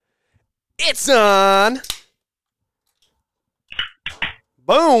It's on.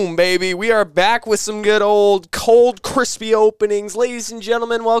 Boom, baby. We are back with some good old cold, crispy openings. Ladies and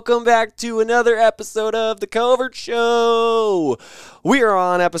gentlemen, welcome back to another episode of The Covert Show. We are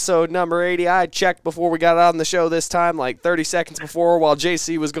on episode number 80. I checked before we got on the show this time, like 30 seconds before, while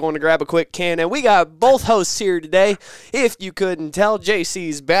JC was going to grab a quick can. And we got both hosts here today. If you couldn't tell,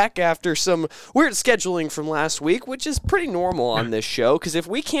 JC's back after some weird scheduling from last week, which is pretty normal on this show, because if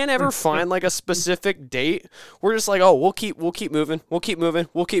we can't ever find like a specific date, we're just like, oh, we'll keep moving,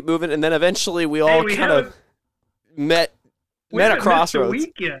 and then eventually we all kind of met at crossroads.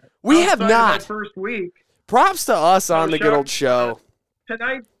 Week yet. We have not. That first week. Props to us on the good old show.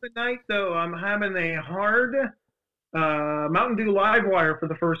 Tonight, though, I'm having a hard Mountain Dew Live Wire for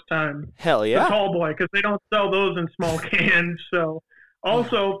the first time. Hell yeah. The tall boy, because they don't sell those in small cans. So,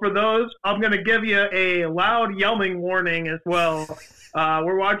 also, for those, I'm going to give you a loud yelling warning as well.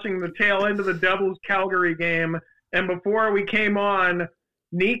 We're watching the tail end of the Devils Calgary game, and before we came on,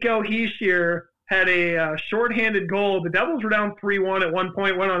 Nico Hischier had a shorthanded goal. The Devils were down 3-1 at one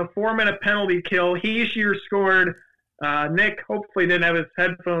point, went on a 4-minute penalty kill. Hischier scored. Nick hopefully didn't have his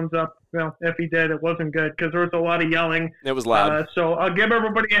headphones up. Well, if he did, it wasn't good because there was a lot of yelling. It was loud. So I'll give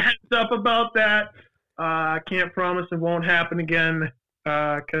everybody a heads up about that. I can't promise it won't happen again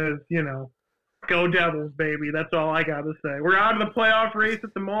because, go Devils, baby. That's all I got to say. We're out of the playoff race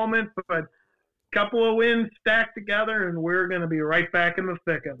at the moment, but a couple of wins stacked together, and we're going to be right back in the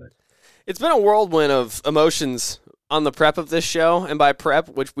thick of it. It's been a whirlwind of emotions on the prep of this show, and by prep,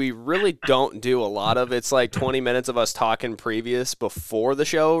 which we really don't do a lot of, it's like 20 minutes of us talking previous before the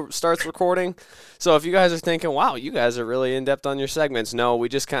show starts recording. So if you guys are thinking, wow, you guys are really in-depth on your segments, no, we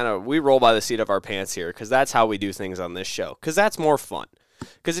just we roll by the seat of our pants here, because that's how we do things on this show, because that's more fun.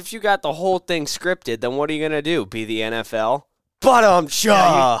 Because if you got the whole thing scripted, then what are you going to do? Be the NFL? Got him.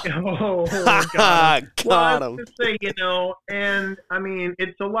 Got him. To say, and I mean,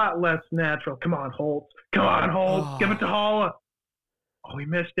 it's a lot less natural. Come on, Holtz. Give it to Holla. Oh, he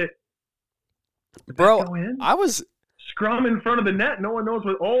missed it. Bro, I was scrum in front of the net. No one knows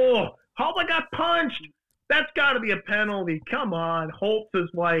what. Oh, Holla got punched. That's got to be a penalty. Come on, Holtz is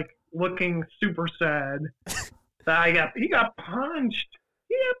like looking super sad. He got punched.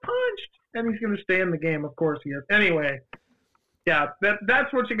 And he's going to stay in the game. Of course he is. Anyway. Yeah,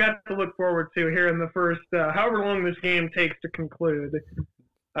 that's what you got to look forward to here in the first, however long this game takes to conclude.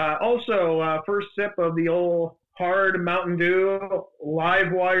 Also, first sip of the old hard Mountain Dew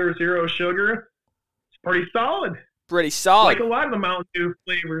Live Wire Zero Sugar. It's pretty solid. Like a lot of the Mountain Dew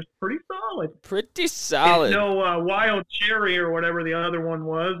flavors, pretty solid. It's no wild cherry or whatever the other one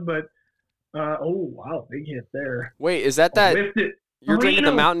was, but wow, big hit there. Wait, is that you're drinking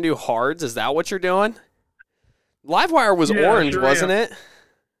the Mountain Dew Hards? Is that what you're doing? Livewire was orange, wasn't it?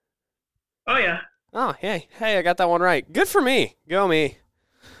 Oh, yeah. Oh, hey, I got that one right. Good for me. Go me.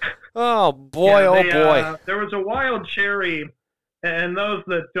 Oh, boy, boy. There was a wild cherry, and those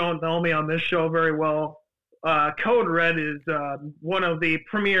that don't know me on this show very well, Code Red is one of the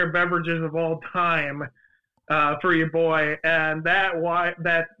premier beverages of all time for your boy, and that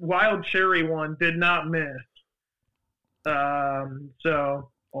wild cherry one did not miss.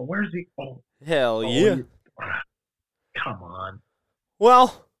 Where's he? Oh, hell yeah. Come on.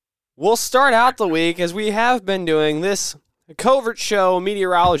 Well, we'll start out the week as we have been doing this Covert Show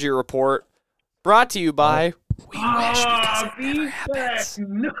meteorology report brought to you by We Wish Because It Never Happens.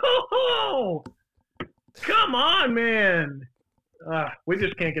 No! Come on, man. We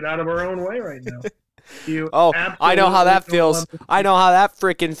just can't get out of our own way right now. I know how that feels. I know how that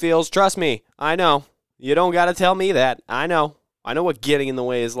freaking feels. Trust me. I know. You don't got to tell me that. I know. I know what getting in the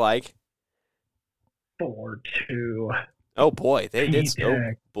way is like. 4-2. Oh boy, they did.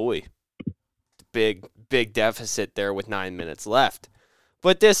 Oh boy, big deficit there with 9 minutes left.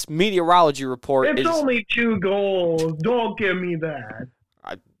 But this meteorology report is only 2 goals. Don't give me that.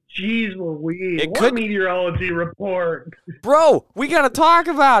 Jeez Louise, what meteorology report? Bro, we gotta talk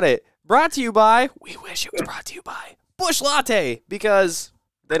about it. Brought to you by. We wish it was brought to you by Busch Latte, because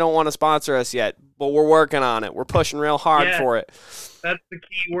they don't want to sponsor us yet, but we're working on it. We're pushing real hard for it. That's the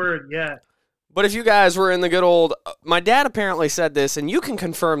key word. Yeah. But if you guys were in the good old... My dad apparently said this, and you can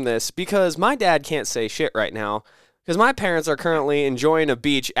confirm this, because my dad can't say shit right now, because my parents are currently enjoying a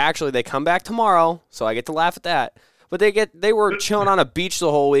beach. Actually, they come back tomorrow, so I get to laugh at that. But they were chilling on a beach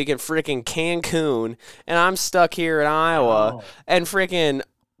the whole week in freaking Cancun, and I'm stuck here in Iowa, and freaking...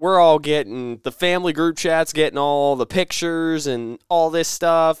 We're all getting, the family group chat's getting all the pictures and all this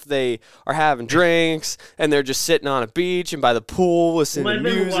stuff. They are having drinks, and they're just sitting on a beach and by the pool listening to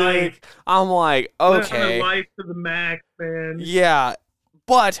music. I'm like, okay. Living life to the max, man. Yeah,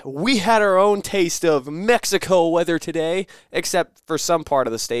 But we had our own taste of Mexico weather today, except for some part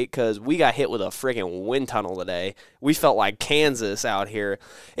of the state, because we got hit with a freaking wind tunnel today. We felt like Kansas out here.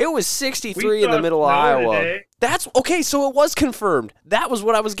 It was 63 in the middle of Iowa. Today. That's okay, so it was confirmed. That was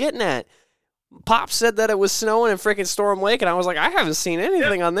what I was getting at. Pop said that it was snowing in freaking Storm Lake, and I was like, I haven't seen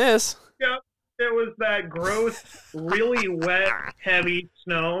anything on this. Yeah, it was that gross, really wet, heavy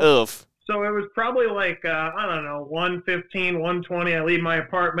snow. Oof. So it was probably like, I don't know, 1:15, 1:20. I leave my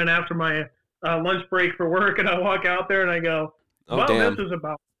apartment after my lunch break for work, and I walk out there, and I go, well, damn. this is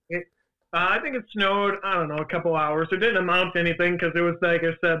about it. I think it snowed, I don't know, a couple hours. It didn't amount to anything because it was, like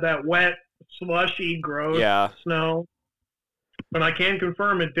I said, that wet, slushy, gross snow. But I can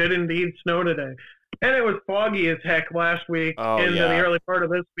confirm it did indeed snow today. And it was foggy as heck last week into the early part of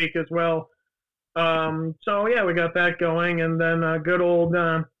this week as well. So, yeah, we got that going. And then good old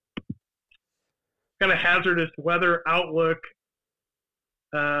kind of hazardous weather outlook.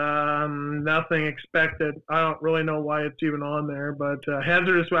 Nothing expected. I don't really know why it's even on there. But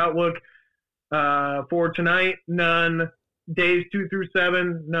hazardous outlook for tonight, none. Days 2 through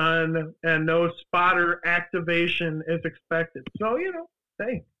 7, none, and no spotter activation is expected. So,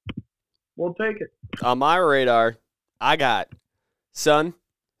 hey, we'll take it. On my radar, I got sun,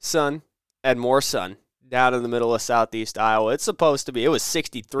 and more sun down in the middle of southeast Iowa. It's supposed to be. It was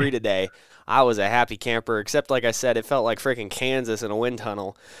 63 today. I was a happy camper, except, like I said, it felt like freaking Kansas in a wind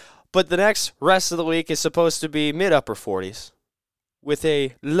tunnel. But the next rest of the week is supposed to be mid-upper 40s with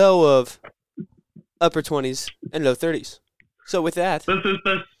a low of upper 20s and low 30s. So with that, this is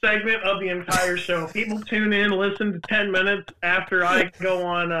the segment of the entire show. People tune in, listen to 10 minutes after I go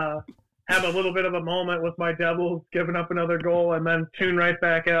on, have a little bit of a moment with my Devils, giving up another goal, and then tune right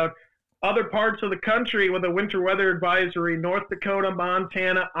back out. Other parts of the country with a winter weather advisory: North Dakota,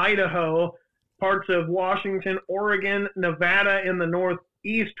 Montana, Idaho, parts of Washington, Oregon, Nevada in the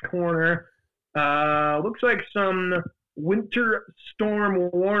northeast corner. Looks like some winter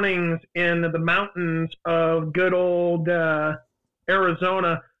storm warnings in the mountains of good old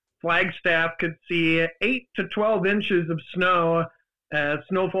Arizona. Flagstaff could see 8 to 12 inches of snow,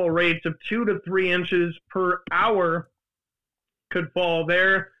 snowfall rates of 2 to 3 inches per hour could fall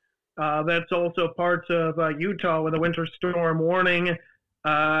there. That's also parts of Utah with a winter storm warning.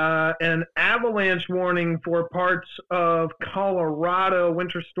 An avalanche warning for parts of Colorado.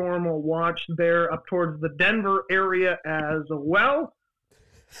 Winter storm will watch there up towards the Denver area as well.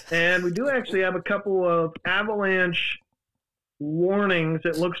 And we do actually have a couple of avalanche warnings,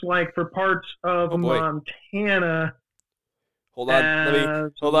 it looks like, for parts of Montana. Hold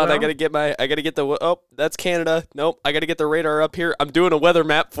on. Hold on. I gotta get the that's Canada. Nope. I gotta get the radar up here. I'm doing a weather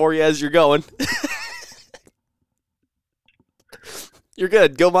map for you as you're going. You're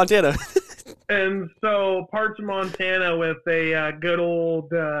good. Go Montana. And so parts of Montana with a good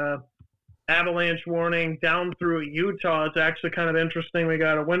old avalanche warning down through Utah. It's actually kind of interesting. We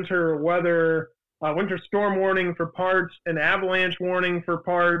got a winter storm warning for parts, an avalanche warning for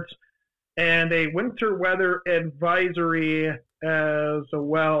parts, and a winter weather advisory as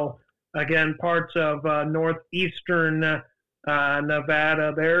well. Again, parts of northeastern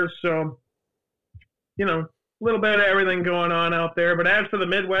Nevada there. So, a little bit of everything going on out there. But as for the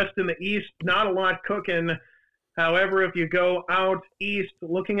Midwest and the East, not a lot cooking. However, if you go out east,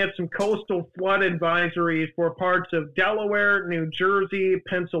 looking at some coastal flood advisories for parts of Delaware, New Jersey,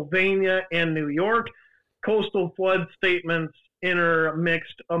 Pennsylvania, and New York. Coastal flood statements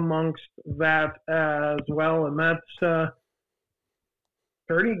intermixed amongst that as well. And that's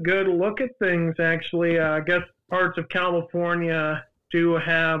pretty good look at things, actually. I guess parts of California do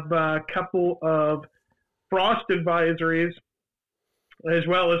have a couple of frost advisories, as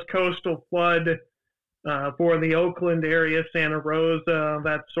well as coastal flood for the Oakland area, Santa Rosa,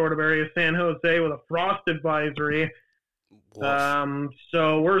 that sort of area, San Jose with a frost advisory.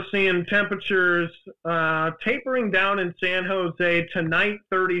 So we're seeing temperatures tapering down in San Jose tonight,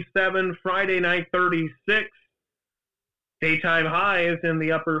 37, Friday night, 36. Daytime highs in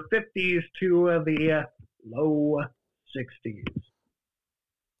the upper 50s to the low 60s.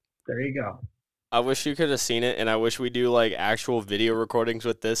 There you go. I wish you could have seen it, and I wish we do like actual video recordings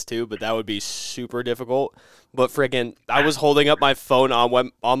with this too, but that would be super difficult. But friggin', I was holding up my phone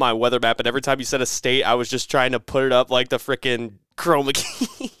on my weather map, and every time you said a state, I was just trying to put it up like the frickin' chroma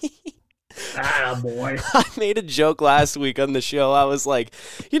key. Boy. I made a joke last week on the show. I was like,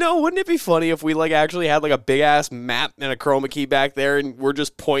 wouldn't it be funny if we like actually had like a big ass map and a chroma key back there, and we're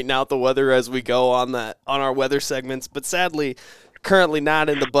just pointing out the weather as we go on our weather segments? But sadly, currently not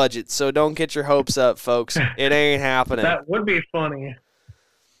in the budget, so don't get your hopes up, folks. It ain't happening. That would be funny.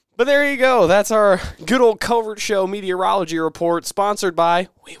 But there you go. That's our good old Covert Show meteorology report, sponsored by,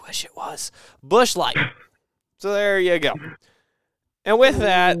 we wish it was, Busch Light. So there you go. And with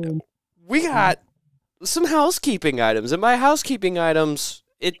that, we got some housekeeping items. And by housekeeping items,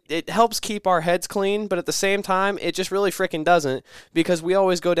 it helps keep our heads clean, but at the same time, it just really freaking doesn't, because we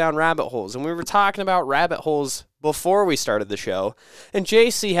always go down rabbit holes. And we were talking about rabbit holes before we started the show. And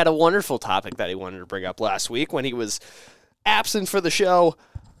JC had a wonderful topic that he wanted to bring up last week when he was absent for the show.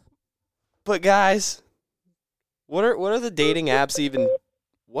 But guys, what are the dating apps even?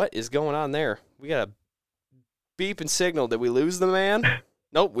 What is going on there? We got a beep and signal. Did we lose the man?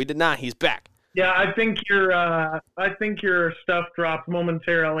 Nope, we did not. He's back. Yeah, I think your stuff dropped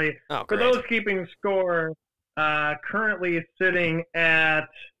momentarily. Oh, for great. those keeping score, currently sitting at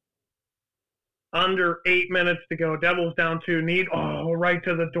under 8 minutes to go. Devils down 2. Right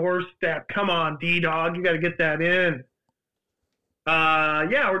to the doorstep. Come on, D-Dog. You got to get that in.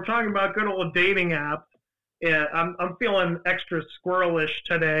 We're talking about good old dating apps. Yeah, I'm feeling extra squirrelish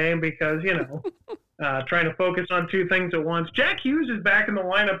today because, trying to focus on 2 things at once. Jack Hughes is back in the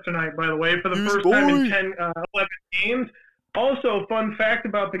lineup tonight, by the way, for the first time in 11 games. Also, fun fact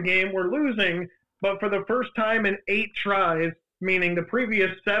about the game, we're losing, but for the first time in 8 tries, meaning the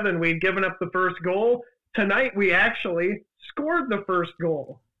previous 7, we'd given up the first goal. Tonight, we actually scored the first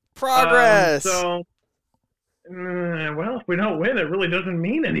goal. Progress. If we don't win, it really doesn't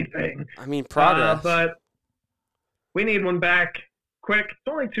mean anything. I mean, progress. But we need one back quick. It's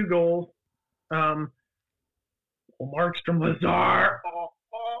only 2 goals. Markstrom, Lazar.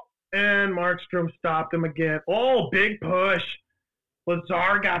 And Markstrom stopped him again. Big push.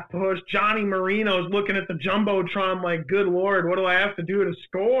 Lazar got pushed. Johnny Marino's looking at the Jumbotron like, good Lord, what do I have to do to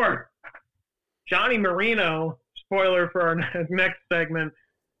score? Johnny Marino, spoiler for our next segment,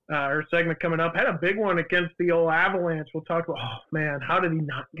 or segment coming up, had a big one against the old Avalanche. We'll talk about, how did he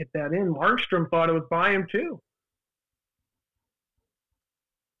not get that in? Markstrom thought it was by him too.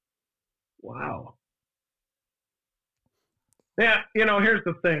 Wow. Yeah, here's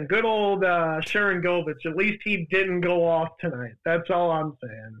the thing. Good old Sharon Govich, at least he didn't go off tonight. That's all I'm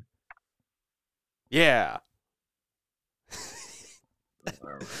saying. Yeah.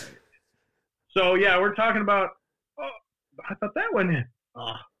 All right. So, we're talking about, I thought that went in.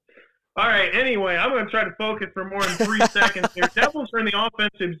 All right, anyway, I'm going to try to focus for more than 3 seconds here. Devils are in the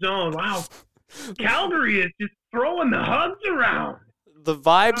offensive zone. Wow. Calgary is just throwing the hugs around. The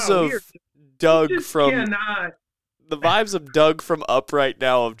vibes of Doug from cannot. The vibes of Doug from Up right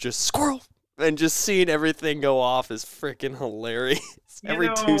now of just squirrel and just seeing everything go off is freaking hilarious. Every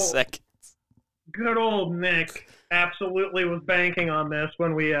 2 seconds. Good old Nick absolutely was banking on this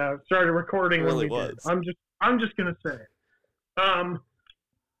when we started recording. Really when we was. did. I'm just gonna say it. But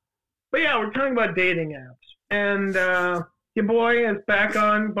we're talking about dating apps, and your boy is back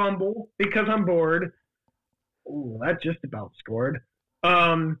on Bumble because I'm bored. Ooh, that just about scored.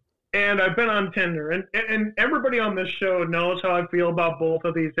 And I've been on Tinder, and everybody on this show knows how I feel about both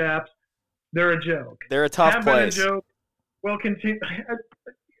of these apps. They're a joke. They're a tough Have place. Been a joke. Well, continue.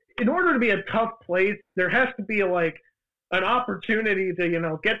 In order to be a tough place, there has to be like an opportunity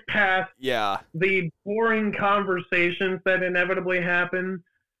to, get past the boring conversations that inevitably happen.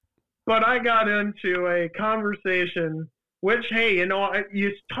 But I got into a conversation which, hey,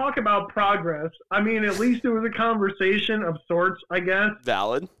 you talk about progress. I mean, at least it was a conversation of sorts, I guess.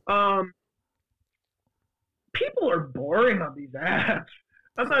 Valid. People are boring on these apps.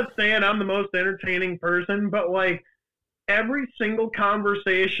 I'm not saying I'm the most entertaining person, but like every single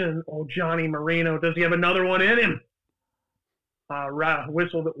conversation, Johnny Marino, does he have another one in him?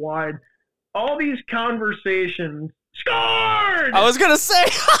 Whistled it wide. All these conversations, scored! I was going to say.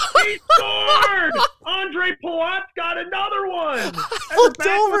 He scored! Andre Palat's got another one! And looked the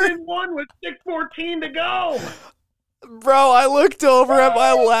back over. within one with 6:14 to go. Bro, I looked over at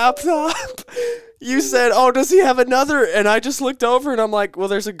my laptop. You said, does he have another? And I just looked over and I'm like, well,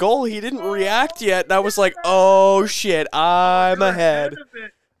 there's a goal. He didn't react yet. And I was like, oh, shit, I'm ahead.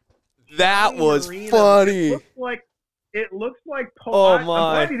 That was funny. It looks like Palat. Oh, my.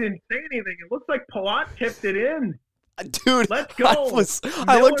 I'm glad he didn't say anything. It looks like Palat tipped it in. Dude, let's go.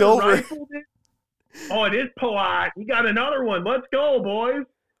 I looked over. It is Palat. He got another one. Let's go, boys.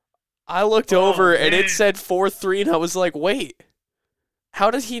 I looked over and man. it said 4-3, and I was like, wait, how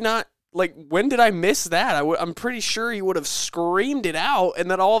did he not, when did I miss that? I'm pretty sure he would have screamed it out,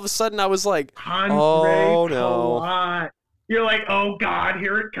 and then all of a sudden I was like, oh, no. Palat. You're like, oh, God,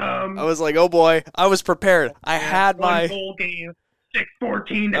 here it comes. I was like, oh, boy. I was prepared. I had my... One goal game. 6:14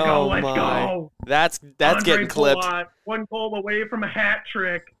 to go. Let's go. That's Andre getting clipped. Palat, 1 goal away from a hat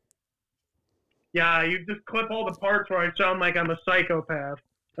trick. Yeah, you just clip all the parts where I sound like I'm a psychopath.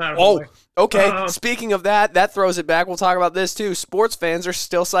 out of the Oh, way. okay. Speaking of that, that throws it back. We'll talk about this too. Sports fans are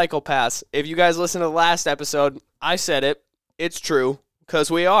still psychopaths. If you guys listen to the last episode, I said it. It's true, because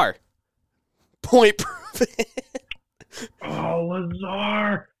we are. Point proven. Oh,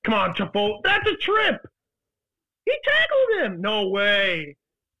 Lazar. Come on, Chapo. That's a trip. He tackled him. No way.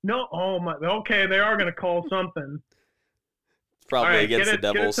 No. Oh, my. Okay, they are going to call something. Probably all right, against the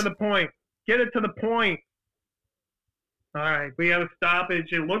Devils. Get it to the point. Get it to the point. All right, we have a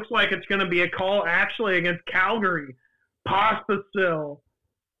stoppage. It looks like it's going to be a call actually against Calgary. Pospisil.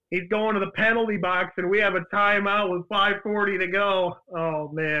 He's going to the penalty box, and we have a timeout with 5:40 to go. Oh,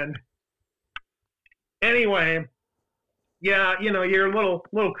 man. Anyway, yeah, you're a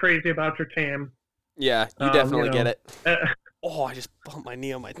little crazy about your team. Yeah, you definitely get it. Oh, I just bumped my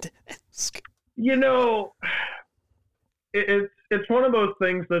knee on my desk. It's one of those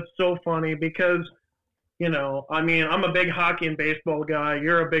things that's so funny because, I'm a big hockey and baseball guy.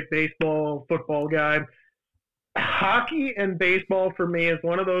 You're a big baseball, football guy. Hockey and baseball for me is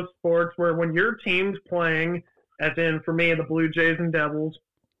one of those sports where when your team's playing, as in for me, the Blue Jays and Devils,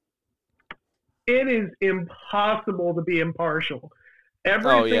 it is impossible to be impartial.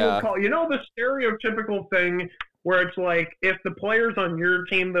 Every single call, the stereotypical thing where it's like if the players on your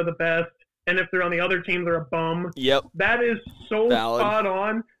team, they're the best, and if they're on the other team, they're a bum. Yep. That is so valid. Spot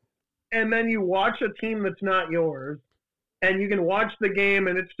on. And then you watch a team that's not yours, and you can watch the game,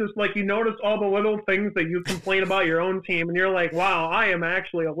 and it's just like you notice all the little things that you complain about your own team, and you're like, wow, I am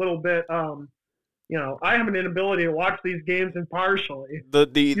actually a little bit, I have an inability to watch these games impartially.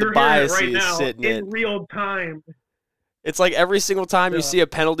 The bias right is now, sitting in real time. It's like every single time you see a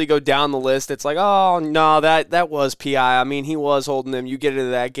penalty go down the list, it's like, oh, no, that was PI. I mean, he was holding them. You get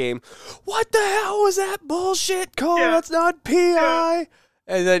into that game. What the hell was that bullshit call? Yeah. That's not PI. Yeah.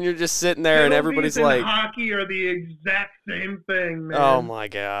 And then you're just sitting there, and everybody's like, hockey are the exact same thing, man. Oh, my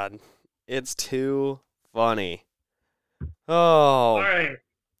God. It's too funny. Oh. All right.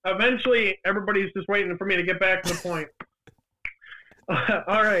 Eventually, everybody's just waiting for me to get back to the point.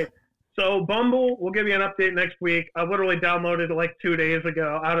 All right. So, Bumble, we'll give you an update next week. I literally downloaded it like 2 days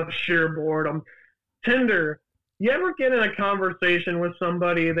ago out of sheer boredom. Tinder, you ever get in a conversation with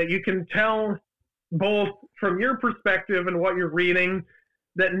somebody that you can tell both from your perspective and what you're reading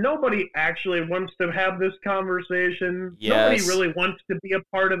that nobody actually wants to have this conversation? Yes. Nobody really wants to be a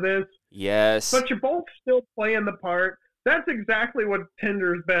part of this. Yes. But you're both still playing the part. That's exactly what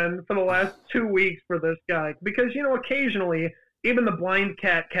Tinder's been for the last 2 weeks for this guy. Because, occasionally, even the blind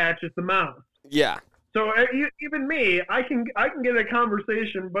cat catches the mouse. Yeah. So even me, I can get a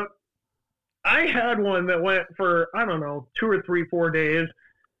conversation, but I had one that went for, 2 or 3, 4 days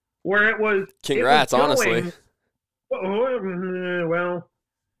where it was... Congrats, honestly. Well,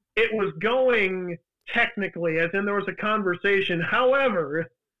 it was going technically, as in there was a conversation. However,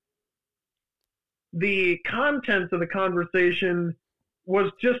 the contents of the conversation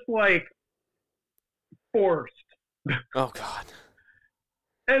was just like forced. Oh, God.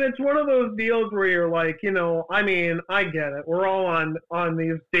 And it's one of those deals where you're like, I get it. We're all on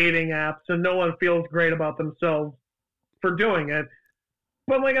these dating apps, and no one feels great about themselves for doing it.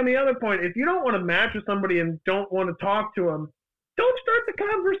 But, on the other point, if you don't want to match with somebody and don't want to talk to them, don't start the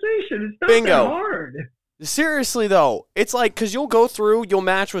conversation. It's not Bingo. that hard. Seriously, though, it's like, because you'll go through, you'll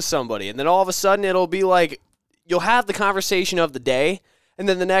match with somebody, and then all of a sudden it'll be like, you'll have the conversation of the day, and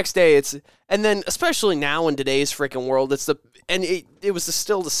then the next day and then especially now in today's freaking world, it was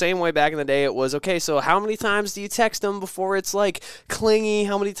still the same way back in the day. It was, okay, so how many times do you text them before it's like clingy?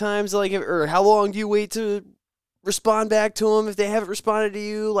 How many times, or how long do you wait to respond back to them if they haven't responded to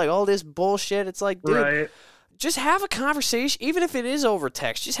you? Like all this bullshit. It's like, dude, right. Just have a conversation, even if it is over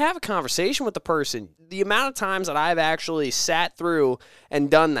text. Just have a conversation with the person. The amount of times that I've actually sat through and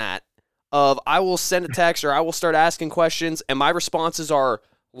done that, I will send a text or I will start asking questions, and my responses are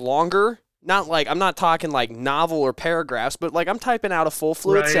longer. Not like, I'm not talking like novel or paragraphs, but like I'm typing out a full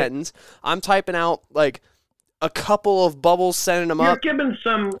fluid sentence. I'm typing out like a couple of bubbles, sending them up. You're giving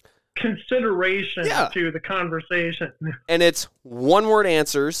some consideration to the conversation. And it's one-word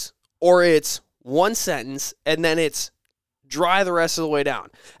answers, or it's one sentence, and then it's dry the rest of the way down.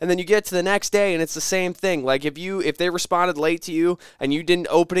 And then you get to the next day, and it's the same thing. Like if they responded late to you, and you didn't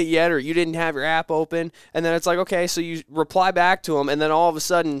open it yet, or you didn't have your app open, and then it's like, okay, so you reply back to them, and then all of a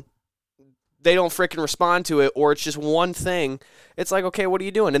sudden, they don't freaking respond to it, or it's just one thing. It's like, okay, what are you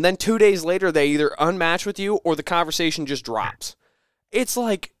doing? And then 2 days later, they either unmatch with you, or the conversation just drops. It's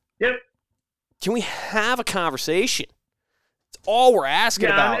like, yep. Can we have a conversation? It's all we're asking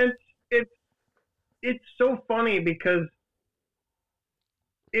about. It's so funny because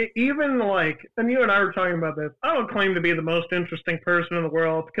even like, and you and I were talking about this. I don't claim to be the most interesting person in the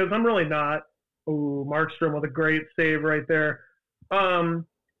world because I'm really not. Ooh, Markstrom with a great save right there. But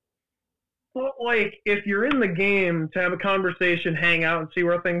like, if you're in the game to have a conversation, hang out, and see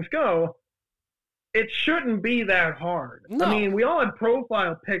where things go, it shouldn't be that hard. No. I mean, we all have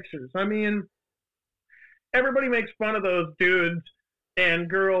profile pictures. I mean, everybody makes fun of those dudes and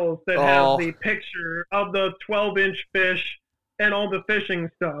girls that have the picture of the 12-inch fish and all the fishing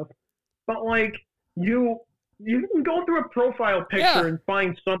stuff. But like, you can go through a profile picture and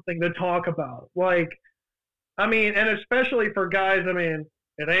find something to talk about. Like, I mean, and especially for guys, I mean,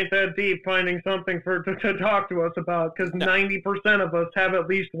 it ain't that deep finding something to talk to us about because 90% of us have at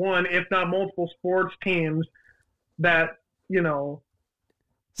least one, if not multiple sports teams that, you know,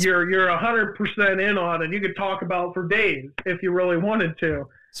 you're 100% in on and you could talk about for days if you really wanted to.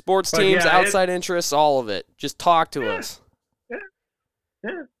 Sports teams, outside interests, all of it. Just talk to us. Yeah.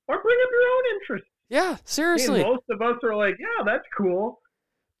 Or bring up your own interests. Yeah, seriously. I mean, most of us are like, yeah, that's cool.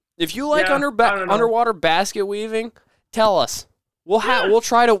 If you like underwater basket weaving, tell us.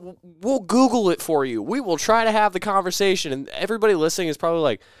 We'll Google it for you. We will try to have the conversation, and everybody listening is probably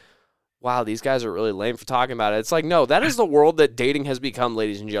like, wow, these guys are really lame for talking about it. It's like, no, that is the world that dating has become,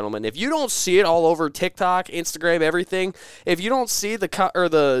 ladies and gentlemen. If you don't see it all over TikTok, Instagram, everything, if you don't see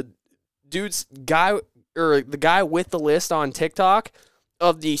the dude's guy or the guy with the list on TikTok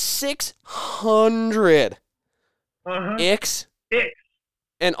of the 600 icks.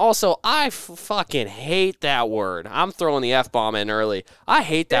 And also, I fucking hate that word. I'm throwing the F-bomb in early. I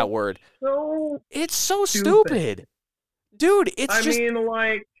hate that word. It's so stupid. Dude, I mean,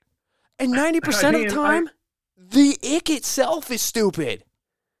 like... And 90% of the time, the ick itself is stupid.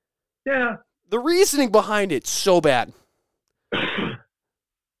 Yeah. The reasoning behind it's so bad.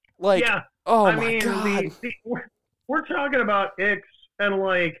 Like, my God. We're talking about icks and,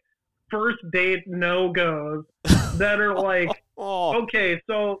 like, first date no-goes that are like, okay,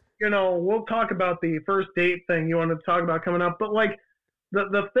 so, you know, we'll talk about the first date thing you want to talk about coming up, but, like,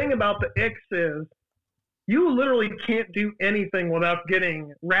 the thing about the icks is you literally can't do anything without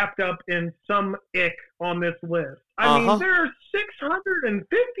getting wrapped up in some ick on this list. I mean, there are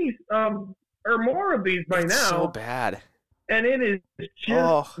 650 or more of these by now. So bad. And it is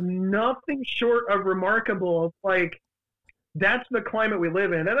just nothing short of remarkable. Like, that's the climate we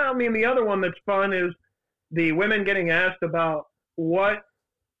live in. And I mean, the other one that's fun is the women getting asked about what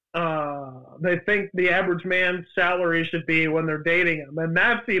they think the average man's salary should be when they're dating him. And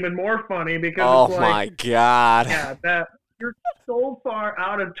that's even more funny because it's like, my God. Yeah, that you're so far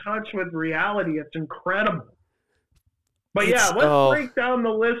out of touch with reality. It's incredible. But let's break down the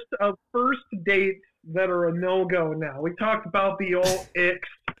list of first dates that are a no-go now. We talked about the old icks,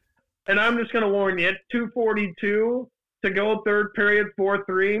 and I'm just going to warn you, it's 2:42 to go third period,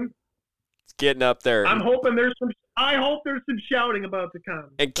 4-3. It's getting up there. I hope there's some shouting about the come.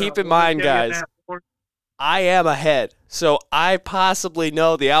 And keep in mind, guys, I am ahead, so I possibly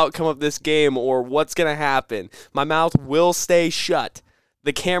know the outcome of this game or what's going to happen. My mouth will stay shut.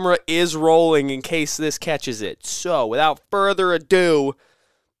 The camera is rolling in case this catches it. So, without further ado,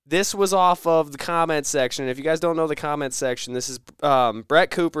 this was off of the comment section. If you guys don't know the comment section, this is Brett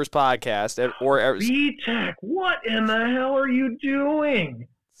Cooper's podcast. VTech, what in the hell are you doing?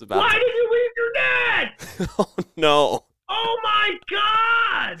 Why did you leave your dad? Oh, no. Oh, my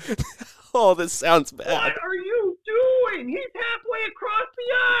God. Oh, this sounds bad. What are you doing? He's halfway across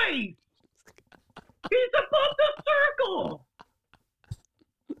the ice. He's above the circle.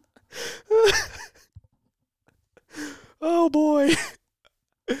 Oh, boy.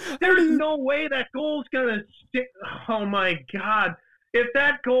 There's no way that goal's going to stick. Oh, my God. If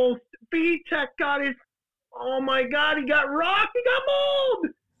that goal, VTech got his, oh, my God, he got rocked. He got mold.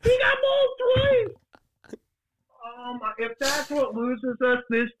 He got mold twice. Oh, my. If that's what loses us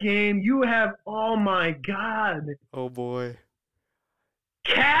this game, you have, oh, my God. Oh, boy.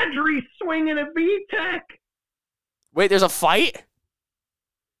 Kadri swinging at VTech. Wait, there's a fight?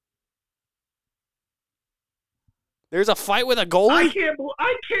 There's a fight with a goalie?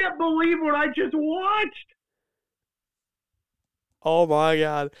 I can't believe what I just watched. Oh, my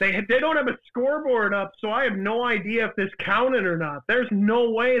God. They don't have a scoreboard up, so I have no idea if this counted or not. There's no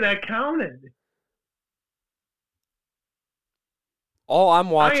way that counted. Oh,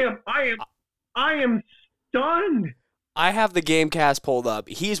 I'm watching. I am stunned. I have the Gamecast pulled up.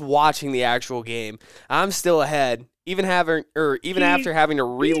 He's watching the actual game. I'm still ahead, even after having to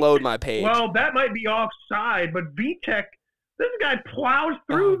reload my page. Well, that might be offside, but VTech, this guy plows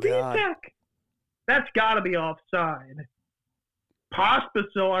through VTech. That's got to be offside.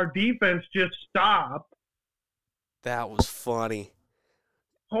 Pospisil, our defense just stopped. That was funny.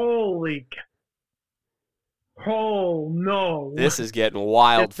 Holy. Oh, no. This is getting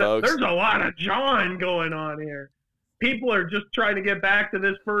wild, folks. There's a lot of John going on here. People are just trying to get back to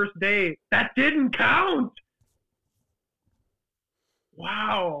this first date. That didn't count.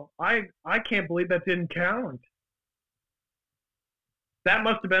 Wow. I can't believe that didn't count. That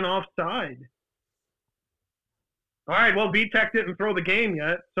must have been offside. All right, well, VTech didn't throw the game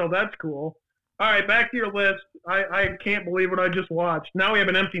yet, so that's cool. All right, back to your list. I can't believe what I just watched. Now we have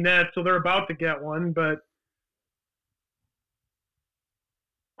an empty net, so they're about to get one, but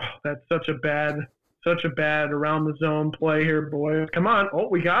that's such a bad around the zone play here, boys. Come on. Oh,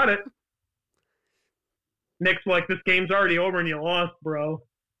 we got it. Nick's like, this game's already over and you lost, bro.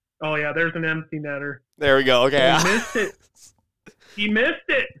 Oh, yeah, there's an empty netter. There we go. Okay. He missed it. He missed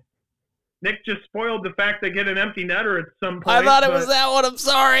it. Nick just spoiled the fact they get an empty netter at some point. I thought it was that one. I'm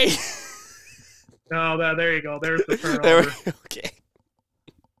sorry. No, there you go. There's the turnover. Okay.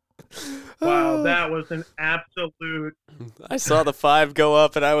 Wow, that was an absolute... I saw the 5 go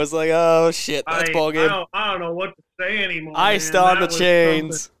up, and I was like, oh, shit, that's ball game. I don't know what to say anymore. Iced on the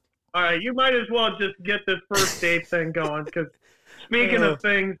chains. Something. All right, you might as well just get this first date thing going, because speaking of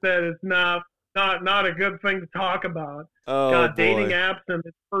things that is not a good thing to talk about, God, dating apps and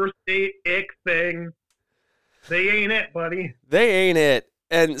this first date ick thing, they ain't it, buddy. They ain't it.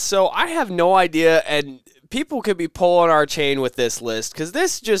 And so I have no idea, and people could be pulling our chain with this list, because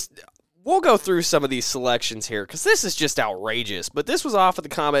this just... We'll go through some of these selections here, because this is just outrageous. But this was off of the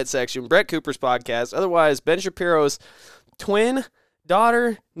comment section, Brett Cooper's podcast. Otherwise, Ben Shapiro's twin,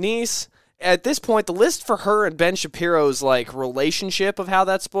 daughter, niece. At this point, the list for her and Ben Shapiro's like relationship of how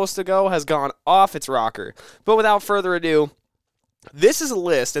that's supposed to go has gone off its rocker. But without further ado, this is a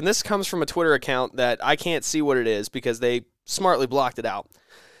list, and this comes from a Twitter account that I can't see what it is because they smartly blocked it out.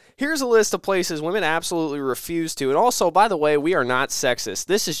 Here's a list of places women absolutely refuse to. And also, by the way, we are not sexist.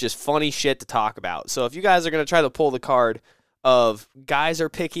 This is just funny shit to talk about. So if you guys are going to try to pull the card of guys are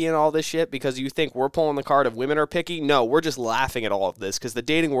picky and all this shit because you think we're pulling the card of women are picky, no, we're just laughing at all of this because the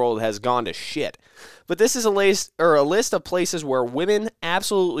dating world has gone to shit. But this is a list of places where women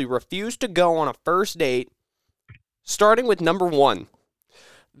absolutely refuse to go on a first date, starting with number 1,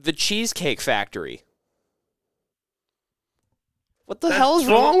 the Cheesecake Factory. What the hell is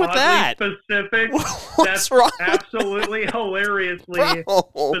wrong with that? Specific. What's That's wrong? Absolutely hilariously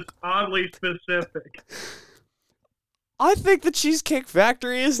oddly specific. I think the Cheesecake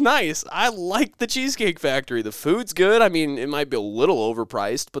Factory is nice. I like the Cheesecake Factory. The food's good. I mean, it might be a little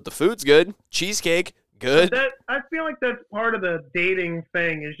overpriced, but the food's good. Cheesecake, good. I feel like that's part of the dating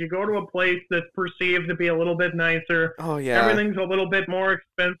thing is you go to a place that's perceived to be a little bit nicer. Oh, yeah. Everything's a little bit more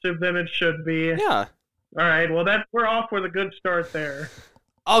expensive than it should be. Yeah. All right, well, we're off with a good start there.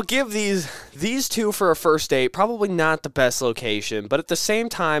 I'll give these two for a first date. Probably not the best location, but at the same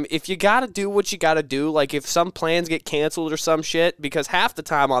time, if you got to do what you got to do, like if some plans get canceled or some shit, because half the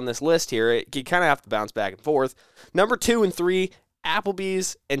time on this list here, you kind of have to bounce back and forth. Number 2 and 3,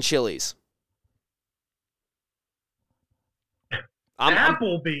 Applebee's and Chili's.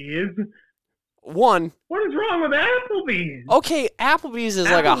 Applebee's? 1. What is wrong with Applebee's? Okay, Applebee's is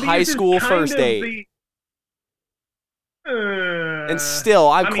like a high school first date. And still,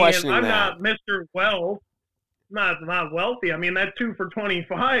 I'm questioning I'm that. not Mr. Wealth. Not wealthy. I mean, that 2 for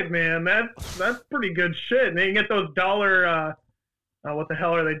 $25, man. That's pretty good shit. And then you get those dollar, what the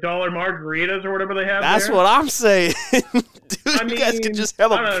hell are they? Dollar margaritas or whatever they have. That's there. what I'm saying. Dude, you guys could just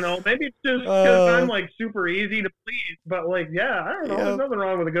have I don't know. Maybe it's just because I'm like super easy to please. But like, yeah, I don't know. There's nothing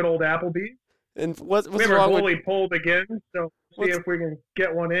wrong with a good old Applebee's. And what's we have wrong our with pulled again? So see if we can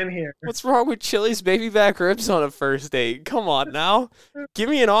get one in here. What's wrong with Chili's baby back ribs on a first date? Come on now, give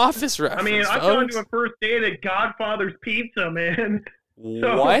me an office reference. I mean, I've gone to a first date at Godfather's Pizza, man.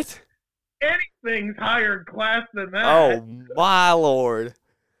 So what? Anything's higher class than that. Oh my lord!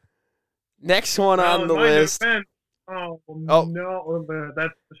 Next one on the list. Defense, no,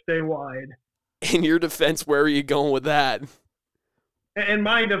 that's to stay wide. In your defense, where are you going with that? In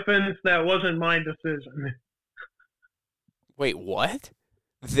my defense, that wasn't my decision. Wait, what?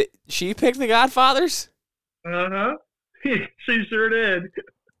 She picked the Godfathers? Uh-huh. She sure did.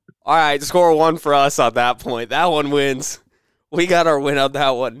 All right, score 1 for us on that point. That one wins. We got our win on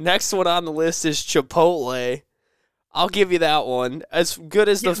that one. Next one on the list is Chipotle. I'll give you that one. As good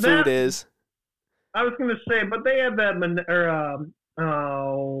as the food is. I was going to say, but they had that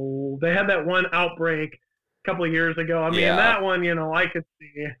they had that one outbreak a couple of years ago. I mean, that one, I could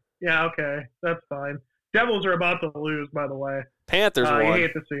see. Yeah, okay, that's fine. Devils are about to lose, by the way. Panthers won. You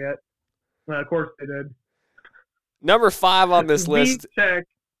hate to see it. Of course they did. Number 5 on this list. Tech.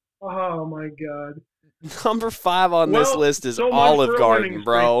 Oh, my God. Number 5 on this list is so Olive Garden,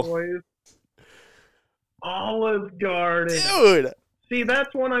 bro. Olive Garden. Dude. See,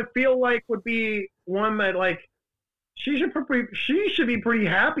 that's one I feel like would be one that, like, she should be pretty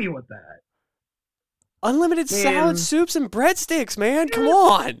happy with that. Unlimited salad, soups, and breadsticks, man. Come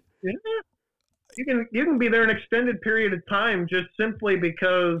on. Yeah. You can be there an extended period of time just simply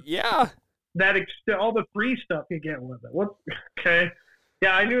because all the free stuff you get with it. Okay?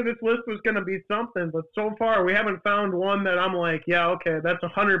 Yeah, I knew this list was going to be something, but so far we haven't found one that I'm like, yeah, okay, that's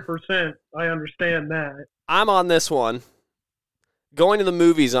 100%. I understand that. I'm on this one. Going to the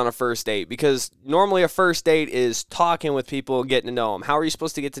movies on a first date, because normally a first date is talking with people and getting to know them. How are you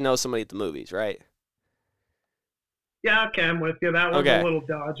supposed to get to know somebody at the movies, right? Yeah, okay, I'm with you. That one's a little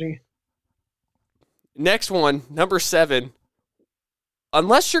dodgy. Next one, number 7.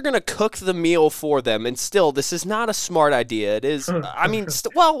 Unless you're going to cook the meal for them, and still, this is not a smart idea. It is, I mean,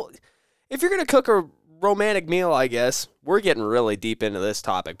 if you're going to cook a romantic meal, I guess, we're getting really deep into this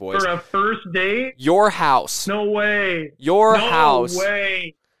topic, boys. For a first date? Your house. No way. Your house. No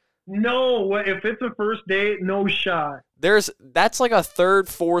way. No way. If it's a first date, no shot. That's like a 3rd,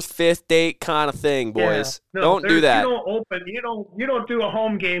 4th, 5th date kind of thing, boys. Yeah. Don't do that. You don't do a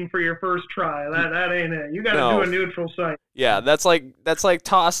home game for your first try. That ain't it. You got to do a neutral site. Yeah, that's like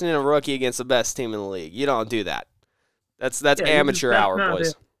tossing in a rookie against the best team in the league. You don't do that. That's amateur hour,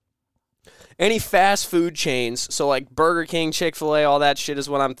 boys. Any fast food chains, so like Burger King, Chick-fil-A, all that shit is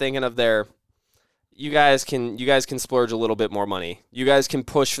what I'm thinking of there. You guys can splurge a little bit more money. You guys can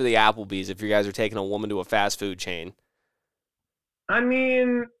push for the Applebee's if you guys are taking a woman to a fast food chain. I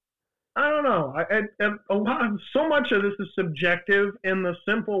mean, I don't know. So much of this is subjective in the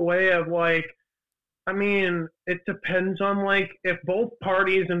simple way of, like, I mean, it depends on, like, if both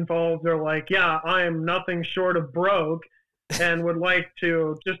parties involved are like, yeah, I am nothing short of broke and would like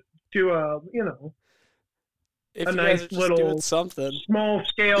to just do a nice little small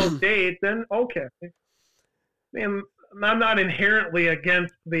scale date, then okay. I mean, I'm not inherently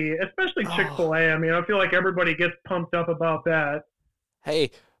against especially Chick-fil-A. I mean, I feel like everybody gets pumped up about that.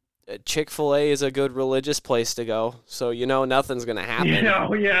 Hey, Chick-fil-A is a good religious place to go, so nothing's gonna happen.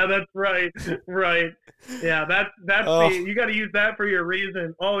 Yeah, that's right. Right. Yeah, that's you got to use that for your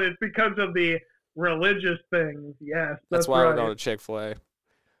reason. Oh, it's because of the religious things. Yes, that's why we're going to Chick-fil-A.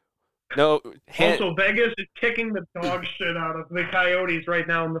 No. Also, Vegas is kicking the dog shit out of the Coyotes right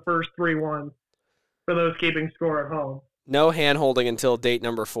now in the first 3-1 for those keeping score at home. No hand-holding until date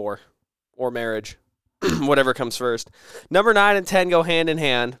number 4 or marriage. Whatever comes first. Number 9 and 10 go hand in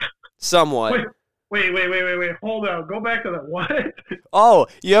hand, somewhat. Wait. Hold on. Go back to that. What? Oh,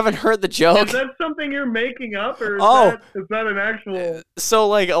 you haven't heard the joke? Is that something you're making up, or is that an actual? So,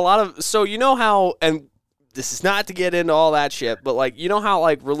 like, you know how, and this is not to get into all that shit, but, like, you know how,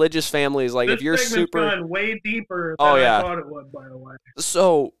 like, religious families, like, if you're super gone way deeper than I thought it would, by the way.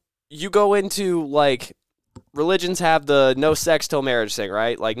 So you go into, like, religions have the no sex till marriage thing,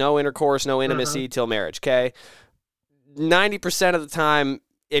 right? Like, no intercourse, no intimacy till marriage, okay? 90% of the time,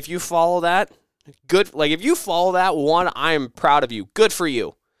 if you follow that, good. Like, if you follow that one, I am proud of you. Good for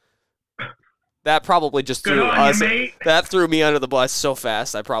you. That probably just threw us. That threw me under the bus so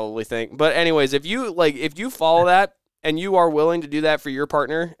fast, I probably think. But anyways, if you follow that and you are willing to do that for your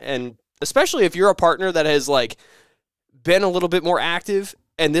partner, and especially if you're a partner that has, like, been a little bit more active,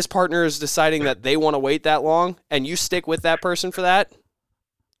 and this partner is deciding that they want to wait that long, and you stick with that person for that,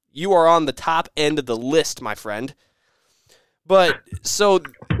 you are on the top end of the list, my friend. But, so,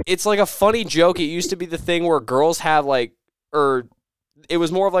 it's like a funny joke. It used to be the thing where girls have, like, or it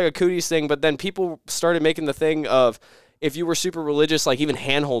was more of like a cooties thing, but then people started making the thing of, if you were super religious, like even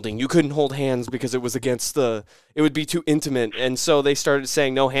hand-holding, you couldn't hold hands because it was it would be too intimate. And so they started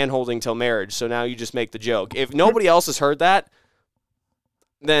saying no hand-holding till marriage. So now you just make the joke. If nobody else has heard that,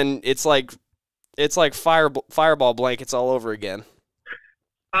 then it's like fireball blankets all over again.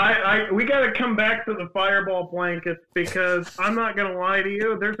 We got to come back to the fireball blankets, because I'm not going to lie to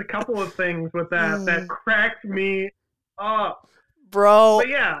you. There's a couple of things with that cracked me up. Bro, but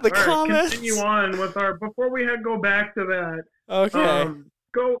yeah, the comments. Continue on with before we go back to that. Okay.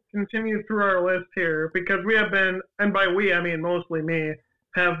 Continue through our list here, because we have been, and by we, I mean mostly me,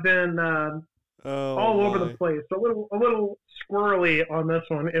 have been all over the place. A little squirrely on this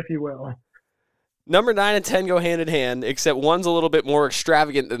one, if you will. Number 9 and 10 go hand in hand, except one's a little bit more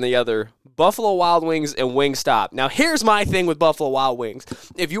extravagant than the other. Buffalo Wild Wings and Wingstop. Now, here's my thing with Buffalo Wild Wings.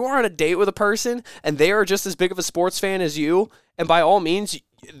 If you are on a date with a person and they are just as big of a sports fan as you, and by all means,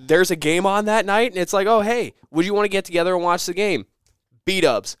 there's a game on that night, and it's like, oh, hey, would you want to get together and watch the game?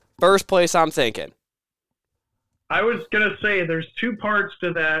 B-dubs. First place I'm thinking. I was going to say there's two parts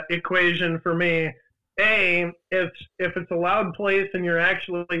to that equation for me. if it's a loud place and you're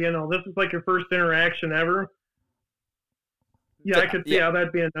actually, this is like your first interaction ever. Yeah, I could see how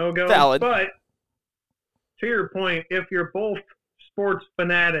that'd be a no-go. Valid. But to your point, if you're both sports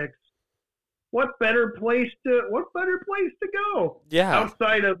fanatics, what better place to go? Yeah.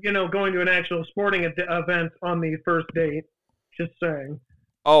 Outside of, going to an actual sporting event on the first date. Just saying.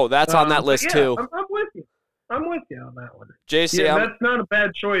 Oh, that's on that list too. I'm with you. I'm with you on that one. JC, that's not a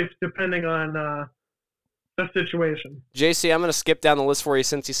bad choice depending on the situation. JC, I'm going to skip down the list for you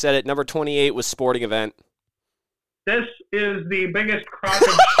since you said it. Number 28 was sporting event. This is the biggest crock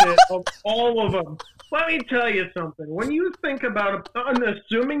of shit of all of them. Let me tell you something. When you think about it,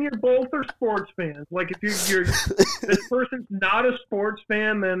 assuming you both are sports fans, like if you're this person's not a sports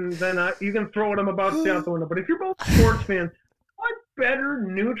fan, then you can throw them about out the window. But if you're both sports fans, what better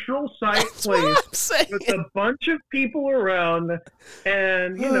neutral site place with a bunch of people around,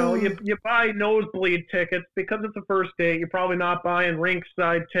 and you buy nosebleed tickets because it's a first date. You're probably not buying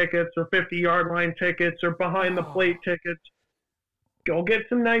rinkside tickets or 50-yard line tickets or behind the plate tickets. Go get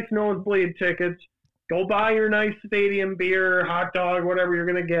some nice nosebleed tickets. Go buy your nice stadium beer, hot dog, whatever you're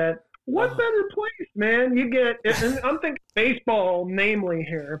gonna get. What better place, man? You get, and I'm thinking baseball, namely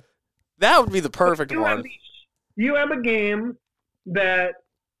here. That would be the perfect one. You have a game that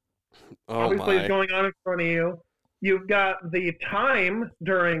obviously is going on in front of you. You've got the time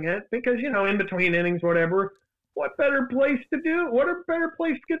during it because, in between innings, whatever. What better place to do? What a better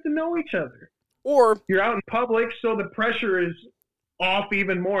place to get to know each other? Or you're out in public, so the pressure is off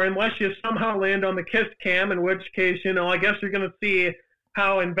even more, unless you somehow land on the kiss cam, in which case, I guess you're going to see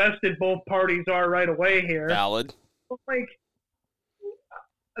how invested both parties are right away here. Valid. Like,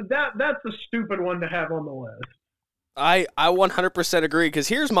 that's a stupid one to have on the list. I 100% agree, because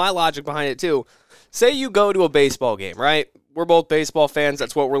here's my logic behind it, too. Say you go to a baseball game, right? We're both baseball fans.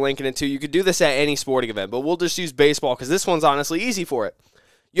 That's what we're linking it to. You could do this at any sporting event, but we'll just use baseball because this one's honestly easy for it.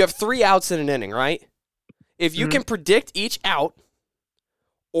 You have 3 outs in an inning, right? If you can predict each out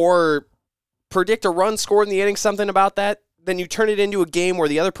or predict a run scored in the inning, something about that, then you turn it into a game where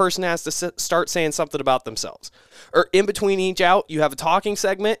the other person has to start saying something about themselves. Or in between each out, you have a talking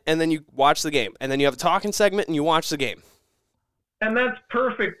segment, and then you watch the game. And then you have a talking segment, and you watch the game. And that's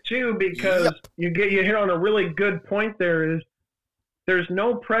perfect, too, because you hit on a really good point there is there's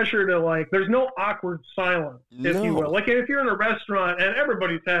no pressure to, there's no awkward silence, if you will. Like, if you're in a restaurant, and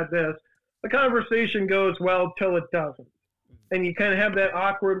everybody's had this, the conversation goes well till it doesn't. And you kind of have that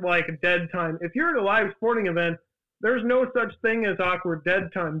awkward, dead time. If you're at a live sporting event, there's no such thing as awkward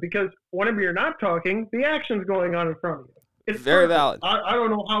dead time because whenever you're not talking, the action's going on in front of you. It's very perfect. valid. I don't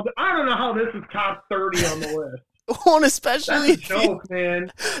know how this is top 30 on the list. Well, especially that's a joke,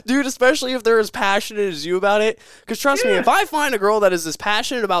 man. Dude, especially if they're as passionate as you about it. Because trust me, if I find a girl that is as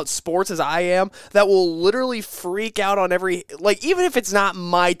passionate about sports as I am, that will literally freak out on every, even if it's not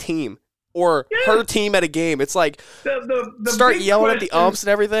my team or her team at a game, it's the start yelling at the umps and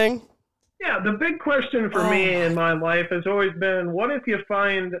everything. Yeah, the big question for me in my life has always been, what if you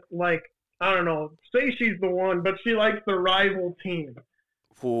find, I don't know, say she's the one, but she likes the rival team.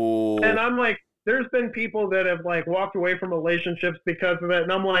 Ooh. And I'm there's been people that have, walked away from relationships because of it,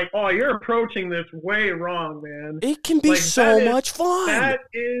 and I'm you're approaching this way wrong, man. It can be so much fun. That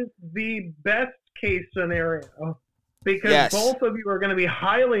is the best case scenario because both of you are going to be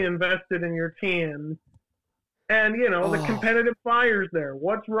highly invested in your team. And, the competitive fire's there.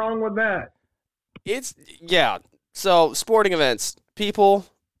 What's wrong with that? So, sporting events. People,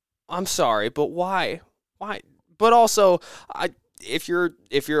 I'm sorry, but why? Why? But also, if you're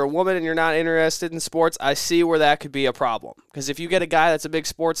a woman and you're not interested in sports, I see where that could be a problem. Because if you get a guy that's a big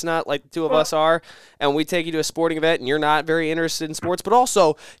sports nut, like the two of us are, and we take you to a sporting event and you're not very interested in sports, but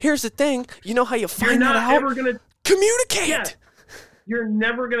also, here's the thing, you know how you find that out? You're not ever going to communicate. Yeah. You're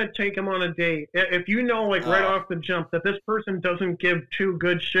never going to take him on a date. If you know, right off the jump, that this person doesn't give 2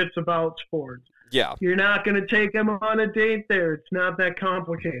 good shits about sports. Yeah. You're not going to take him on a date there. It's not that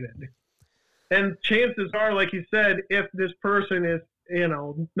complicated. And chances are, like you said, if this person is,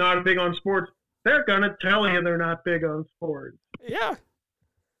 not big on sports, they're going to tell you they're not big on sports. Yeah.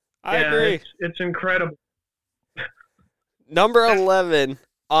 I agree. It's incredible. Number 11.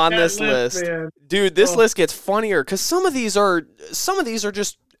 On this list. Dude, this list gets funnier because some of these are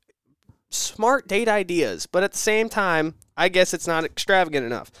just smart date ideas, but at the same time, I guess it's not extravagant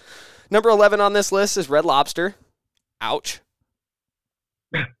enough. Number 11 on this list is Red Lobster. Ouch.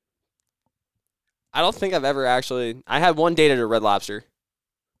 I don't think I've ever I had one date at a Red Lobster.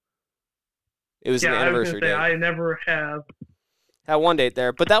 It was an anniversary date. I never have. Had one date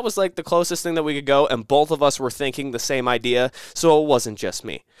there, but that was the closest thing that we could go, and both of us were thinking the same idea, so it wasn't just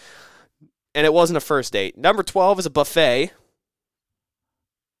me. and it wasn't a first date. Number 12 is a buffet.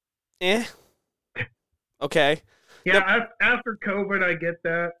 Okay. Yeah, after COVID, I get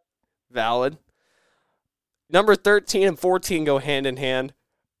that. Valid. Number 13 and 14 go hand in hand.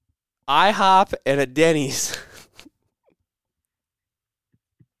 IHOP and a Denny's.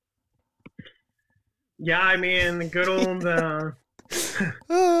 Yeah, I mean, the good old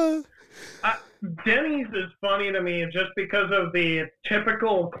Denny's is funny to me just because of the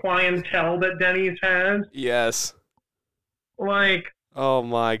typical clientele that Denny's has. Yes. Like, oh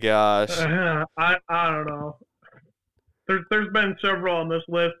my gosh. I don't know. There's been several on this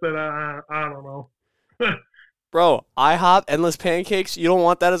list that I don't know. Bro, IHOP, endless pancakes, you don't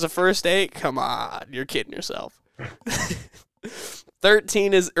want that as a first date? Come on, you're kidding yourself.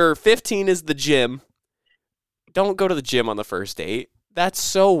 15 is the gym. Don't go to the gym on the first date. That's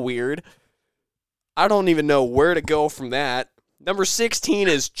so weird. I don't even know where to go from that. Number 16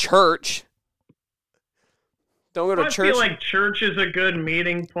 is church. Don't go to church. I feel like church is a good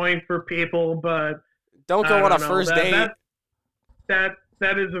meeting point for people, but don't go on a first date.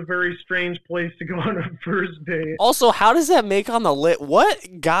 That is a very strange place to go on a first date. Also, how does that make on the lit?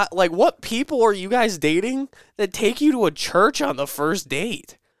 What people are you guys dating that take you to a church on the first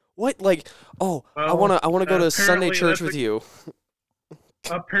date? What, like, I want to go to Sunday church with you.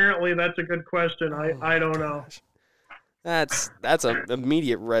 Apparently, that's a good question. I don't know. That's an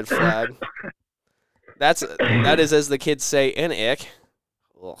immediate red flag. That is, as the kids say, an ick.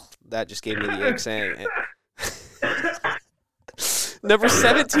 Ugh, that just gave me the ick saying it. Number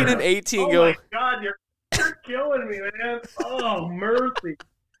 17 and 18 go. Oh my God, you're killing me, man. Oh, mercy.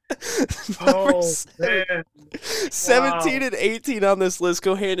 Oh, man. 17 and 18 on this list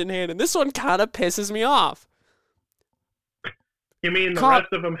go hand in hand, and this one kind of pisses me off. You mean the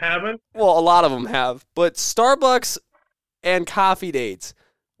rest of them haven't? Well, a lot of them have, but Starbucks and coffee dates.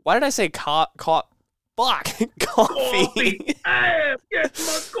 Why did I say coffee? Coffee. Hey, get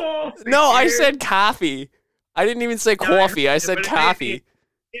my coffee. No, I said coffee. I didn't even say coffee. I said coffee.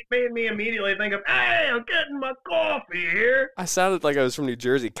 It made me immediately think of, hey, I'm getting my coffee here. I sounded like I was from New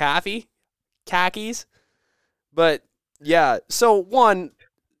Jersey. Coffee? Khakis? But, yeah. So, one,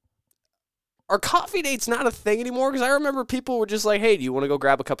 are coffee dates not a thing anymore? Because I remember people were just like, hey, do you want to go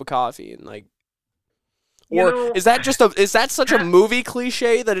grab a cup of coffee? And, like, or is that such a movie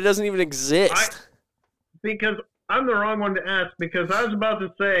cliche that it doesn't even exist? Because I'm the wrong one to ask, because I was about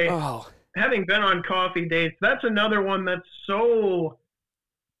to say, having been on coffee dates, that's another one that's so,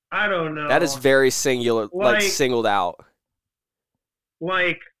 I don't know. That is very singular, like singled out.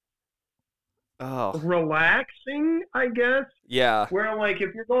 Like, relaxing, I guess. Yeah. Where, like,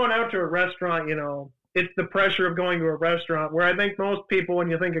 if you're going out to a restaurant, you know, it's the pressure of going to a restaurant, where I think most people, when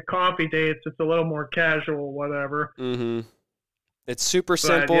you think of coffee dates, it's a little more casual, whatever. Mm-hmm. It's super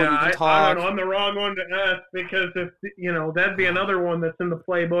simple. Yeah, you can talk. I don't know. I'm the wrong one to ask, because if that'd be another one that's in the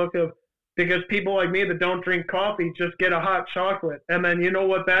playbook of, because people like me that don't drink coffee just get a hot chocolate, and then you know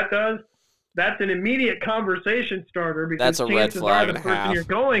what that does? That's an immediate conversation starter, because that's a red flag the and a person half. you're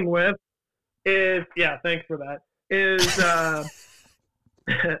going with is thanks for that. Is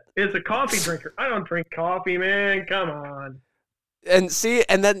a coffee drinker. I don't drink coffee, man. Come on. And see,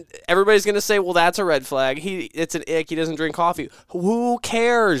 and then everybody's going to say, well, that's a red flag. It's an ick. He doesn't drink coffee. Who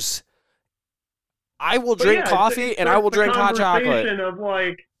cares? I will drink coffee, and I will drink hot chocolate.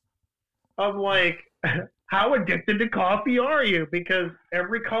 Of like, how addicted to coffee are you? Because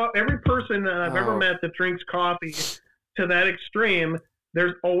every person that I've ever met that drinks coffee to that extreme,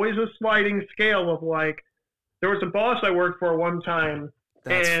 there's always a sliding scale of, like, there was a boss I worked for one time,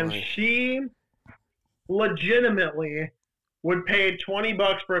 she legitimately would pay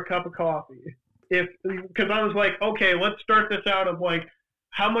 $20 for a cup of coffee. Because I was like, okay, let's start this out of, like,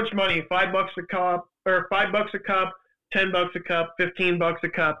 how much money? $5 a cup, or $5 a cup, $10 a cup, $15 a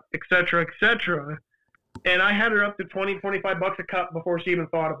cup, et cetera, et cetera. And I had her up to $20, $25 a cup before she even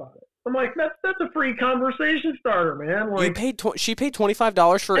thought about it. I'm like, that's a free conversation starter, man. Like, she paid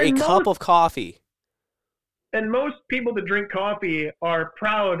 $25 for a cup of coffee. And most people that drink coffee are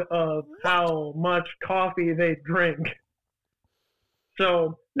proud of how much coffee they drink.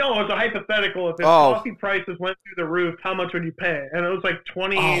 So, no, it's a hypothetical. If coffee prices went through the roof, how much would you pay? And it was like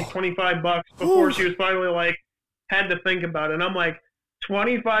 $25 before she was finally like, had to think about it. And I'm like,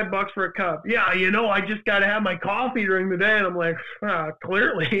 $25 for a cup. Yeah, I just got to have my coffee during the day. And I'm like,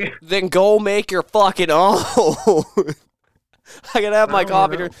 clearly. Then go make your fucking own. I got to have my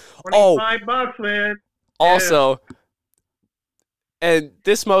coffee during. $25, man. Also, and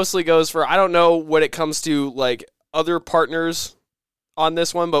this mostly goes for, I don't know when it comes to, like, other partners on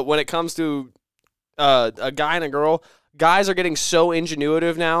this one, but when it comes to a guy and a girl, guys are getting so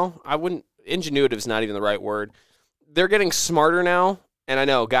ingenuitive now. I wouldn't ingenuitive is not even the right word. They're getting smarter now, and I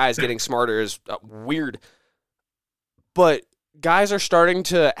know guys getting smarter is weird, but guys are starting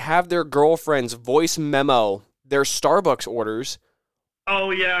to have their girlfriends voice memo their Starbucks orders.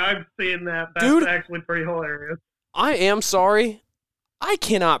 Oh, yeah, I've seen that. That's Dude, actually pretty hilarious. I am sorry. I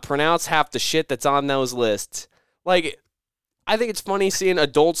cannot pronounce half the shit that's on those lists. Like, I think it's funny seeing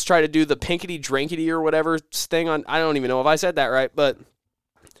adults try to do the pinkety drinkety or whatever thing on. I don't even know if I said that right, but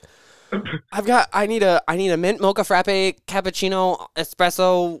I need a mint mocha frappe, cappuccino,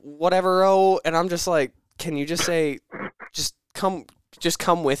 espresso, whatever. And I'm just like, can you just say, just come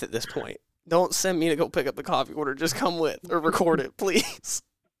with at this point. Don't send me to go pick up the coffee order. Just come with or record it, please.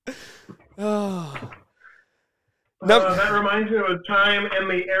 Oh. That reminds me of a time in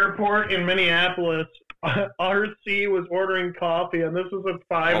the airport in Minneapolis. RC was ordering coffee, and this was at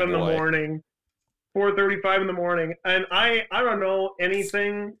 5 in the morning, 4:35 in the morning. And I don't know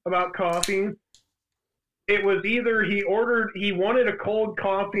anything about coffee. It was either he wanted a cold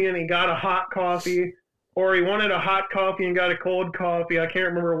coffee and he got a hot coffee, or he wanted a hot coffee and got a cold coffee. I can't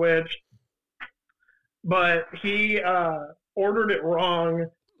remember which. But he ordered it wrong.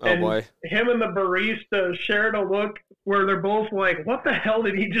 Oh, boy. Him and the barista shared a look where they're both like, what the hell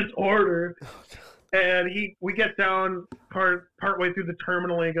did he just order? And we get down partway through the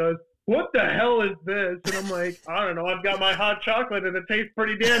terminal, and he goes, what the hell is this? And I'm like, I don't know. I've got my hot chocolate, and it tastes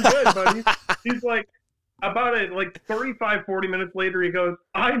pretty damn good, buddy. He's like, about it, like 35, 40 minutes later, he goes,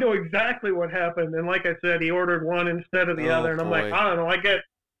 I know exactly what happened. And like I said, he ordered one instead of the other. And I'm like, I don't know.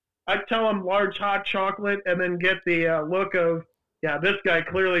 I tell him large hot chocolate and then get the look of, yeah, this guy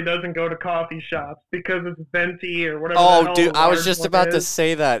clearly doesn't go to coffee shops because it's venti or whatever. Oh, dude, I was just about to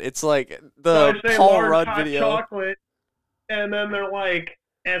say that. It's like the Paul Rudd video. Chocolate, and then they're like,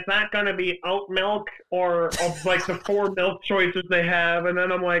 is that going to be oat milk or like the 4 milk choices they have? And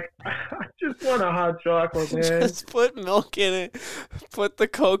then I'm like, I just want a hot chocolate, man. Just put milk in it. Put the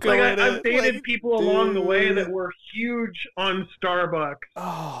cocoa in it. I've dated people along the way that were huge on Starbucks.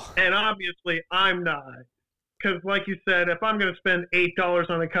 Oh. And obviously I'm not. Because like you said, if I'm going to spend $8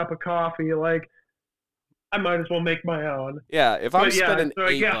 on a cup of coffee, like, I might as well make my own. Yeah, if I'm spending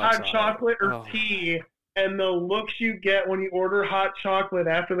 $8 get hot chocolate or tea. And the looks you get when you order hot chocolate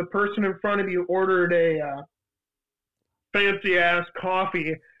after the person in front of you ordered a fancy-ass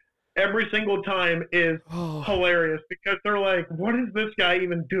coffee every single time is hilarious because they're like, what is this guy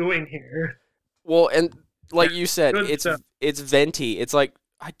even doing here? Well, and like you said, it's venti. It's like,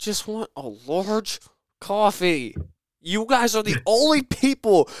 I just want a large coffee. You guys are the only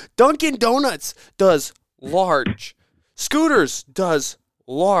people. Dunkin' Donuts does large. Scooters does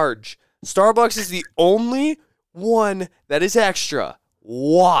large. Starbucks is the only one that is extra.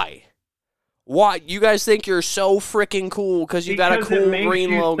 Why? Why? You guys think you're so freaking cool because you got a cool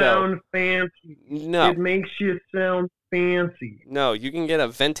green logo. Sound fancy. No. It makes you sound fancy. No, you can get a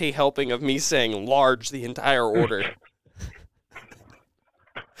venti helping of me saying large the entire order.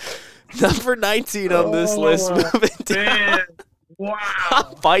 Number 19 on this list. Moving down. Wow.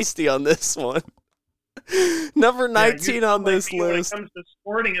 I'm feisty on this one. Number 19 on this list. When it comes to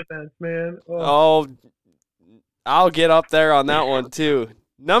sporting events, man. Oh, I'll get up there on that one too.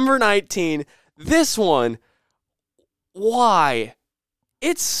 Number 19. This one. Why?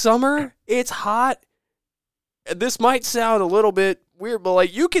 It's summer. It's hot. This might sound a little bit weird, but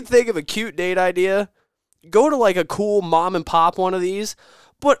like you can think of a cute date idea. Go to like a cool mom and pop one of these,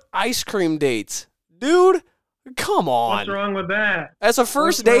 but ice cream dates. Dude, come on. What's wrong with that? As a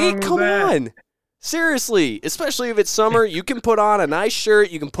first date, come on. Seriously, especially if it's summer, you can put on a nice shirt,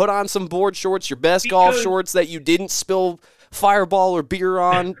 you can put on some board shorts, your best golf shorts that you didn't spill Fireball or beer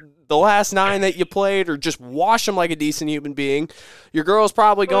on the last 9 that you played, or just wash them like a decent human being. Your girl's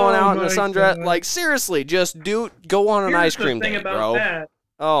probably going out in a sundress. God. Like, seriously, just go on an ice cream date, bro. That,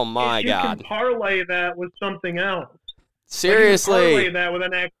 oh, my God. You can parlay that with something else. Seriously. Like you can parlay that with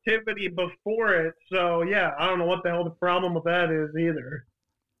an activity before it. So, yeah, I don't know what the hell the problem with that is either.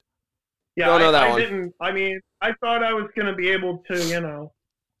 Yeah, don't know that I one. didn't. I mean, I thought I was going to be able to,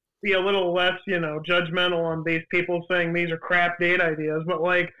 be a little less, judgmental on these people saying these are crap date ideas. But,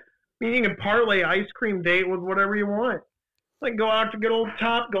 like, you can parlay ice cream date with whatever you want. Like, go out to good old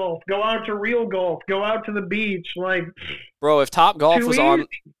Top Golf. Go out to Real Golf. Go out to the beach. Like, bro, if Top Golf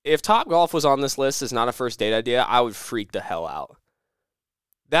was on this list as not a first date idea, I would freak the hell out.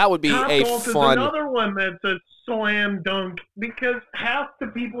 That would be Top a Golf fun. Is another one that's a slam dunk because half the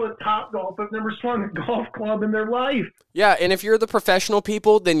people at Top Golf have never swung a golf club in their life. Yeah, and if you're the professional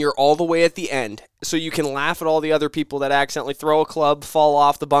people, then you're all the way at the end. So you can laugh at all the other people that accidentally throw a club, fall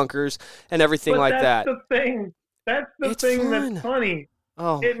off the bunkers, and everything like that. That's the thing. That's the thing that's funny.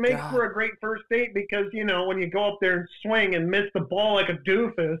 Oh, it makes God. for a great first date because, when you go up there and swing and miss the ball like a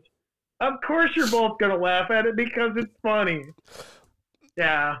doofus, of course you're both going to laugh at it because it's funny.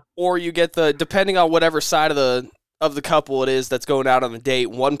 Yeah. Or you get depending on whatever side of the couple it is that's going out on the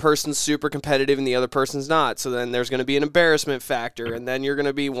date, one person's super competitive and the other person's not. So then there's going to be an embarrassment factor, and then you're going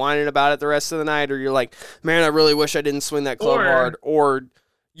to be whining about it the rest of the night, or you're like, man, I really wish I didn't swing that club hard. Or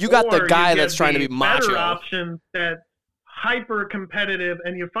you got the guy that's trying to be macho. Better option that's hyper competitive,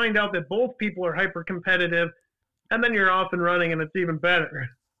 and you find out that both people are hyper competitive, and then you're off and running, and it's even better.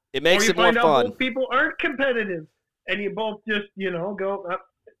 It makes it more fun. Or you find out both fun. people aren't competitive, and you both just, go up.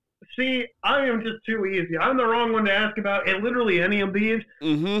 See, I am just too easy. I'm the wrong one to ask about literally any of these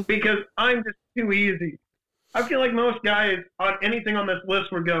because I'm just too easy. I feel like most guys on anything on this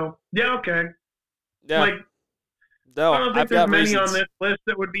list would go, yeah, okay. Yeah. Like, no, I don't think I've there's got many reasons. on this list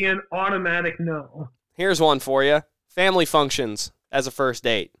that would be an automatic no. Here's one for you. Family functions as a first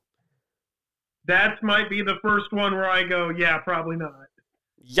date. That might be the first one where I go, yeah, probably not.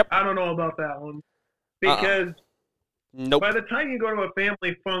 Yep. I don't know about that one. Because nope. by the time you go to a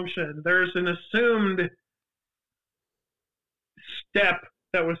family function, there's an assumed step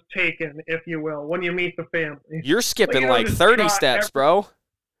that was taken, if you will, when you meet the family. You're skipping like 30 steps, bro.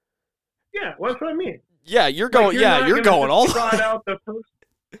 Yeah, what's what I mean. Yeah, you're going. You're going all. Trot out the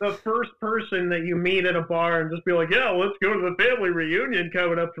first person that you meet at a bar and just be like, yeah, let's go to the family reunion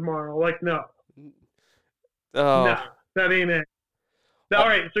coming up tomorrow. Like, no. Oh. No, that ain't it. All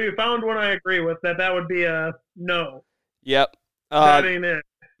right, so you found one I agree with. That would be a no. Yep. That ain't it.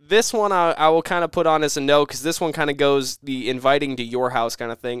 This one I will kind of put on as a no because this one kind of goes the inviting to your house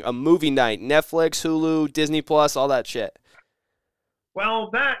kind of thing. A movie night, Netflix, Hulu, Disney Plus, all that shit. Well,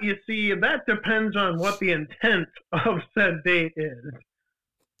 that depends on what the intent of said date is.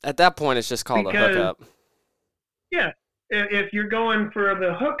 At that point, it's just called a hookup. Yeah, if you're going for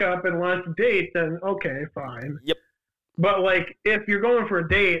the hookup and less date, then okay, fine. Yep. But like, if you're going for a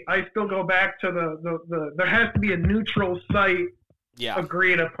date, I still go back to the there has to be a neutral site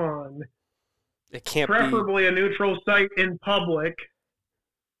agreed upon. It can't preferably a neutral site in public,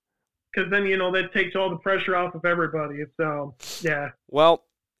 because then that takes all the pressure off of everybody. So yeah. Well,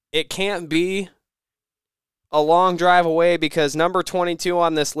 it can't be a long drive away because number 22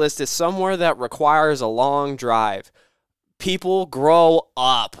 on this list is somewhere that requires a long drive. People grow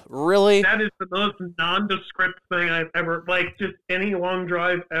up. Really? That is the most nondescript thing I've ever, like, just any long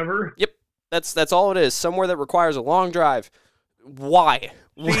drive ever. Yep. That's all it is. Somewhere that requires a long drive. Why?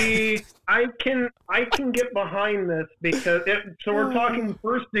 See, I can get behind this because so we're talking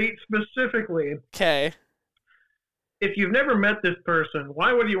first date specifically. Okay. If you've never met this person,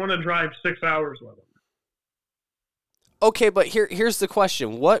 why would you want to drive 6 hours with them? Okay, but here's the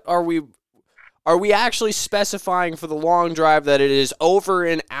question. What are we actually specifying for the long drive that it is over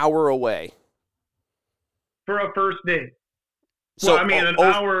an hour away? For a first date. So, well, I mean, an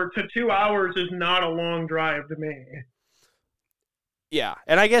hour to 2 hours is not a long drive to me. Yeah,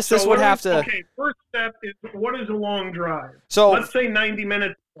 and I guess this would have to... Okay, first step is, what is a long drive? So let's say 90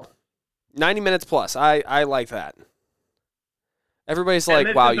 minutes plus. 90 minutes plus. I like that. Everybody's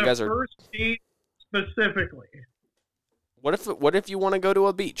like, wow, you guys are... first date specifically. What if you want to go to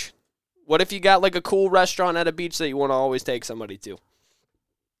a beach? What if you got like a cool restaurant at a beach that you want to always take somebody to?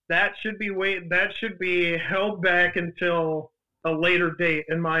 That should be held back until a later date,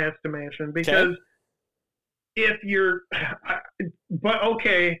 in my estimation, because if you're, but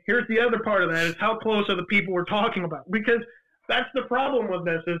okay, here's the other part of that is how close are the people we're talking about? Because that's the problem with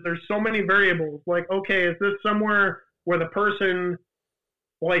this is there's so many variables. Like, okay, is this somewhere where the person,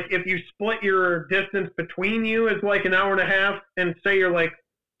 like if you split your distance between you is like an hour and a half and say you're like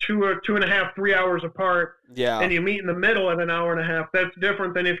 2.5, 3 hours apart, and you meet in the middle at an hour and a half, that's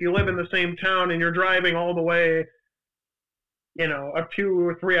different than if you live in the same town and you're driving all the way, a 2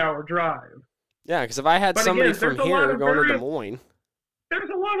 or 3 hour drive. Yeah, because if I had somebody from here going to Des Moines.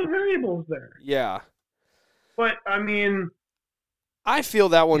 There's a lot of variables there. Yeah. But, I mean... I feel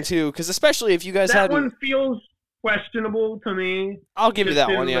that one, too, because especially if you guys had... That one feels questionable to me. I'll give you that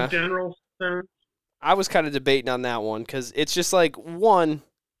one, yeah. In the general sense. I was kind of debating on that one, because it's just like, one,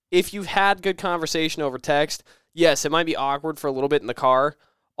 if you've had good conversation over text, yes, it might be awkward for a little bit in the car.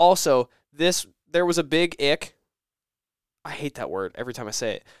 Also, there was a big ick. I hate that word every time I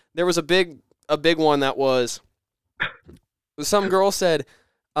say it. There was a big one that was, some girl said,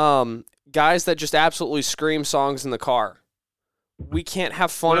 guys that just absolutely scream songs in the car. We can't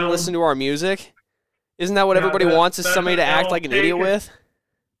have fun and listen to our music. Isn't that what everybody wants, is somebody to act like an idiot with?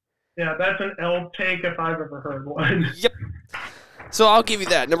 Yeah, that's an L take if I've ever heard one. Yep. So I'll give you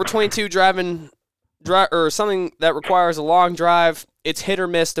that. Number 22, or something that requires a long drive. it's hit or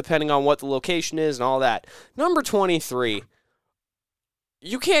miss depending on what the location is and all that. Number 23,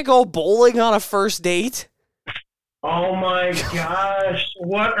 you can't go bowling on a first date? Oh my gosh,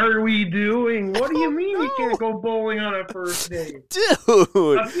 what are we doing? What do you mean you can't go bowling on a first date?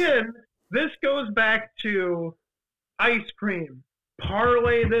 Dude. Again, this goes back to ice cream.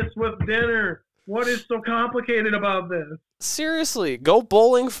 Parlay this with dinner. What is so complicated about this? Seriously, go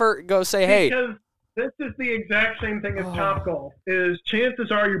bowling go say, hey. Because this is the exact same thing as Topgolf, is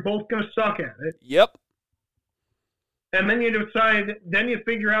chances are you're both going to suck at it. Yep. And then you decide, then you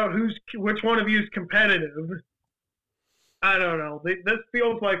figure out which one of you is competitive. I don't know. This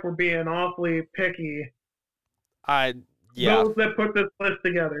feels like we're being awfully picky. Yeah. Those that put this list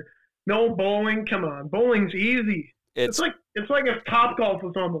together. No bowling, come on. Bowling's easy. It's like if Topgolf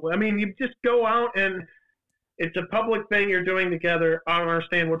was on the list. I mean, you just go out and it's a public thing you're doing together. I don't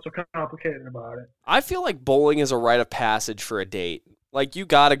understand what's so complicated about it. I feel like bowling is a rite of passage for a date. Like, you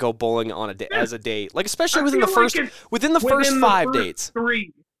got to go bowling on as a date. Like, especially within the first 5 dates.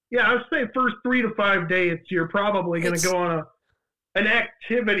 3. Yeah, I would say first 3 to 5 dates, you're probably going to go on an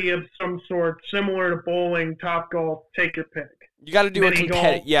activity of some sort, similar to bowling, Topgolf, take your pick. You got to do a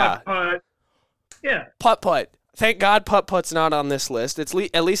competitive, yeah. Putt-putt. Yeah. Putt-putt. Thank God putt-putt's not on this list. At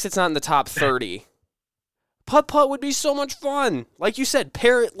least it's not in the top 30. Putt-putt would be so much fun. Like you said,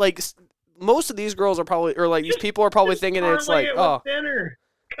 most of these girls are probably, or like these people are probably thinking it's like, dinner.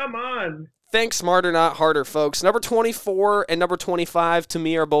 Come on. Think smarter, not harder, folks. Number 24 and number 25 to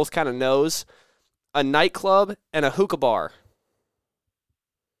me are both kind of no's. A nightclub and a hookah bar.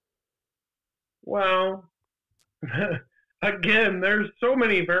 Well, again, there's so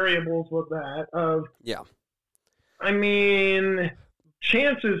many variables with that. Yeah. I mean,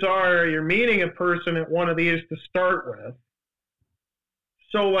 chances are you're meeting a person at one of these to start with.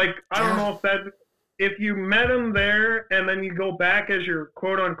 So, like, I don't know if you met them there and then you go back as your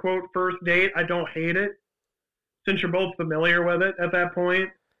quote-unquote first date, I don't hate it, since you're both familiar with it at that point.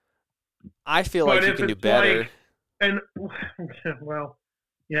 I feel like you can do better. Well,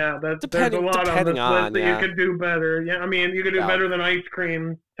 yeah, there's a lot on this list that you could do better. Yeah, I mean, you could do better than ice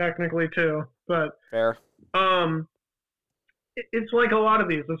cream, technically, too. But fair. It's like a lot of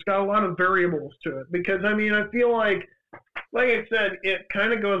these. It's got a lot of variables to it. Because, I mean, I feel like I said, it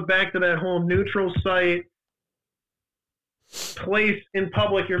kind of goes back to that whole neutral site place in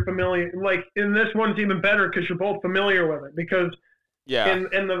public you're familiar. Like, in this one's even better because you're both familiar with it. Because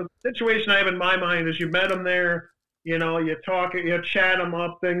in the situation I have in my mind is you met them there, you know, you talk, you chat them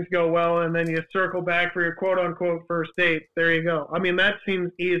up, things go well, and then you circle back for your quote-unquote first date. There you go. I mean, that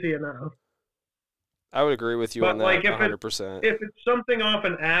seems easy enough. I would agree with you on that, like, 100%. If it's something off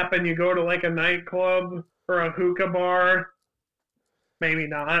an app and you go to, like, a nightclub or a hookah bar, maybe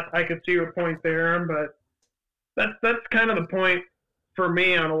not. I could see your point there, but that's kind of the point for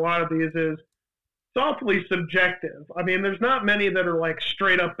me on a lot of these is it's awfully subjective. I mean, there's not many that are, like,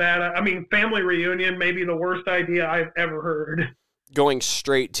 straight up bad. I mean, family reunion may be the worst idea I've ever heard. Going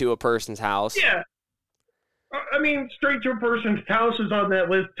straight to a person's house. Yeah. I mean, straight to a person's house is on that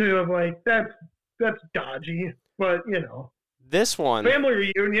list, too, of, like, that's dodgy, but, you know. This one.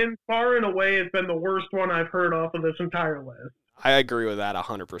 Family reunion, far and away, has been the worst one I've heard off of this entire list. I agree with that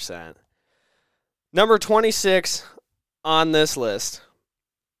 100%. Number 26 on this list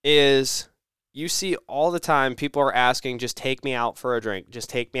is, you see all the time, people are asking, just take me out for a drink. Just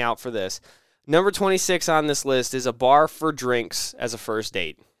take me out for this. Number 26 on this list is a bar for drinks as a first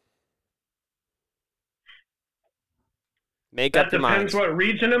date. Make up your mind. That depends what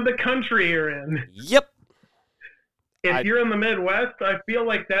region of the country you're in. Yep. If you're in the Midwest, I feel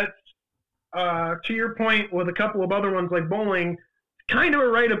like that's, to your point with a couple of other ones like bowling, kind of a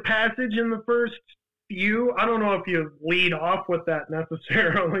rite of passage in the first few. I don't know if you lead off with that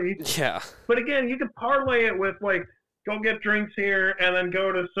necessarily. Yeah. But again, you could parlay it with, like, go get drinks here and then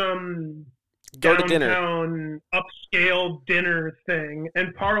go to some downtown upscale dinner thing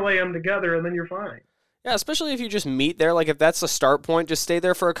and parlay them together, and then you're fine. Yeah, especially if you just meet there. Like, if that's the start point, just stay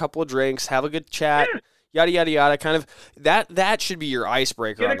there for a couple of drinks, have a good chat, yada, yada, yada. Kind of, that should be your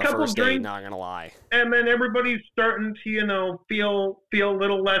icebreaker on the first date, not going to lie. And then everybody's starting to, you know, feel a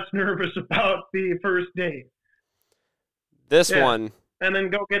little less nervous about the first date. This one. And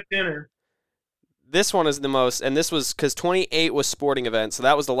then go get dinner. This one is the most, and this was, because 28 was sporting events, so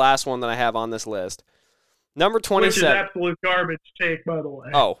that was the last one that I have on this list. Number 27. Which is absolute garbage take, by the way.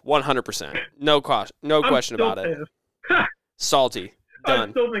 Oh, 100%. No question about it. Salty. Done.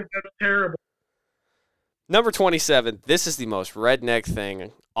 I still think that's terrible. Number 27. This is the most redneck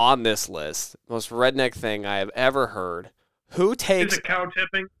thing on this list. Most redneck thing I have ever heard. Who takes... Is it cow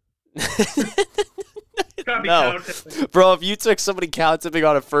tipping? gotta be No. cow tipping. Bro, if you took somebody cow tipping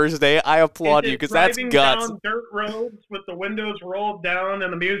on a first date, I applaud you, because that's driving guts. down dirt roads with the windows rolled down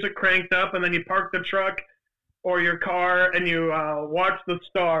and the music cranked up, and then you park the truck or your car and you watch the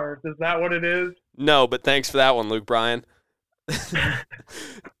stars. Is that what it is? No, but thanks for that one, Luke Bryan.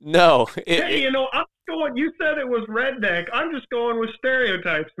 No. Hey, I'm going. You said it was redneck. I'm just going with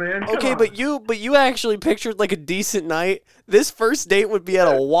stereotypes, man. Come Okay, on. but you actually pictured like a decent night. This first date would be at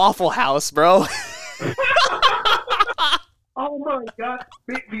a Waffle House, bro. Oh my God!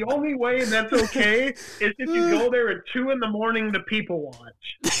 The only way that's okay is if you go there at 2 a.m. to people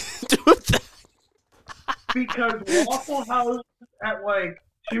watch. Dude, Because Waffle House at like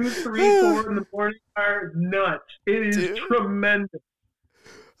 2, 3, 4 in the morning are nuts. It is tremendous.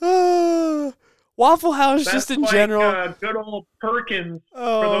 Waffle House, That's just in like, general. good old Perkins,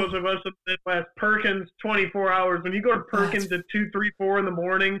 Oh. for those of us in the Midwest. Perkins, 24 hours. When you go to Perkins at 2, 3, 4 in the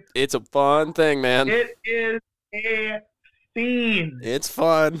morning, It's a fun thing, man. it is a scene. It's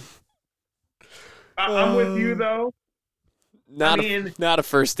fun. I'm with you, though. Not I mean, not a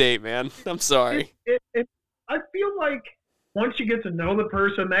first date, man. I'm sorry. I feel like once you get to know the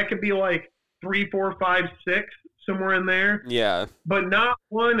person, that could be like 3, 4, 5, 6, somewhere in there. Yeah. But not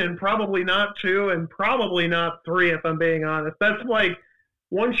 1, and probably not 2, and probably not 3, if I'm being honest. That's like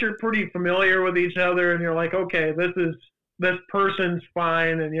once you're pretty familiar with each other and you're like, okay, this person's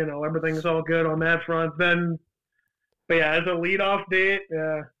fine, and everything's all good on that front. Then, but yeah, as a lead-off date,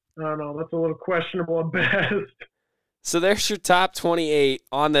 yeah, I don't know, that's a little questionable at best. So there's your top 28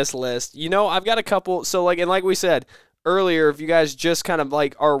 on this list. I've got a couple. So like we said earlier, if you guys just kind of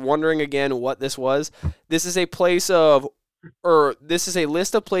like are wondering again what this was, this is a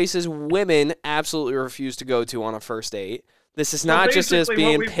list of places women absolutely refuse to go to on a first date. This is not just us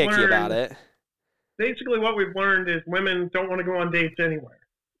being picky about it. Basically, what we've learned is women don't want to go on dates anywhere.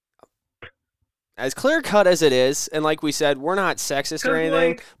 As clear cut as it is, and like we said, we're not sexist or 'Cause, anything,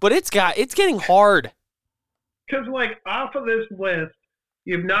 like- but it's getting hard. Because, like, off of this list,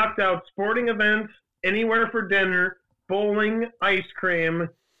 you've knocked out sporting events, anywhere for dinner, bowling, ice cream.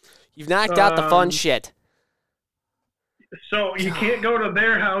 You've knocked out the fun shit. So you can't go to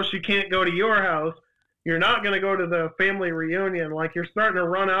their house. You can't go to your house. You're not going to go to the family reunion. Like, you're starting to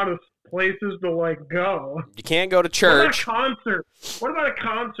run out of places to, like, go. You can't go to church. What about a concert? What about a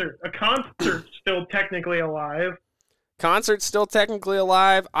concert? A concert's still technically alive. Concert's still technically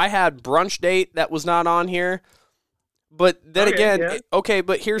alive. I had brunch date that was not on here. But then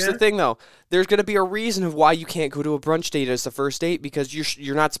but here's the thing, though. There's going to be a reason of why you can't go to a brunch date as the first date, because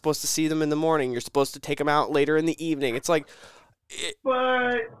you're not supposed to see them in the morning. You're supposed to take them out later in the evening. It's like,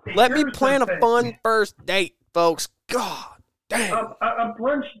 But let me here's plan the a thing. fun first date, folks. God dang. A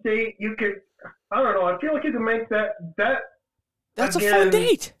brunch date, you could, I don't know, I feel like you can make that That's again, a fun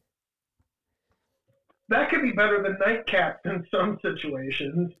date. That could be better than nightcaps in some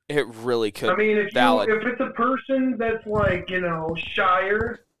situations. It really could. I mean, if Valid. it's a person that's like,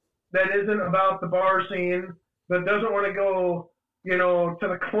 shyer, that isn't about the bar scene, that doesn't want to go, to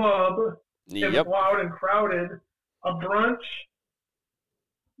the club, if it's loud and crowded, a brunch,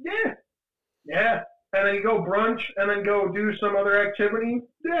 yeah. And then you go brunch and then go do some other activity,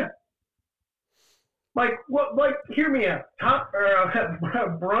 yeah. Like, hear me out.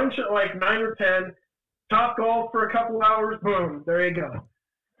 Brunch at like 9 or 10, top golf for a couple hours, boom, there you go.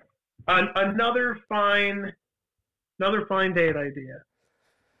 Another fine date idea.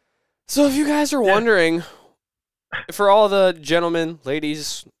 So if you guys are wondering, for all the gentlemen,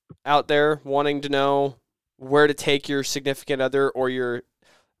 ladies out there wanting to know where to take your significant other, or your,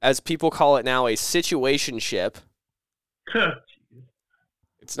 as people call it now, a situationship.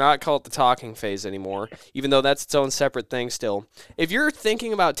 It's not called the talking phase anymore, even though that's its own separate thing still. If you're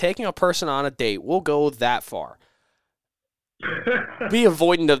thinking about taking a person on a date, we'll go that far. Be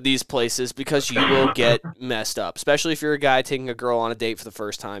avoidant of these places, because you will get messed up, especially if you're a guy taking a girl on a date for the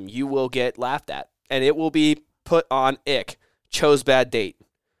first time. You will get laughed at, and it will be put on ick. Chose bad date.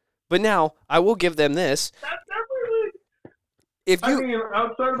 But now, I will give them this. I mean,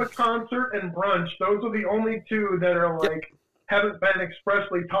 outside of a concert and brunch, those are the only two that are like, haven't been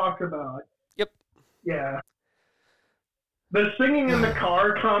expressly talked about. Yep. Yeah. The singing in the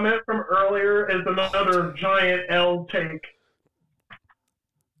car comment from earlier is another giant L take.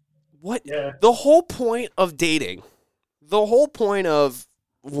 What? Yeah. The whole point of dating, the whole point of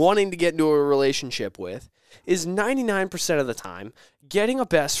wanting to get into a relationship with, is 99% of the time getting a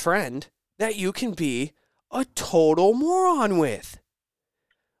best friend that you can be a total moron with.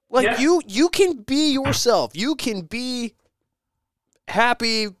 Like, you can be yourself. You can be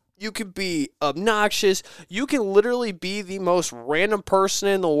happy. You can be obnoxious. You can literally be the most random person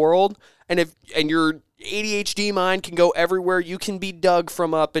in the world, and your ADHD mind can go everywhere, you can be Doug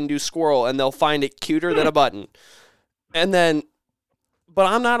from Up and do squirrel, and they'll find it cuter than a button. And then, but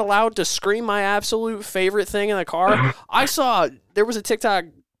I'm not allowed to scream my absolute favorite thing in the car. There was a TikTok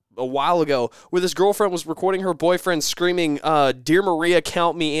a while ago where this girlfriend was recording her boyfriend screaming, "Dear Maria,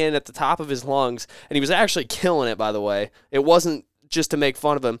 count me in" at the top of his lungs. And he was actually killing it, by the way. It wasn't just to make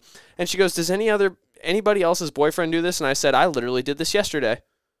fun of him. And she goes, "Does anybody else's boyfriend do this?" And I said, "I literally did this yesterday."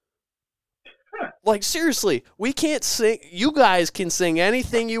 Like, seriously, we can't sing. You guys can sing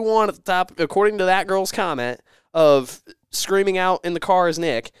anything you want at the top, according to that girl's comment of screaming out in the car as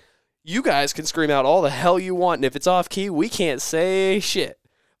Nick. You guys can scream out all the hell you want, and if it's off key, we can't say shit.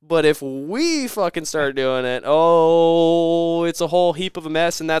 But if we fucking start doing it, it's a whole heap of a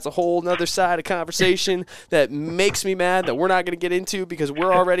mess, and that's a whole nother side of conversation that makes me mad that we're not going to get into because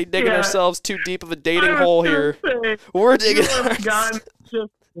we're already digging ourselves too deep of a dating hole here. We're digging gotten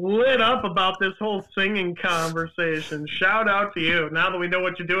just lit up about this whole singing conversation. Shout out to you. Now that we know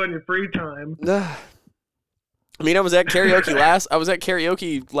what you do in your free time. I mean, I was at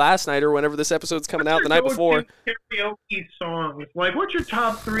karaoke last night, or whenever this episode's coming out the night before. Karaoke songs. Like, what's your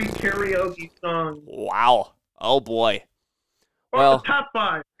top 3 karaoke songs? Wow. Oh boy. Well, top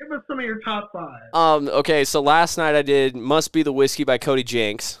 5. Give us some of your top 5. Okay, so last night I did "Must Be the Whiskey" by Cody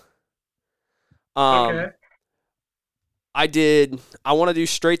Jinks. Okay. I did "I Want to Do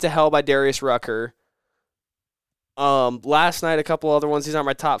Straight to Hell" by Darius Rucker. Last night, a couple other ones. These aren't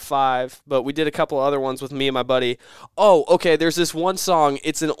my top 5, but we did a couple other ones with me and my buddy. Oh, okay, there's this one song.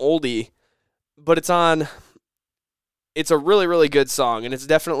 It's an oldie, but it's a really, really good song, and it's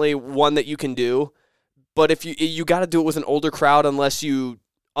definitely one that you can do. But if you got to do it with an older crowd, unless you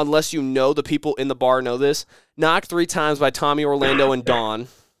know the people in the bar know this. "Knock 3 Times" by Tommy Orlando and Dawn.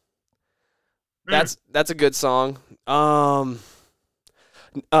 That's a good song.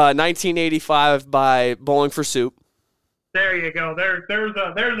 1985 by Bowling for Soup. There you go. There's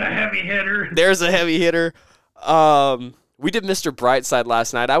a heavy hitter. There's a heavy hitter. We did Mr. Brightside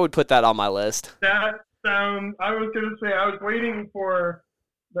last night. I would put that on my list. I was gonna say I was waiting for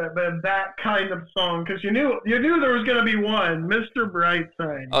that kind of song because you knew there was gonna be one, Mr.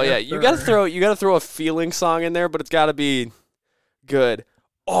 Brightside. Oh yeah, you gotta throw a feeling song in there, but it's gotta be good.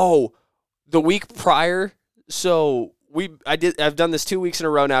 Oh, the week prior, so I've done this 2 weeks in a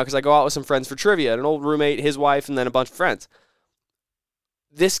row now because I go out with some friends for trivia, an old roommate, his wife, and then a bunch of friends.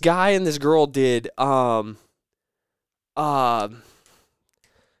 This guy and this girl did now I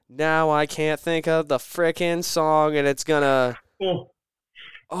can't think of the frickin' song, and it's gonna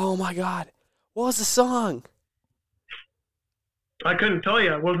oh my god, what was the song? I couldn't tell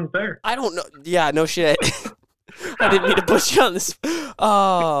you. I wasn't there. I don't know. Yeah, no shit. I didn't mean to put you on this.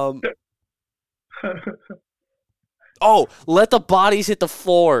 Oh, "Let the Bodies Hit the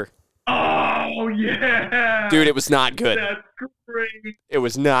Floor." Oh, yeah. Dude, it was not good. That's great. It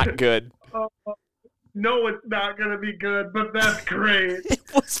was not good. No, it's not going to be good, but that's great. It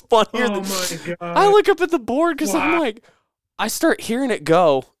was funnier my God. I look up at the board because I'm like, I start hearing it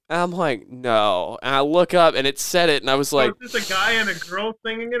go, and I'm like, no. And I look up, and it said it, and I was like... Was this a guy and a girl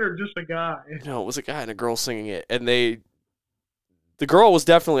singing it, or just a guy? No, it was a guy and a girl singing it, and the girl was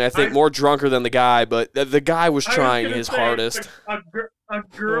definitely, I think, more drunker than the guy, but the guy was trying his hardest. A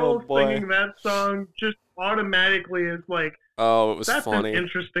girl singing that song just automatically is like, oh, it was that's funny. An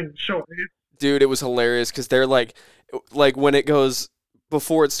interesting choice. Dude, it was hilarious because they're like when it goes,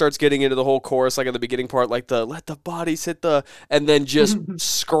 before it starts getting into the whole chorus, like at the beginning part, like the "Let the Bodies Hit the," and then just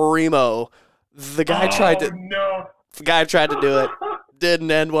screamo. The guy tried to do it. Didn't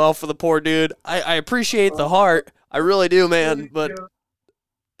end well for the poor dude. I appreciate the heart. I really do, man. But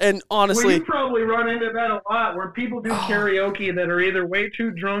and honestly, well, you probably run into that a lot where people do karaoke that are either way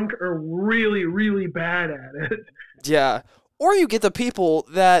too drunk or really, really bad at it. Yeah. Or you get the people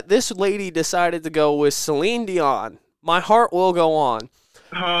that this lady decided to go with Celine Dion. "My Heart Will Go On."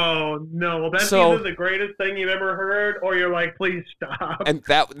 Oh, no. That's either the greatest thing you've ever heard or you're like, please stop. And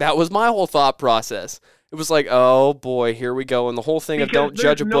that was my whole thought process. It was like, oh, boy, here we go. And the whole thing of don't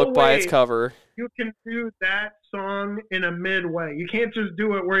judge a book by its cover. You can do that song in a midway. You can't just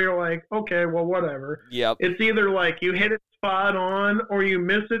do it where you're like, okay, well, whatever. Yep. It's either like you hit it spot on or you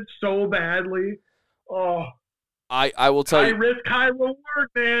miss it so badly. Oh. I will tell you. High risk, high reward,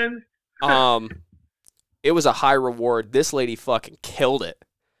 man. It was a high reward. This lady fucking killed it.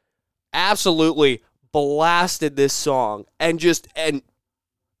 Absolutely blasted this song and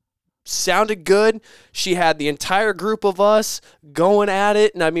sounded good. She had the entire group of us going at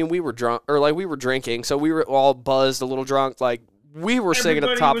it, and I mean, we were drunk, or like we were drinking, so we were all buzzed, a little drunk, like we were singing at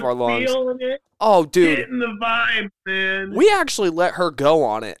the top of our lungs. It, oh, dude, getting the vibe, man. We actually let her go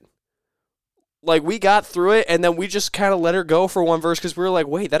on it. Like, we got through it, and then we just kind of let her go for one verse because we were like,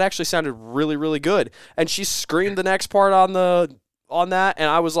 wait, that actually sounded really, really good. And she screamed the next part on that, and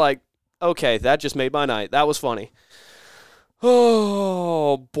I was like, okay, that just made my night. That was funny.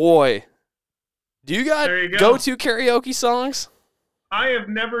 Oh, boy. Do you got go-to karaoke songs? I have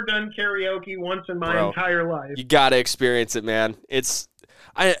never done karaoke once in my entire life. You got to experience it, man.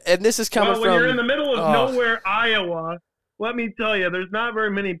 And this is coming from... when you're in the middle of nowhere, Iowa... Let me tell you, there's not very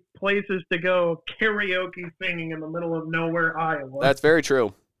many places to go karaoke singing in the middle of nowhere, Iowa. That's very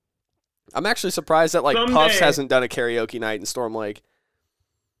true. I'm actually surprised that Puffs hasn't done a karaoke night in Storm Lake.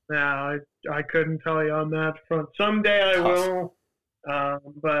 No, I couldn't tell you on that front. Someday I will,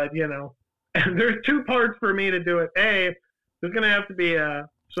 but there's two parts for me to do it. A, there's going to have to be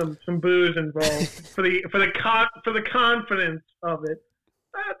some booze involved for the confidence of it.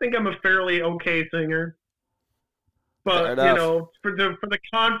 I think I'm a fairly okay singer. But, for the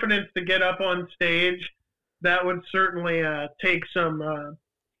confidence to get up on stage, that would certainly take some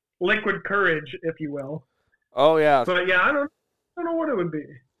liquid courage, if you will. Oh, yeah. But, yeah, I don't know what it would be.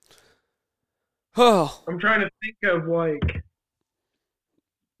 Oh. I'm trying to think of,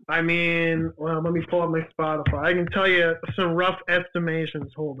 let me pull up my Spotify. I can tell you some rough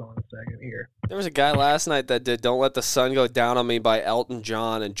estimations. Hold on a second here. There was a guy last night that did Don't Let the Sun Go Down on Me by Elton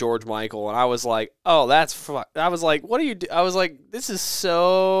John and George Michael, and I was like, oh, that's I was like, what do you do? I was like, this is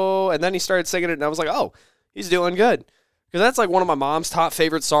so... And then he started singing it, and I was like, oh, he's doing good. Because that's one of my mom's top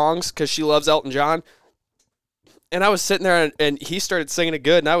favorite songs, because she loves Elton John. And I was sitting there, and he started singing it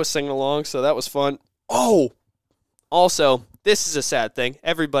good, and I was singing along, so that was fun. Oh! Also... This is a sad thing.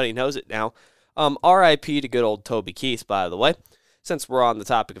 Everybody knows it now. R.I.P. to good old Toby Keith, by the way, since we're on the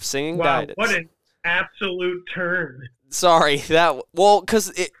topic of singing guidance. What an absolute turn. Sorry,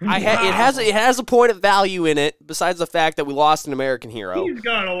 because it has a point of value in it, besides the fact that we lost an American hero. He's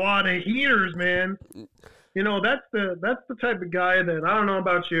got a lot of heaters, man. That's the type of guy that, I don't know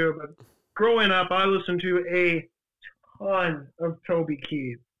about you, but growing up, I listened to a ton of Toby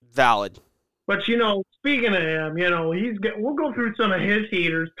Keith. Valid. But, speaking of him, we'll go through some of his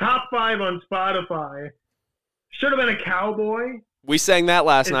heaters. Top 5 on Spotify. Should have been a cowboy. We sang that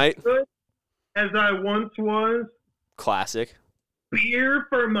last night. Good as I once was. Classic. Beer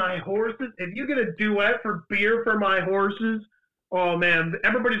for My Horses. If you get a duet for Beer for My Horses, oh, man,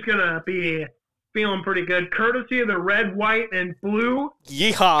 everybody's going to be feeling pretty good. Courtesy of the Red, White, and Blue.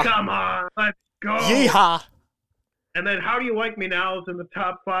 Yeehaw. Come on, let's go. Yeehaw. And then How Do You Like Me Now is in the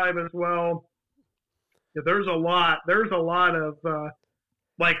top 5 as well. Yeah, there's a lot. There's a lot of,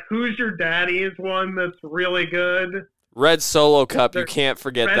 Who's Your Daddy is one that's really good. Red Solo Cup, you can't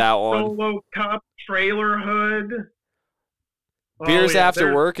forget that one. Red Solo Cup, Trailer Hood. Beers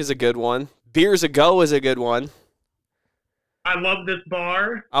After Work is a good one. Beers A Go is a good one. I Love This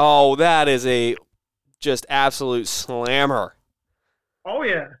Bar. Oh, that is a just absolute slammer. Oh,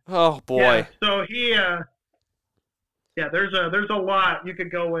 yeah. Oh, boy. Yeah, so there's a lot you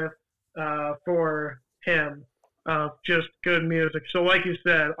could go with for him, just good music. So like you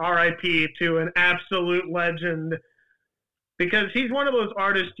said, R.I.P. to an absolute legend, because he's one of those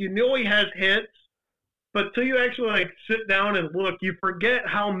artists, he has hits, but till you actually sit down and look, you forget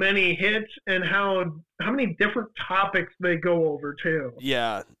how many hits and how many different topics they go over too.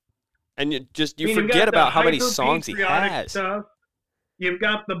 Yeah. And you forget about how many songs he has. Stuff. You've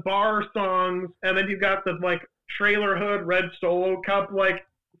got the bar songs, and then you've got the Trailer Hood, Red Solo Cup,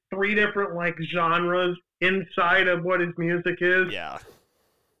 3 different genres inside of what his music is. Yeah.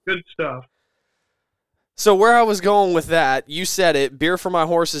 Good stuff. So where I was going with that, you said it, Beer for My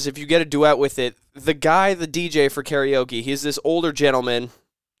Horses, if you get a duet with it, the DJ for karaoke, he's this older gentleman.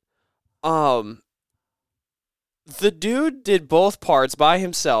 The dude did both parts by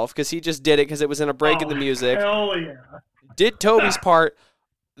himself, because he just did it because it was in a break in the music. Hell yeah. Did Toby's part.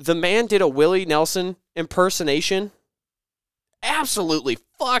 The man did a Willie Nelson impersonation. Absolutely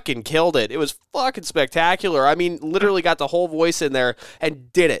fucking killed it. It was fucking spectacular. I mean, literally got the whole voice in there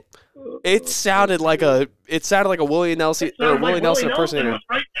and did it. It sounded like a Willie Nelson impersonator.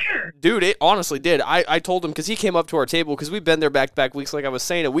 Right there. Dude, it honestly did. I told him, because he came up to our table, because we've been there back-to-back weeks, like I was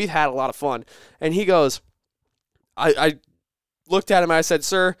saying, and we've had a lot of fun. And he goes, I looked at him and I said,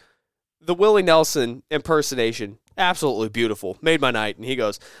 "Sir, the Willie Nelson impersonation, absolutely beautiful. Made my night." And he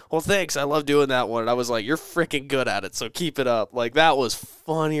goes, "Well, thanks. I love doing that one." And I was like, "You're freaking good at it, so keep it up." That was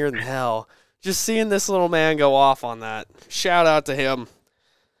funnier than hell. Just seeing this little man go off on that. Shout out to him.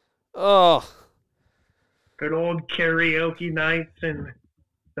 Oh. Good old karaoke nights in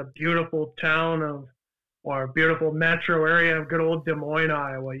the beautiful town of, or beautiful metro area of good old Des Moines,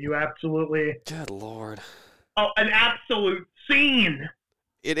 Iowa. You absolutely... Good Lord. Oh, an absolute scene.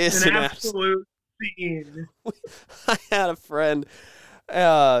 It is an absolute scene. I had a friend,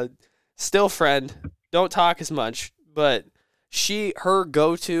 still friend, don't talk as much, but her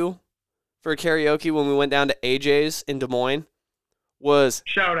go-to for karaoke when we went down to AJ's in Des Moines was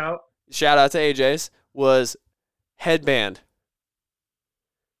shout out to AJ's was Headband.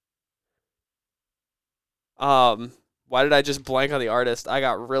 Why did I just blank on the artist? I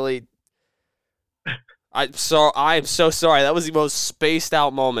got really. I'm so sorry. That was the most spaced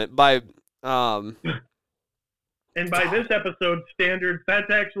out moment by. And by this episode's standards,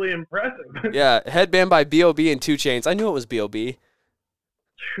 that's actually impressive. Yeah, Headband by B.O.B. and 2 Chainz. I knew it was B.O.B.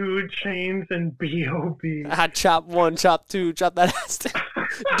 2 Chainz and B.O.B. Chop 1, chop 2, chop that ass down.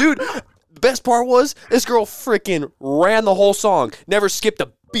 Dude, the best part was this girl freaking ran the whole song. Never skipped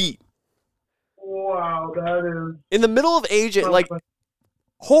a beat. Wow, that is... In the middle of AJ, like,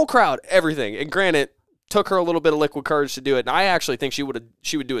 whole crowd, everything. And granted, took her a little bit of liquid courage to do it. And I actually think she would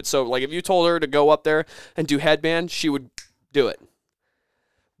do it. So, like, if you told her to go up there and do Headband, she would do it.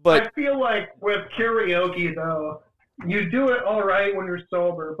 But I feel like with karaoke, though, you do it all right when you're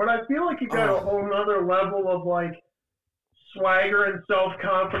sober. But I feel like you got a whole nother level of, like, swagger and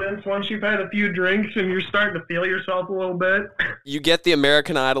self-confidence once you've had a few drinks and you're starting to feel yourself a little bit. You get the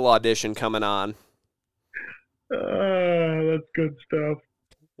American Idol audition coming on. That's good stuff.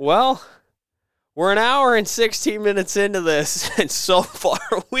 Well, we're an hour and 16 minutes into this, and so far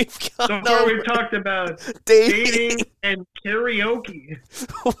we've talked about dating and karaoke.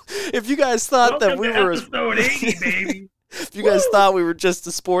 If you guys thought that we were episode 80, baby. If you guys thought we were just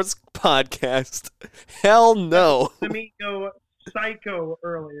a sports podcast, hell no. Let me go psycho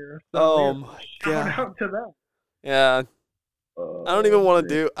earlier. So oh my god! Shout out to that. Yeah. I don't even want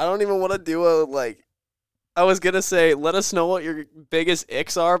to do a like. I was gonna say, let us know what your biggest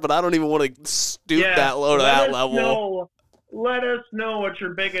icks are, but I don't even want to stoop that low to that level. Let us know what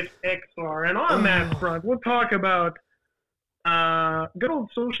your biggest icks are, and on that front, we'll talk about good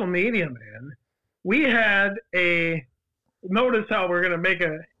old social media, man. We had notice how we're going to make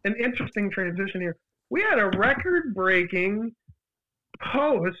an interesting transition here. We had a record-breaking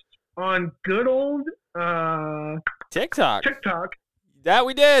post on good old TikTok. That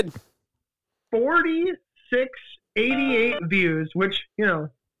we did. 4,688 views, which,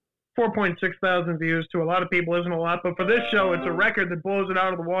 4.6 thousand views to a lot of people isn't a lot, but for this show, it's a record that blows it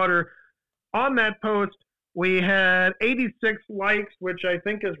out of the water. On that post, we had 86 likes, which I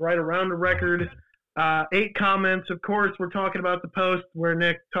think is right around the record. 8 comments. Of course, we're talking about the post where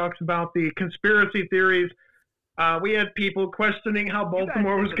Nick talks about the conspiracy theories. We had people questioning how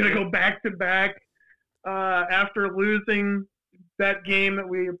Baltimore was going to go back-to-back after losing that game that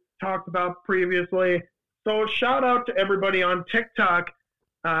we talked about previously. So shout out to everybody on TikTok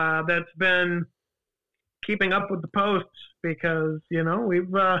that's been keeping up with the posts because,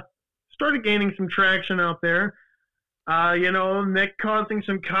 we've started gaining some traction out there. Nick causing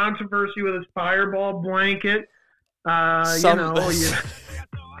some controversy with his fireball blanket.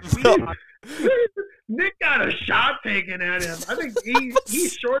 Nick got a shot taken at him. I think he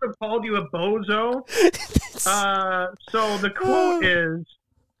short of called you a bozo. So the quote is,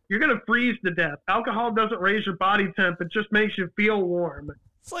 "You're going to freeze to death. Alcohol doesn't raise your body temp. It just makes you feel warm."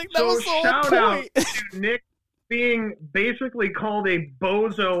 It's like that was the whole shout point. Out to Nick being basically called a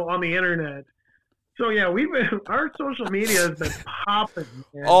bozo on the internet. So yeah, our social media has been popping.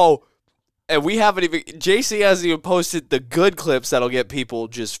 Man. Oh, and we haven't even. JC hasn't even posted the good clips that'll get people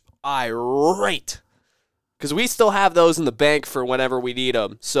just irate. Because we still have those in the bank for whenever we need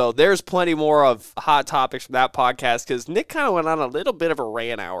them. So there's plenty more of hot topics from that podcast. Because Nick kind of went on a little bit of a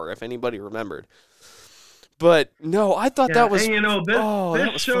rant hour, if anybody remembered. But no, I thought that was. And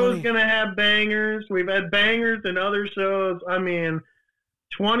this show is gonna have bangers. We've had bangers in other shows. I mean.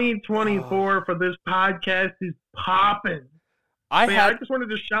 2024 for this podcast is popping. I just wanted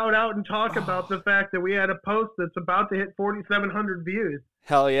to shout out and talk about the fact that we had a post that's about to hit 4,700 views.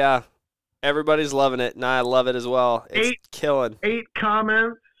 Hell yeah. Everybody's loving it, and I love it as well. It's killing. 8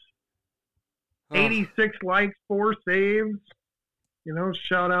 comments, 86 likes, 4 saves.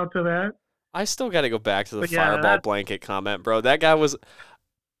 Shout out to that. I still got to go back to the fireball blanket comment, bro. That guy was...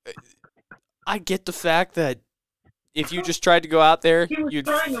 I get the fact that if you just tried to go out there, he was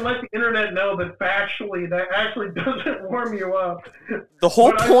trying to let the internet know that factually that actually doesn't warm you up. The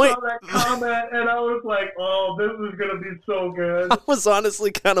whole point. I saw that comment and I was like, "Oh, this is gonna be so good." I was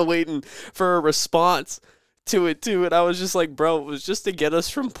honestly kind of waiting for a response to it too, and I was just like, "Bro, it was just to get us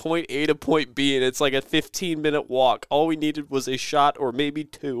from point A to point B, and it's like a 15-minute walk. All we needed was a shot or maybe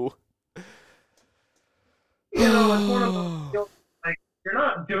 2." It's one of those. You're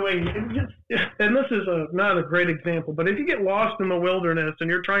not doing, and this is not a great example, but if you get lost in the wilderness and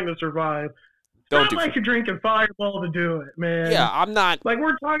you're trying to survive, Don't not do like you're drinking Fireball to do it, man. Yeah, I'm not. Like,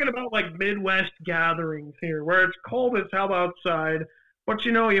 we're talking about, like, Midwest gatherings here, where it's cold as hell outside, but,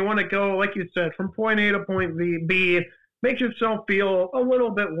 you want to go, like you said, from point A to point B, make yourself feel a little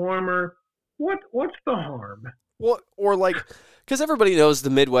bit warmer. What's the harm? Well, or like, because everybody knows the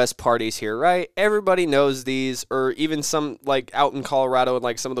Midwest parties here, right? Everybody knows these, or even some, like, out in Colorado and,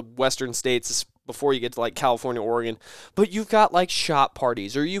 like, some of the western states before you get to, like, California, Oregon. But you've got, like, shop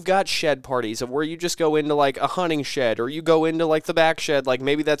parties, or you've got shed parties of where you just go into, like, a hunting shed, or you go into, like, the back shed. Like,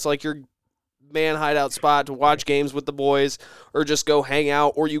 maybe that's, like, your man hideout spot to watch games with the boys, or just go hang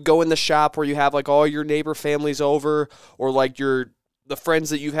out, or you go in the shop where you have, like, all your neighbor families over, or, like, the friends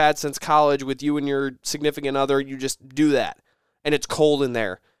that you've had since college with you and your significant other. You just do that. And it's cold in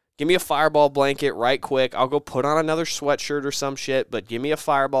there. Give me a Fireball blanket right quick. I'll go put on another sweatshirt or some shit, but give me a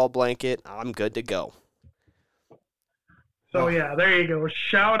Fireball blanket. I'm good to go. So, yeah, there you go.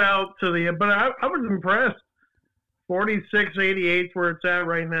 Shout out to but I was impressed. 46.88 is where it's at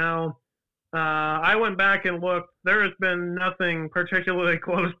right now. I went back and looked. There has been nothing particularly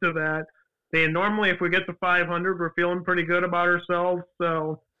close to that. And normally, if we get to 500, we're feeling pretty good about ourselves.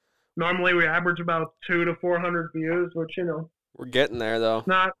 So normally we average about 200 to 400 views, which, we're getting there, though.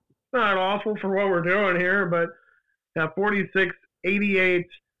 Not awful for what we're doing here, but 46.88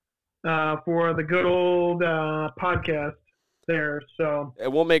 for the good old podcast there. So,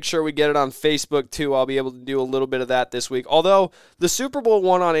 and we'll make sure we get it on Facebook too. I'll be able to do a little bit of that this week. Although the Super Bowl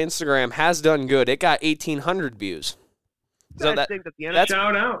one on Instagram has done good. It got 1,800 views. So I think that the NFL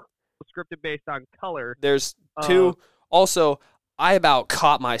shout out scripted based on color. There's two. Also, I about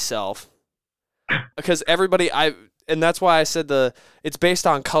caught myself because and that's why I said it's based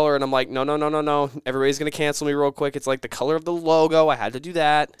on color, and I'm like, no. Everybody's gonna cancel me real quick. It's like the color of the logo. I had to do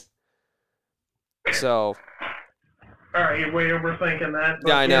that. So. All right, you're way overthinking that.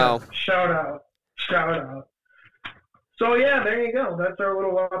 Yeah, I know. Shout out. So, yeah, there you go. That's our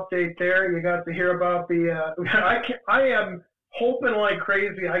little update there. You got to hear about I am hoping like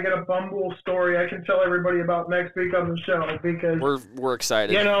crazy I get a Bumble story I can tell everybody about next week on the show, because we're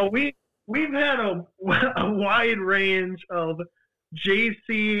excited. We've had a wide range of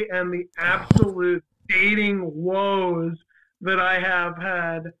JC and the absolute dating woes that I have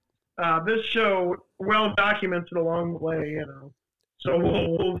had. This show well documented along the way, So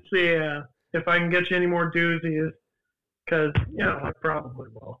we'll see if I can get you any more doozies, because I probably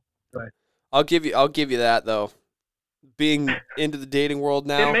will. But I'll give you that though. Being into the dating world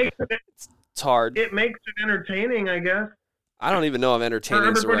now, it's hard. It makes it entertaining, I guess. I don't even know if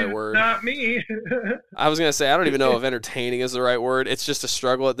entertaining is the right word. Not me. I was gonna say I don't even know if entertaining is the right word. It's just a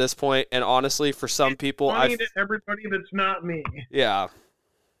struggle at this point, and honestly, for some people, to everybody that's not me. Yeah.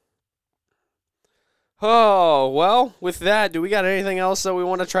 Oh, well, with that, do we got anything else that we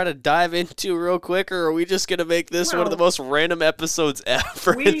want to try to dive into real quick, or are we just going to make this one of the most random episodes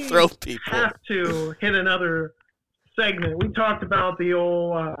ever and throw people? We have to hit another segment. We talked about the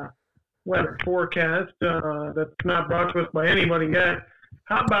old weather forecast that's not brought to us by anybody yet.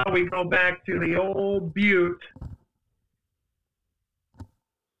 How about we go back to the old Butte?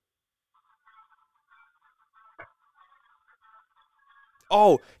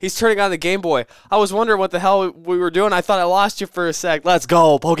 Oh, he's turning on the Game Boy. I was wondering what the hell we were doing. I thought I lost you for a sec. Let's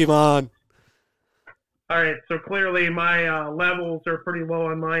go, Pokemon. All right, so clearly my levels are pretty low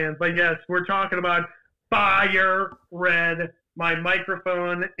on my end. But yes, we're talking about FireRed. My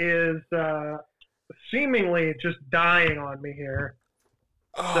microphone is seemingly just dying on me here.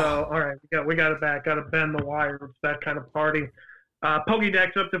 So, all right, we got it back. Got to bend the wire. It's that kind of party.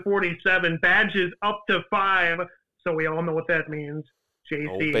 Pokédex up to 47. Badges up to 5. So we all know what that means.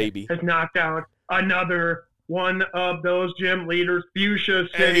 JC has knocked out another one of those gym leaders. Fuchsia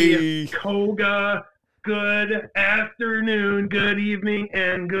City, Koga, good afternoon, good evening,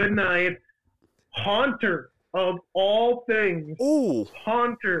 and good night. Haunter, of all things,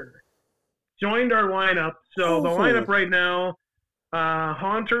 Haunter joined our lineup. So the lineup right now,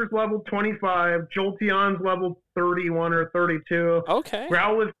 Haunter's level 25, Jolteon's level 31 or 32. Okay.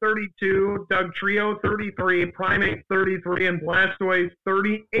 Growlithe 32, Doug Trio 33, Primate 33, and Blastoise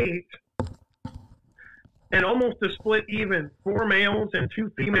 38. And almost a split even, 4 males and 2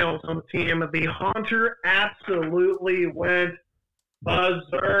 females on the team. The Haunter absolutely went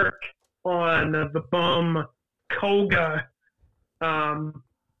berserk on the bum Koga. So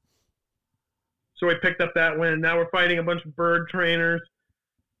we picked up that win. Now we're fighting a bunch of bird trainers.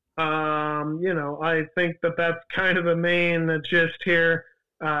 I think that's kind of the main gist here.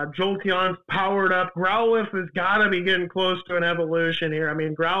 Jolteon's powered up. Growlithe has got to be getting close to an evolution here. I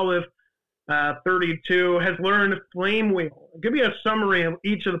mean, Growlithe 32, has learned Flame Wheel. I'll give you a summary of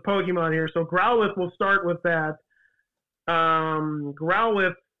each of the Pokemon here. So Growlithe, we'll start with that.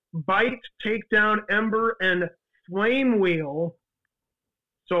 Growlithe, Bite, Takedown, Ember, and Flame Wheel.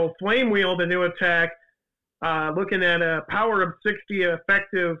 So Flame Wheel, the new attack, looking at a power of 60,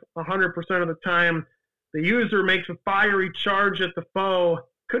 effective 100% of the time. The user makes a fiery charge at the foe.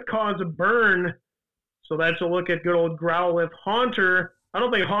 Could cause a burn. So that's a look at good old Growlithe. Haunter, I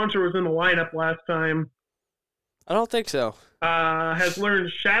don't think Haunter was in the lineup last time. I don't think so. Has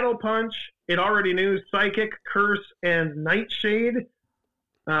learned Shadow Punch. It already knew Psychic, Curse, and Nightshade.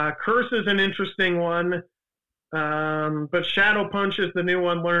 Curse is an interesting one. But Shadow Punch is the new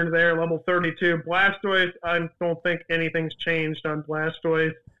one learned there, level 32. Blastoise, I don't think anything's changed on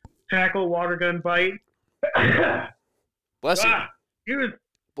Blastoise. Tackle, Water Gun, Bite. Bless you.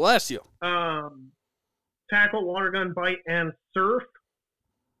 Bless you. Tackle, Water Gun, Bite, and Surf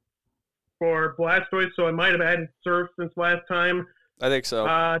for Blastoise, so I might have added Surf since last time. I think so.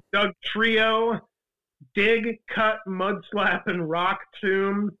 Doug Trio, Dig, Cut, Mud Slap, and Rock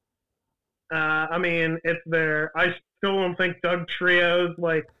Tomb. I mean, it's there. I still don't think Doug Trio's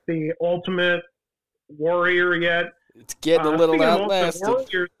like the ultimate warrior yet. It's getting a little outlasted.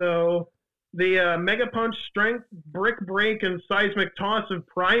 Warriors, though, the Mega Punch, Strength, Brick Break, and Seismic Toss of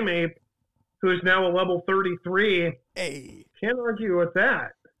Primeape, who is now a level 33. Hey. Can't argue with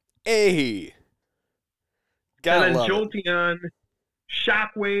that. Hey. And then Jolteon,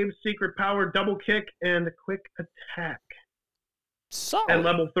 Shockwave, Secret Power, Double Kick, and Quick Attack. Solid. At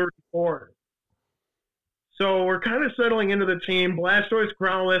level 34. So we're kind of settling into the team. Blastoise,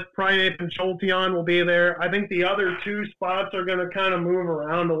 Growlithe, Primeape, and Jolteon will be there. I think the other two spots are going to kind of move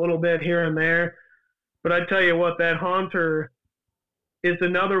around a little bit here and there. But I tell you what, that Haunter is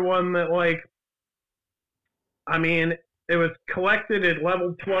another one that, like, I mean, it was collected at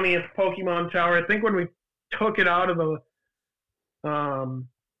level 20th Pokemon Tower. I think when we took it out of the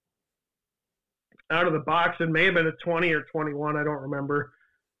box, it may have been a 20 or 21. I don't remember.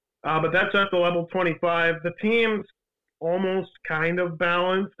 But that's at the level 25. The team's almost kind of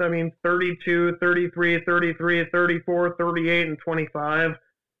balanced. I mean, 32, 33, 33, 34, 38, and 25.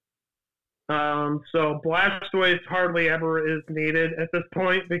 So Blastoise hardly ever is needed at this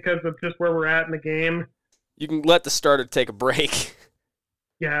point because of just where we're at in the game. You can let the starter take a break.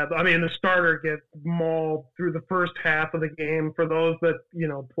 Yeah, I mean, the starter gets mauled through the first half of the game for those that,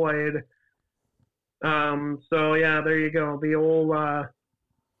 played. So, yeah, there you go. The old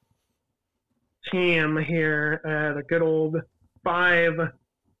team here at a good old 5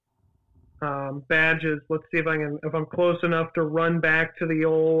 badges. Let's see if I'm close enough to run back to the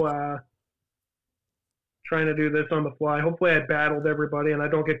old trying to do this on the fly. Hopefully I battled everybody and I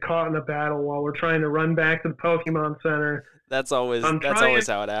don't get caught in a battle while we're trying to run back to the Pokemon Center. That's always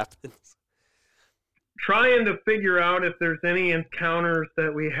how it happens. Trying to figure out if there's any encounters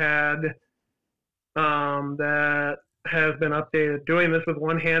that we had that have been updated. Doing this with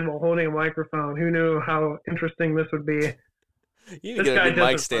one hand while holding a microphone. Who knew how interesting this would be? You need to get a new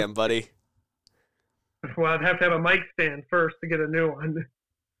mic stand, buddy. Well, I'd have to have a mic stand first to get a new one.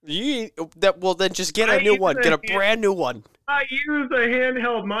 Then just get a new one. Get a brand new one. I use a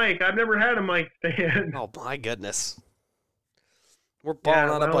handheld mic. I've never had a mic stand. Oh, my goodness. We're balling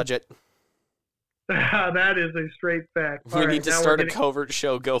on a budget. That is a straight fact. We need to start a Covert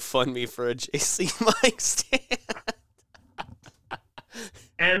show GoFundMe for a JC mic stand.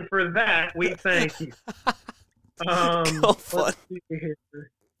 And for that, we thank you. GoFundMe.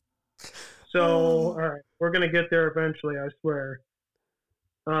 So, all right. We're going to get there eventually, I swear.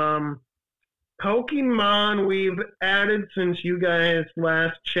 Pokemon we've added since you guys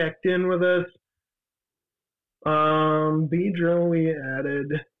last checked in with us. Beedrill we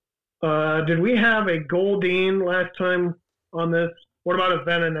added. Did we have a Goldeen last time on this? What about a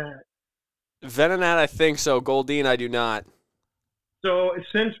Venonat? Venonat, I think so. Goldeen, I do not. So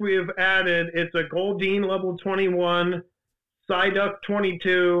since we've added, it's a Goldeen level 21, Psyduck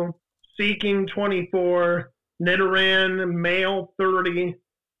 22, Seeking 24, Nidoran male 30,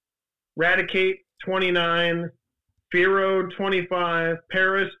 Raticate 29, Fearow 25,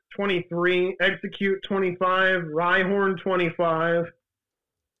 Paris 23, Execute 25, Rhyhorn 25.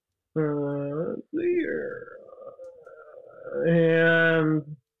 Let's see here.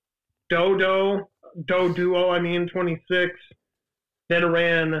 And Doduo, 26,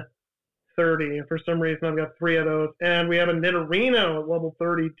 Nidoran 30. For some reason, I've got 3 of those. And we have a Nidorino at level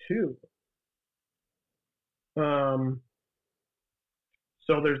 32.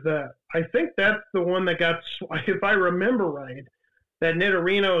 So there's that. I think that's the one that got, if I remember right, that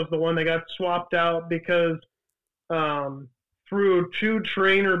Nidorino is the one that got swapped out because through 2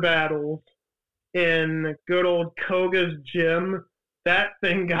 trainer battles, in good old Koga's gym. That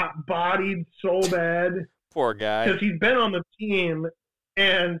thing got bodied so bad. Poor guy. Because he's been on the team,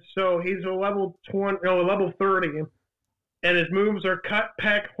 and so he's a level 30, and his moves are cut,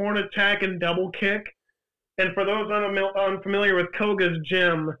 peck, horn attack, and double kick. And for those unfamiliar with Koga's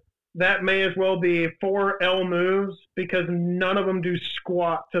gym, that may as well be 4 L moves because none of them do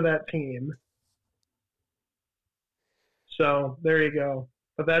squat to that team. So there you go.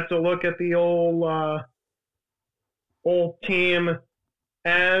 But that's a look at the old team.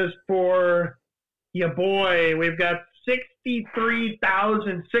 As for your boy, we've got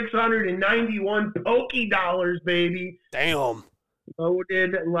 63,691 Poké-Dollars, baby. Damn.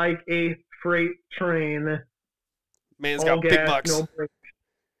 Loaded like a freight train. Man's got big bucks. No break.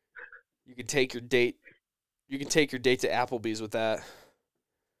 You can take your date. You can take your date to Applebee's with that.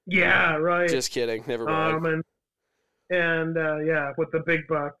 Yeah, right. Just kidding. Never mind. And with the big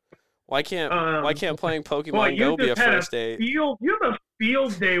bucks. Why can't playing Pokemon Go be a first date? You have a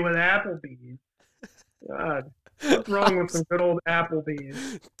field day with Applebee's. God, what's wrong with some good old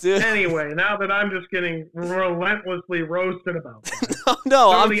Applebee's? Dude. Anyway, now that I'm just getting relentlessly roasted about that.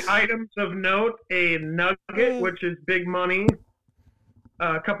 No, Some of the items of note: a nugget, which is big money,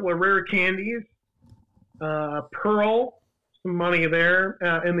 a couple of rare candies, pearl, some money there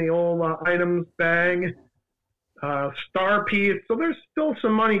in the old items bag. Star piece. So there's still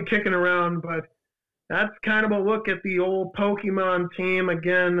some money kicking around, but that's kind of a look at the old Pokemon team.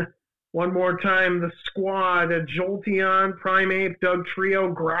 Again, one more time, the squad: Jolteon, Primeape,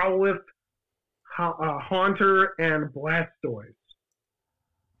 Dugtrio, Growlithe, Haunter, and Blastoise.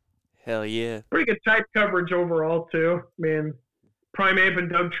 Hell yeah. Pretty good type coverage overall, too. I mean, Primeape and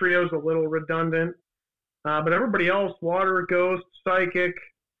Dugtrio is a little redundant. But everybody else: Water, Ghost, Psychic,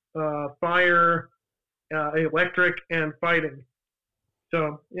 Fire, Electric, and Fighting.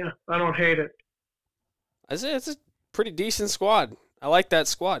 So, yeah, I don't hate it. I say it's a pretty decent squad. I like that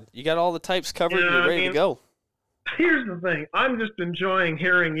squad. You got all the types covered and you're ready to go. Here's the thing. I'm just enjoying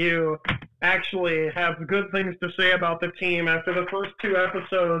hearing you actually have good things to say about the team after the first 2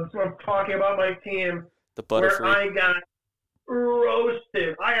 episodes of talking about my team. The Butterfree. Where I got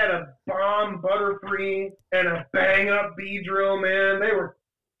roasted. I had a bomb Butterfree and a bang-up Beedrill, man. They were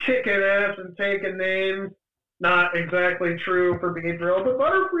kicking ass and taking names. Not exactly true for Beedrill, but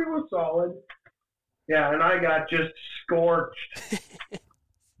Butterfree was solid. Yeah, and I got just scorched.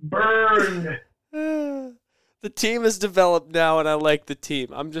 Burned. The team is developed now, and I like the team.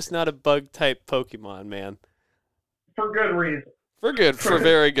 I'm just not a bug-type Pokemon, man. For good reason. For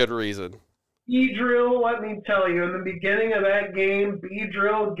very good reason. Beedrill, let me tell you, in the beginning of that game,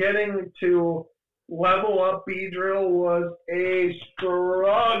 Beedrill, getting to level up Beedrill was a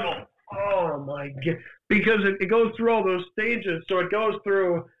struggle. Oh, my God. Because it goes through all those stages. So it goes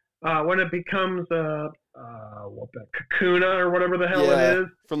through when it becomes Kakuna or whatever the hell it is.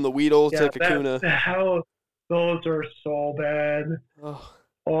 From the Weedle to Kakuna. Those are so bad.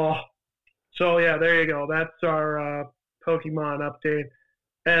 Oh. So, yeah, there you go. That's our Pokemon update.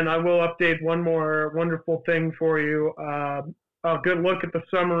 And I will update one more wonderful thing for you. A good look at the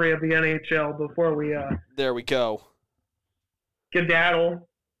summary of the NHL before we... there we go. Skedaddle.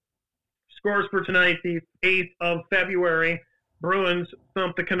 Scores for tonight, the 8th of February. Bruins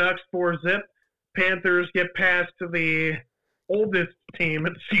thump the Canucks 4-0. Panthers get past to the oldest team,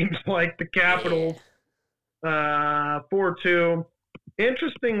 it seems like, the Capitals, 4-2.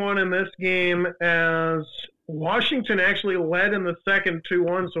 Interesting one in this game as Washington actually led in the second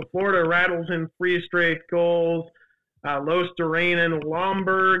 2-1, so Florida rattles in 3 straight goals. Losterainen,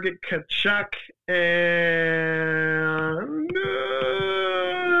 Lomberg, Kachuk, and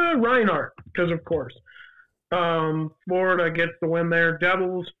Reinhardt, because of course. Florida gets the win there.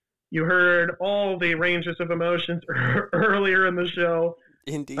 Devils, you heard all the ranges of emotions earlier in the show.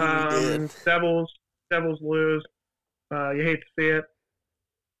 Indeed, we did. Devils lose. You hate to see it.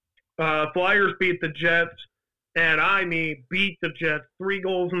 Flyers beat the Jets, and I mean beat the Jets. 3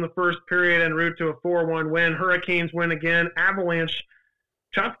 goals in the first period en route to a 4-1 win. Hurricanes win again. Avalanche,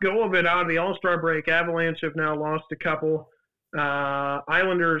 tough go of it out of the All-Star break. Avalanche have now lost a couple.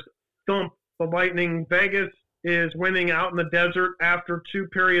 Islanders thump the Lightning. Vegas is winning out in the desert after 2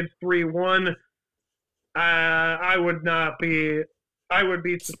 periods, 3-1. I would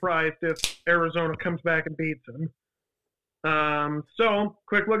be surprised if Arizona comes back and beats them. So,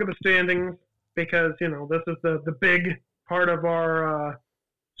 quick look at the standings because, this is the big part of our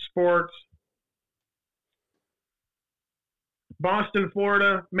sports. Boston,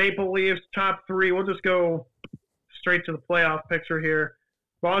 Florida, Maple Leafs, top 3. We'll just go straight to the playoff picture here.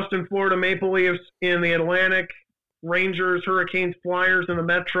 Boston, Florida, Maple Leafs in the Atlantic. Rangers, Hurricanes, Flyers in the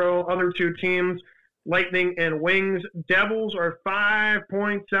Metro. Other two teams, Lightning and Wings. Devils are 5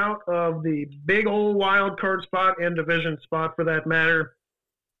 points out of the big old wild card spot and division spot for that matter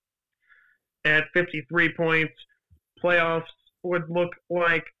at 53 points. Playoffs would look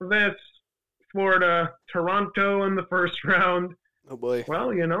like this. Florida, Toronto in the first round. Oh boy.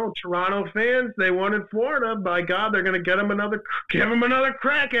 Well, Toronto fans, they wanted Florida. By God, they're going to give them another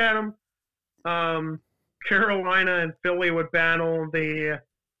crack at them. Carolina and Philly would battle. The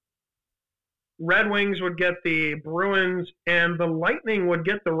Red Wings would get the Bruins, and the Lightning would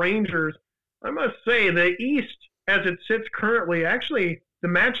get the Rangers. I must say, the East, as it sits currently, actually, the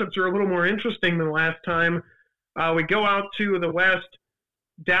matchups are a little more interesting than last time. We go out to the West.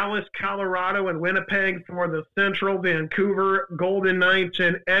 Dallas, Colorado, and Winnipeg for the Central. Vancouver, Golden Knights,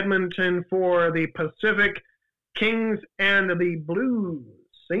 and Edmonton for the Pacific. Kings and the Blues.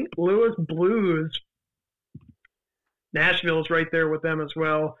 St. Louis Blues. Nashville's right there with them as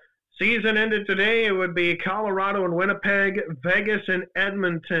well. Season ended today. It would be Colorado and Winnipeg, Vegas and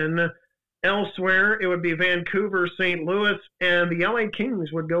Edmonton. Elsewhere, it would be Vancouver, St. Louis, and the LA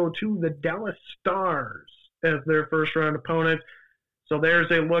Kings would go to the Dallas Stars as their first round opponent. So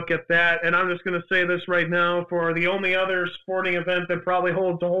there's a look at that. And I'm just going to say this right now for the only other sporting event that probably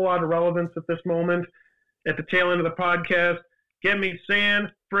holds a whole lot of relevance at this moment at the tail end of the podcast. Give me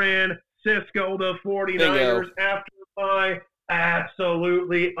San Francisco, the 49ers, Bingo. after my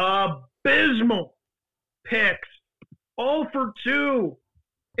absolutely abysmal picks. 0 for 2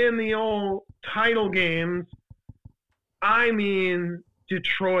 in the old title games. I mean,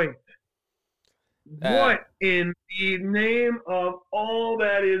 Detroit. What in the name of all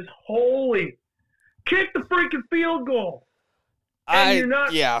that is holy? Kick the freaking field goal. And you're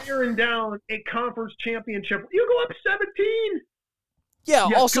not staring down a conference championship. You go up 17. Yeah,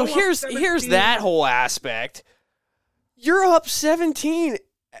 also here's that whole aspect. You're up 17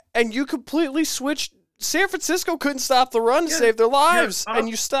 and you completely switched. San Francisco couldn't stop the run to save their lives, and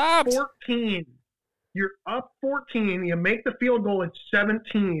you stopped. 14. You're up 14. You make the field goal at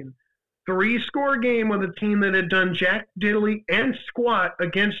 17. 3-score game with a team that had done jack diddly and squat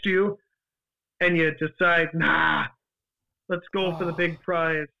against you, and you decide, let's go for the big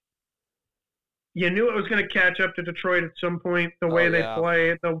prize. You knew it was going to catch up to Detroit at some point, the way they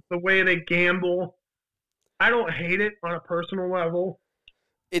play, the way they gamble. I don't hate it on a personal level.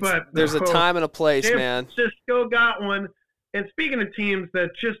 There's a time and a place, man. San Francisco got one. And speaking of teams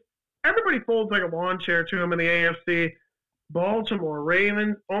that just everybody folds like a lawn chair to them in the AFC, Baltimore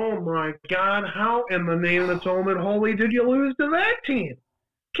Ravens, oh my God, how in the name that's holy and holy did you lose to that team?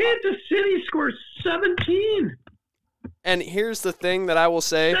 Kansas City scores 17. And here's the thing that I will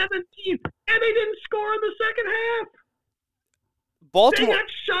say. 17. And they didn't score in the second half. Baltimore, they got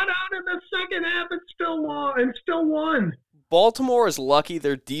shut out in the second half and still won. Baltimore is lucky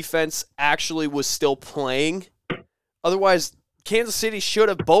their defense actually was still playing. Otherwise, Kansas City should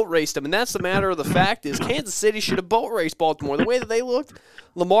have boat raced them, and that's the matter of the fact is Kansas City should have boat raced Baltimore. The way that they looked,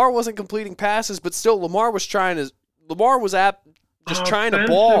 Lamar wasn't completing passes, but still Lamar was trying to ball.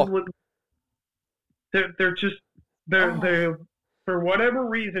 They're for whatever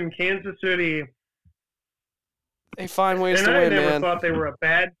reason, Kansas City. They find ways to win, man. I never thought they were a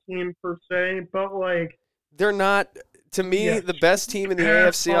bad team per se, but like they're not. To me, the best team in the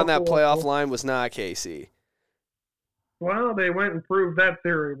AFC on that playoff line was not KC. Well, they went and proved that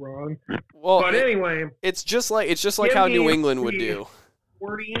theory wrong. Well, but anyway, it's just like how New England would do.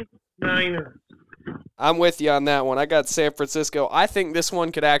 49ers. I'm with you on that one. I got San Francisco. I think this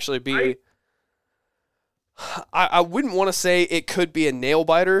one could actually be. I wouldn't want to say it could be a nail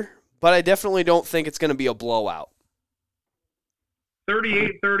biter, but I definitely don't think it's going to be a blowout.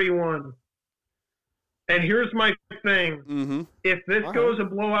 38-31. And here's my thing. Mm-hmm. If this goes a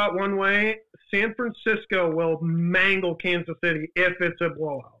blowout one way, San Francisco will mangle Kansas City if it's a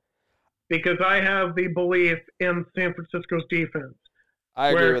blowout. Because I have the belief in San Francisco's defense. I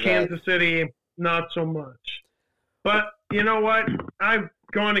agree with Kansas City, not so much. But you know what? I've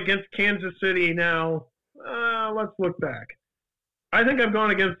gone against Kansas City now. Let's look back. I think I've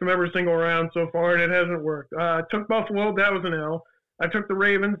gone against them every single round so far, and it hasn't worked. I took Buffalo. That was an L. I took the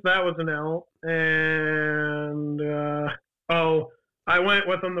Ravens. That was an L. And, I went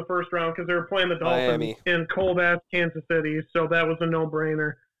with them the first round because they were playing the Dolphins in cold-ass Kansas City, so that was a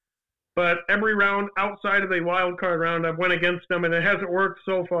no-brainer. But every round outside of the wild card round, I've went against them, and it hasn't worked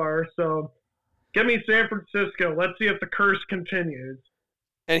so far. So give me San Francisco. Let's see if the curse continues.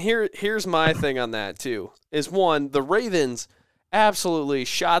 And here's my thing on that, too, is one, the Ravens absolutely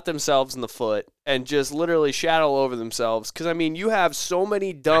shot themselves in the foot and just literally shat all over themselves. Because, I mean, you have so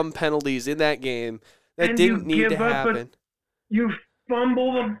many dumb penalties in that game That and didn't you need to give up happen. You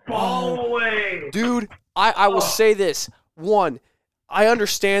fumble the ball away. Dude, I will say this. One, I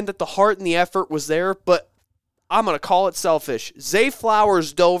understand that the heart and the effort was there, but I'm going to call it selfish. Zay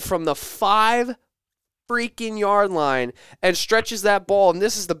Flowers dove from the 5 freaking yard line and stretches that ball, and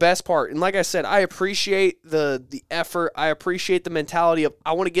this is the best part. And like I said, I appreciate the effort. I appreciate the mentality of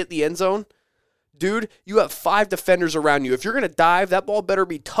I want to get the end zone. Dude, you have 5 defenders around you. If you're going to dive, that ball better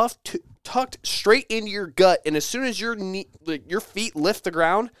be tucked straight into your gut, and as soon as your feet lift the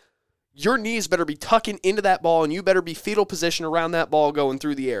ground, your knees better be tucking into that ball, and you better be fetal position around that ball going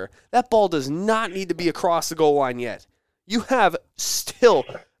through the air. That ball does not need to be across the goal line yet. You have still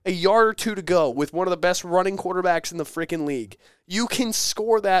a yard or 2 to go with one of the best running quarterbacks in the freaking league. You can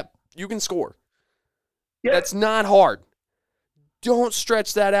score that. You can score. Yep. That's not hard. Don't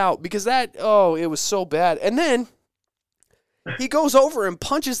stretch that out because it was so bad. And then he goes over and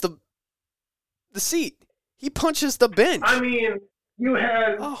punches the seat. He punches the bench. I mean, you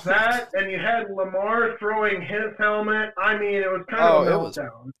had that, and you had Lamar throwing his helmet. I mean, it was kind of a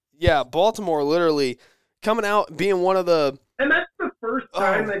meltdown. Yeah, Baltimore literally coming out being one of the... And that's the first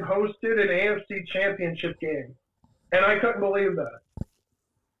time they've hosted an AFC championship game. And I couldn't believe that.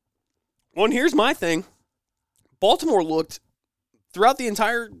 Well, and here's my thing. Baltimore looked throughout the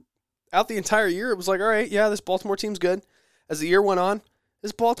entire year, it was like, all right, yeah, this Baltimore team's good. As the year went on,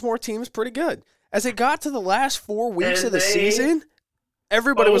 this Baltimore team is pretty good. As it got to the last 4 weeks of the season,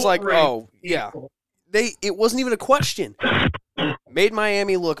 everybody was like, oh, yeah. It wasn't even a question. Made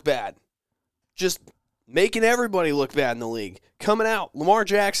Miami look bad. Just making everybody look bad in the league. Coming out, Lamar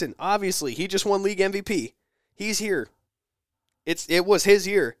Jackson, obviously, he just won league MVP. He's here. It was his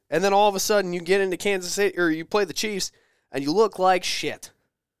year. And then all of a sudden, you get into Kansas City, or you play the Chiefs, and you look like shit.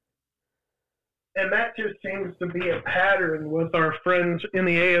 And that just seems to be a pattern with our friends in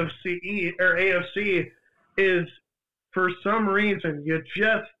the AFC is for some reason you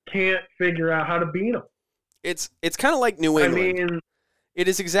just can't figure out how to beat them. It's kind of like New England. I mean, it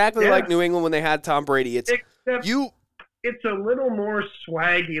is exactly like New England when they had Tom Brady. It's a little more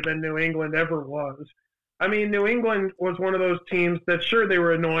swaggy than New England ever was. I mean, New England was one of those teams that sure they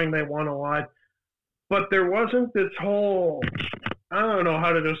were annoying, they won a lot, but there wasn't this whole, I don't know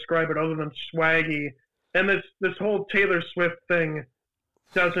how to describe it other than swaggy. And this whole Taylor Swift thing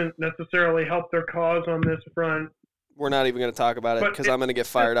doesn't necessarily help their cause on this front. We're not even going to talk about it because I'm going to get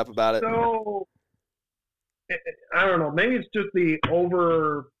fired up about it. So, I don't know. Maybe it's just the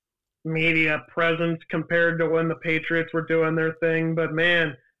over media presence compared to when the Patriots were doing their thing. But,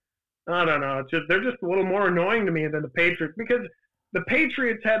 man, I don't know. They're just a little more annoying to me than the Patriots because the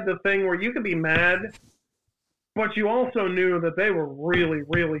Patriots had the thing where you could be mad, but you also knew that they were really,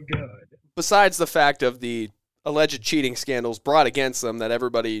 really good. Besides the fact of the alleged cheating scandals brought against them that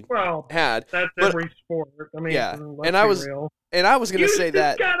everybody had. That's every sport. I mean, yeah. And I was going to say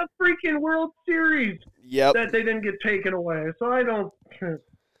that. You just got a freaking World Series that they didn't get taken away. So I don't,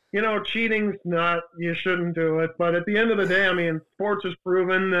 cheating's not, you shouldn't do it. But at the end of the day, I mean, sports has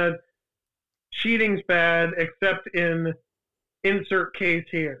proven that cheating's bad except in insert case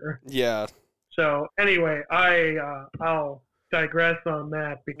here. Yeah. So anyway, I'll digress on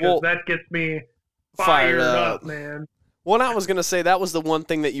that because that gets me fired up, man. Well, I was going to say that was the one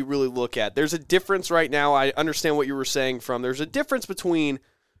thing that you really look at. There's a difference right now. I understand what you were saying from. There's a difference between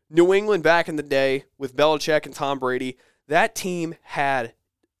New England back in the day with Belichick and Tom Brady. That team had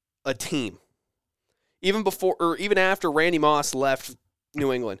a team. Even before or even after Randy Moss left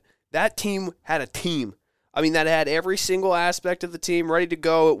New England, that team had a team. I mean, that had every single aspect of the team ready to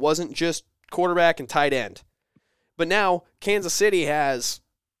go. It wasn't just quarterback and tight end. But now Kansas City has,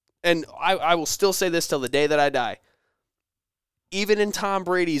 and I will still say this till the day that I die, even in Tom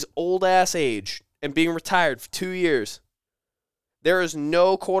Brady's old-ass age and being retired for 2 years, there is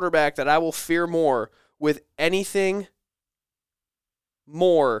no quarterback that I will fear more with anything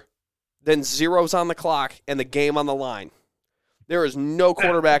more than zeros on the clock and the game on the line. There is no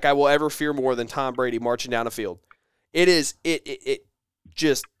quarterback I will ever fear more than Tom Brady marching down the field. It is, it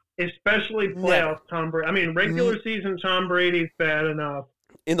just... Especially playoff Tom Brady. I mean, regular season Tom Brady's bad enough.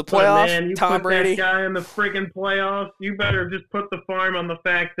 In the playoffs, man, you Tom put Brady. That guy in the freaking playoffs, you better just put the farm on the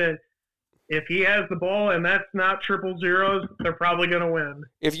fact that if he has the ball and that's not triple zeros, they're probably going to win.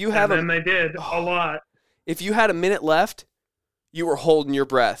 And they did a lot. If you had a minute left, you were holding your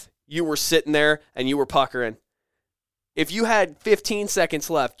breath. You were sitting there and you were puckering. If you had 15 seconds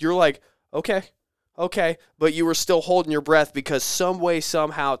left, you're like, okay, but you were still holding your breath because some way,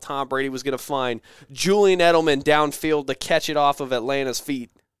 somehow, Tom Brady was going to find Julian Edelman downfield to catch it off of Atlanta's feet.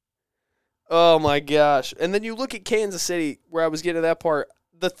 Oh, my gosh. And then you look at Kansas City, where I was getting to that part.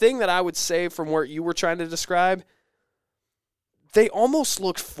 the thing that I would say from what you were trying to describe, they almost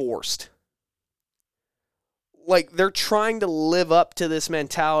looked forced. Like, they're trying to live up to this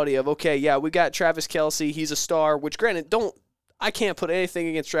mentality of, okay, yeah, we got Travis Kelce, he's a star, which granted, I can't put anything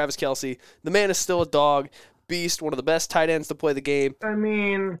against Travis Kelce. The man is still a dog, beast, one of the best tight ends to play the game. I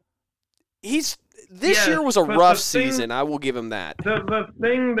mean, this year was a rough season. I will give him that. The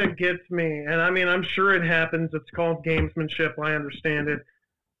thing that gets me, and I mean, I'm sure it happens. It's called gamesmanship. I understand it.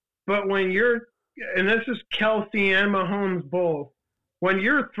 But when you're, and this is Kelce and Mahomes both, when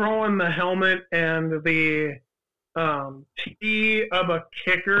you're throwing the helmet and the tee of a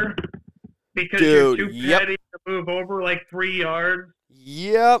kicker because you're too petty to move over like 3 yards.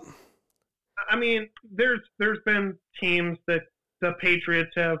 Yep. I mean, there's been teams that the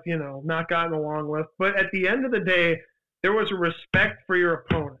Patriots have, not gotten along with. But at the end of the day, there was a respect for your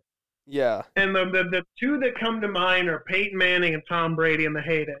opponent. Yeah. And the two that come to mind are Peyton Manning and Tom Brady in the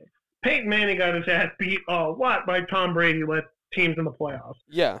heyday. Peyton Manning got his ass beat a lot by Tom Brady led teams in the playoffs.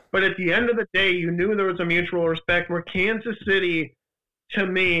 Yeah. But at the end of the day, you knew there was a mutual respect where Kansas City, to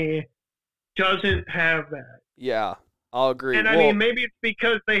me, doesn't have that. Yeah. I'll agree. And I mean, maybe it's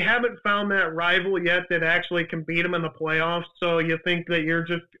because they haven't found that rival yet that actually can beat them in the playoffs. So you think that you're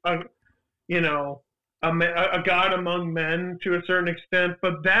just, a god among men to a certain extent.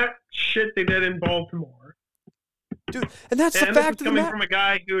 But that shit they did in Baltimore, dude, and that's the fact of the matter. Coming from a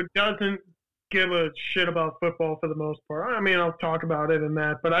guy who doesn't give a shit about football for the most part. I mean, I'll talk about it and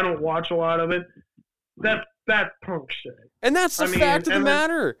that, but I don't watch a lot of it. That's punk shit. And that's the fact of the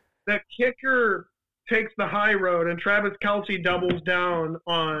matter. The kicker takes the high road, and Travis Kelce doubles down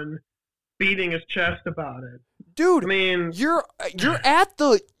on beating his chest about it. Dude, I mean, you're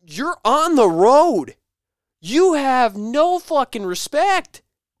on the road. You have no fucking respect.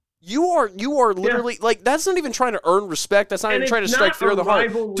 You are literally like, that's not even trying to earn respect. That's not even trying to strike fear of the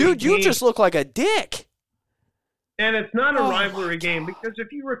heart. Dude, you just look like a dick. And it's not a rivalry game because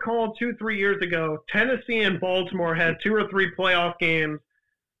if you recall 2-3 years ago, Tennessee and Baltimore had 2 or 3 playoff games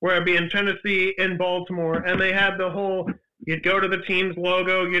where it'd be in Tennessee and Baltimore, and they had the whole, you'd go to the team's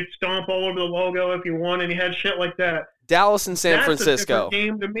logo, you'd stomp all over the logo if you won, and you had shit like that. Dallas and San Francisco. That's a different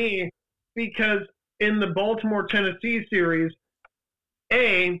game to me because in the Baltimore-Tennessee series,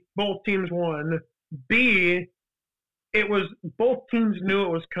 A, both teams won. B, both teams knew it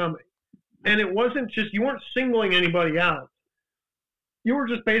was coming. And it wasn't just, you weren't singling anybody out. You were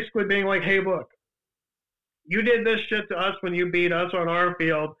just basically being like, hey, look, you did this shit to us when you beat us on our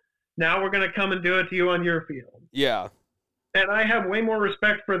field. Now we're going to come and do it to you on your field. Yeah. And I have way more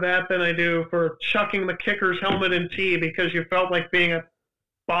respect for that than I do for chucking the kicker's helmet in tea because you felt like being a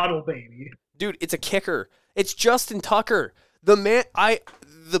bottle baby. Dude, it's a kicker. It's Justin Tucker. The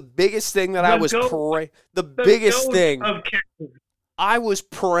biggest thing that I was praying, I was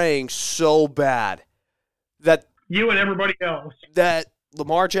praying so bad that you and everybody else, that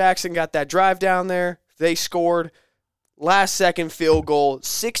Lamar Jackson got that drive down there. They scored last second field goal,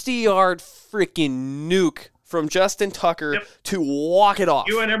 60-yard freaking nuke from Justin Tucker to walk it off.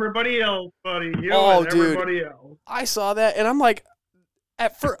 You and everybody else, buddy. Everybody else. I saw that and I'm like,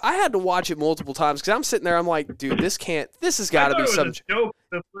 at first, I had to watch it multiple times because I'm sitting there. I'm like, dude, this has got to be some joke.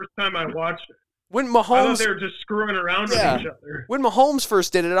 The first time I watched it, when Mahomes, I thought they were just screwing around with each other. When Mahomes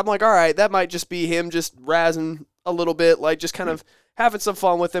first did it, I'm like, all right, that might just be him just razzing a little bit, like just kind of having some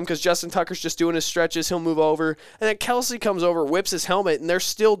fun with him because Justin Tucker's just doing his stretches. He'll move over, and then Kelce comes over, whips his helmet, and they're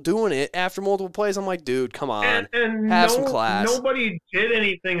still doing it after multiple plays. I'm like, dude, come on, and have some class. Nobody did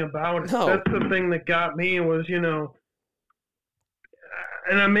anything about it. No. That's the thing that got me was,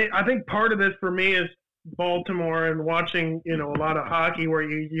 and I think part of this for me is Baltimore and watching, a lot of hockey where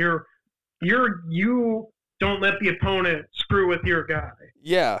you don't let the opponent screw with your guy.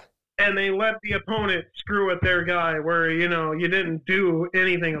 Yeah. And they let the opponent screw with their guy where, you didn't do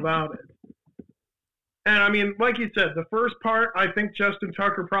anything about it. And I mean, like you said, the first part, I think Justin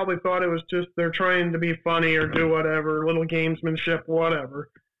Tucker probably thought it was just they're trying to be funny or do whatever, little gamesmanship,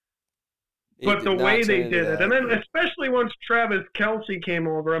 whatever. But the way they did it, and then especially once Travis Kelce came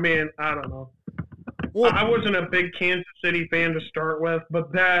over, I mean, I don't know. Well, I wasn't a big Kansas City fan to start with,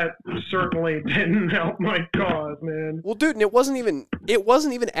 but that certainly didn't help my cause, man. Well, dude, and it wasn't even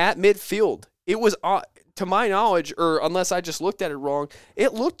at midfield. It was, to my knowledge, or unless I just looked at it wrong,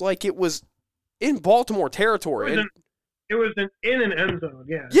 it looked like it was in Baltimore territory. It was in an end zone,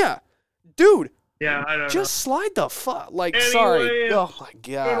 yeah. Yeah, dude. Yeah, I don't know. Just slide the fuck. Like, anyway, sorry. Oh, my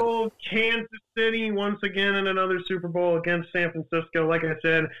God. Good old Kansas City once again in another Super Bowl against San Francisco. Like I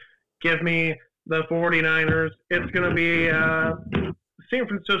said, give me the 49ers. It's going to be San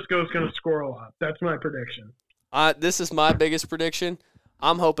Francisco is going to score a lot. That's my prediction. This is my biggest prediction.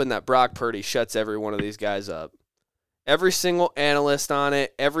 I'm hoping that Brock Purdy shuts every one of these guys up. Every single analyst on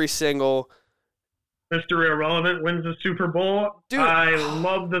it, every single Mr. Irrelevant wins the Super Bowl. Dude, I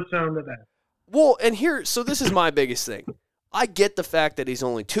love the sound of that. Well, and so this is my biggest thing. I get the fact that he's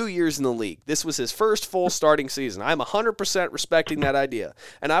only 2 years in the league. This was his first full starting season. I'm 100% respecting that idea.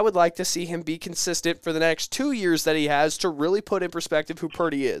 And I would like to see him be consistent for the next 2 years that he has to really put in perspective who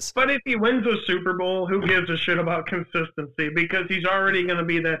Purdy is. But if he wins a Super Bowl, who gives a shit about consistency? Because he's already going to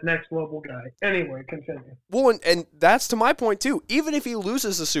be that next level guy. Anyway, continue. Well, and that's to my point, too. Even if he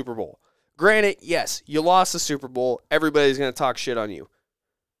loses the Super Bowl, granted, yes, you lost the Super Bowl. Everybody's going to talk shit on you.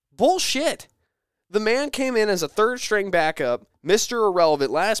 Bullshit. The man came in as a third-string backup, Mr.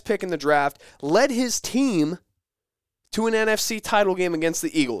 Irrelevant, last pick in the draft, led his team to an NFC title game against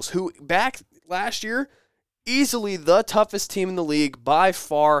the Eagles, who back last year, easily the toughest team in the league, by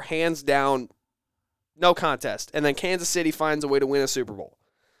far, hands down, no contest. And then Kansas City finds a way to win a Super Bowl,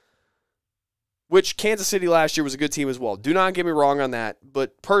 which Kansas City last year was a good team as well. Do not get me wrong on that,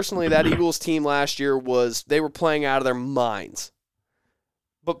 but personally, that Eagles team last year they were playing out of their minds.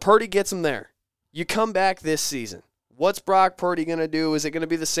 But Purdy gets them there. You come back this season. What's Brock Purdy going to do? Is it going to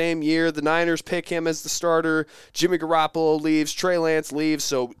be the same year? The Niners pick him as the starter. Jimmy Garoppolo leaves. Trey Lance leaves.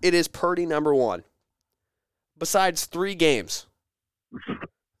 So it is Purdy number one. Besides 3 games.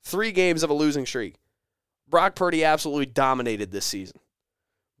 3 games of a losing streak. Brock Purdy absolutely dominated this season.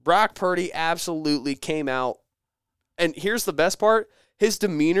 Brock Purdy absolutely came out. And here's the best part. His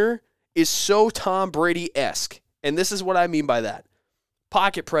demeanor is so Tom Brady-esque. And this is what I mean by that.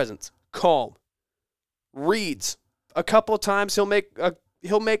 Pocket presence. Calm. Reads. A couple of times he'll make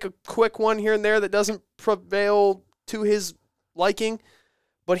a quick one here and there that doesn't prevail to his liking,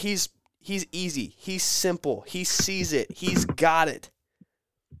 but he's easy. He's simple. He sees it. He's got it.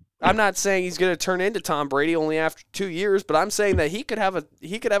 I'm not saying he's going to turn into Tom Brady only after 2 years, but I'm saying that he could have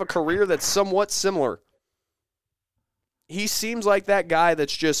a career that's somewhat similar. He seems like that guy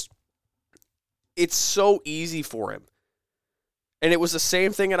that's just, it's so easy for him. And it was the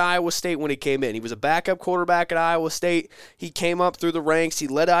same thing at Iowa State when he came in. He was a backup quarterback at Iowa State. He came up through the ranks. He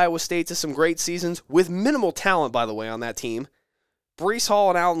led Iowa State to some great seasons with minimal talent, by the way, on that team. Breece Hall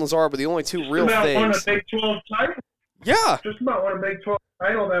and Alton Lazard were the only 2 real things. Won a Big 12 title. Yeah. Just about won a Big 12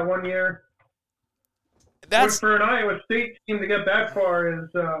 title that one year. Which for an Iowa State team to get that far is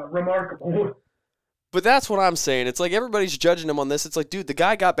remarkable. But that's what I'm saying. It's like everybody's judging him on this. It's like, dude, the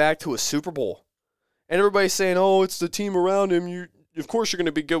guy got back to a Super Bowl. And everybody's saying, oh, it's the team around him. Of course you're going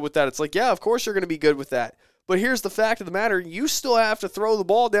to be good with that. It's like, yeah, of course you're going to be good with that. But here's the fact of the matter. You still have to throw the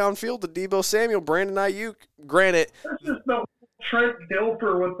ball downfield to Deebo Samuel, Brandon Ayuk. Granted. That's just the Trent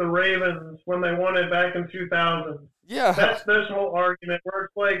Dilfer with the Ravens when they won it back in 2000. Yeah. That's this whole argument where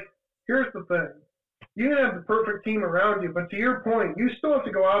it's like, here's the thing. You can have the perfect team around you, but to your point, you still have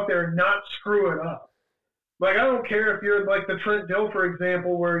to go out there and not screw it up. Like, I don't care if you're like the Trent Dilfer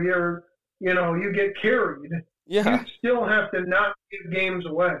example where you get carried. Yeah. You still have to not give games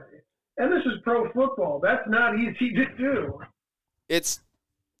away. And this is pro football. That's not easy to do. It's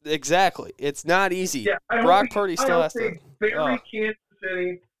not easy. Yeah, Brock Purdy still has to. Bury Kansas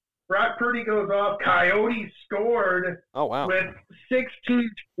City. Brock Purdy goes off. Coyotes scored. Oh, wow. With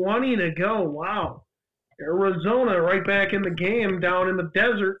 16:20 to go. Wow. Arizona right back in the game down in the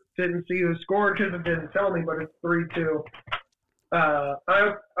desert. Didn't see who scored because it didn't tell me, but it's 3-2. I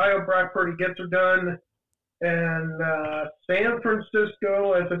hope Brock Purdy gets her done. And San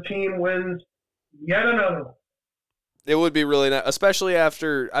Francisco as a team wins yet another one. It would be really nice, especially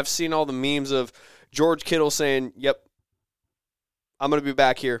after I've seen all the memes of George Kittle saying, yep, I'm going to be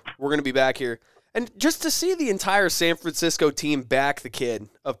back here. We're going to be back here. And just to see the entire San Francisco team back the kid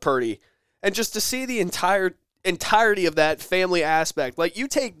of Purdy, and just to see the entirety of that family aspect. Like, you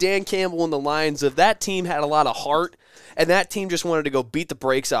take Dan Campbell and the Lions, if that team had a lot of heart, and that team just wanted to go beat the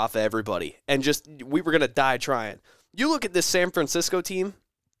brakes off of everybody, and just, we were going to die trying. You look at this San Francisco team,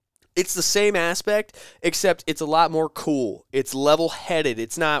 it's the same aspect, except it's a lot more cool. It's level-headed.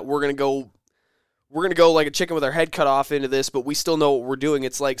 It's not, we're going to go like a chicken with our head cut off into this, but we still know what we're doing.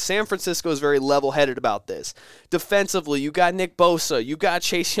 It's like San Francisco is very level-headed about this. Defensively, you got Nick Bosa. You got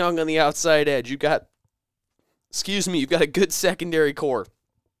Chase Young on the outside edge. You've got a good secondary core.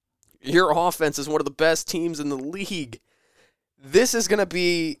 Your offense is one of the best teams in the league. This is going to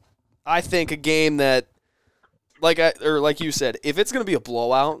be, I think, a game that, like you said, if it's going to be a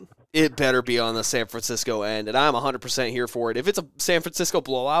blowout, it better be on the San Francisco end, and I'm 100% here for it. If it's a San Francisco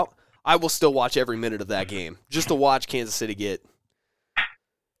blowout, I will still watch every minute of that game just to watch Kansas City get.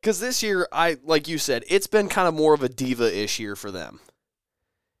 Because this year, like you said, it's been kind of more of a diva-ish year for them.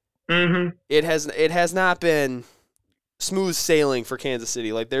 Mm-hmm. It has not been smooth sailing for Kansas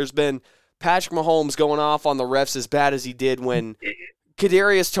City. Like, there's been Patrick Mahomes going off on the refs as bad as he did when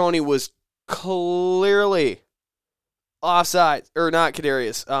Kadarius Toney was clearly offside, or not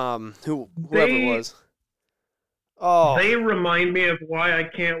Kadarius, whoever it was. Oh, they remind me of why I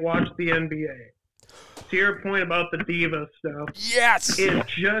can't watch the NBA. To your point about the diva stuff, yes, it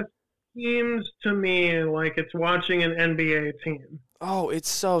just seems to me like it's watching an NBA team. Oh, it's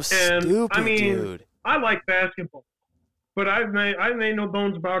so stupid, I mean, dude. I like basketball, but I've made no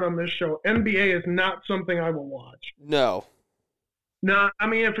bones about on this show. NBA is not something I will watch. No. I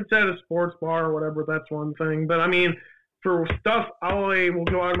mean, if it's at a sports bar or whatever, that's one thing. But I mean, for stuff I will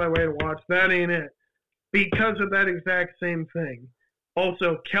go out of my way to watch, that ain't it. Because of that exact same thing.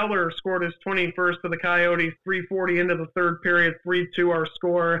 Also, Keller scored his 21st for the Coyotes, 3:40 into the third period, 3-2 our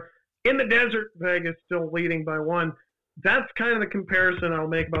score. In the desert, Vegas still leading by 1. That's kind of the comparison I'll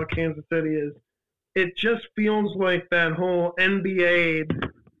make about Kansas City is it just feels like that whole NBA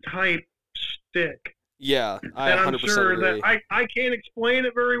type shtick. Yeah, I 100% I'm sure agree. that I can't explain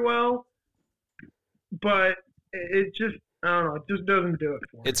it very well, but it just, I don't know, it just doesn't do it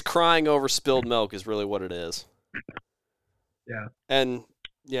for me. It's crying over spilled milk is really what it is. Yeah. And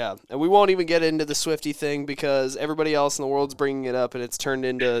we won't even get into the Swiftie thing because everybody else in the world's bringing it up, and it's turned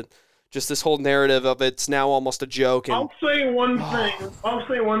into just this whole narrative of it's now almost a joke. And I'll say one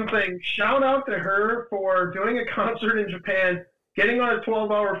thing. Shout out to her for doing a concert in Japan, getting on a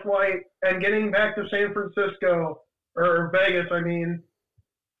 12-hour flight, and getting back to San Francisco, or Vegas, I mean,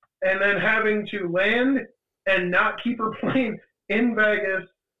 and then having to land and not keep her plane in Vegas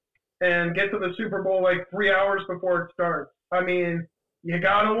and get to the Super Bowl like 3 hours before it starts. I mean, you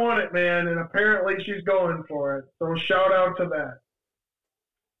gotta want it, man, and apparently she's going for it. So shout out to that.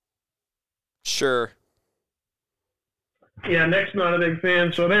 Sure. Yeah, Nick's not a big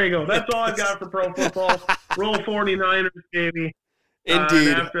fan, so there you go. That's all I've got for pro football. Roll 49ers, baby. Indeed.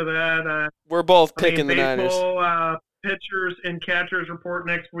 And after that, we're both picking the Niners. Baseball, pitchers and catchers report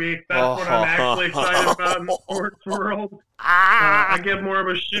next week. That's what I'm actually excited about in the sports world. I give more of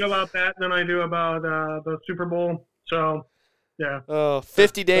a shit about that than I do about the Super Bowl. So, yeah.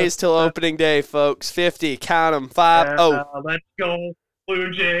 50 days till opening day, folks. 50. Count them. 5-0. Let's go,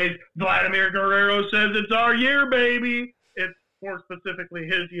 Blue Jays. Vladimir Guerrero says it's our year, baby. It's more specifically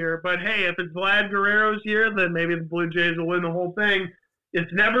his year. But, hey, if it's Vlad Guerrero's year, then maybe the Blue Jays will win the whole thing.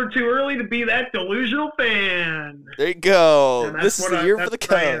 It's never too early to be that delusional fan. There you go. This is the year for the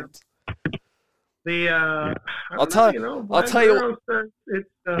Cubs. I'll tell you.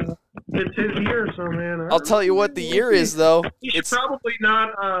 It's his year, so man. I'll tell you what the year is, though. He should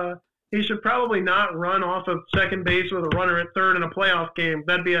probably not run off of second base with a runner at third in a playoff game.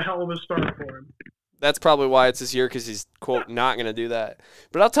 That'd be a hell of a start for him. That's probably why it's his year, because he's quote not going to do that.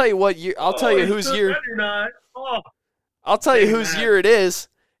 But I'll tell you what year. I'll tell you whose year. I'll tell you whose year it is.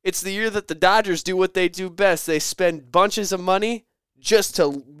 It's the year that the Dodgers do what they do best. They spend bunches of money just to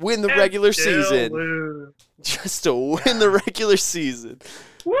win the regular season. Just to win the regular season.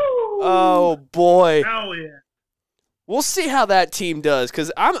 Woo! Oh, boy. Hell yeah. We'll see how that team does,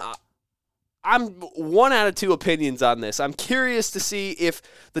 because I'm 1 out of 2 opinions on this. I'm curious to see if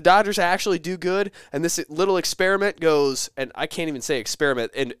the Dodgers actually do good, and this little experiment goes, and I can't even say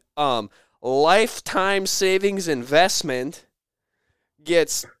experiment, and lifetime savings investment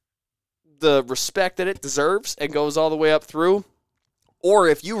gets the respect that it deserves and goes all the way up through, or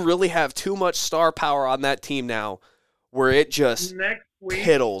if you really have too much star power on that team now where it just next week,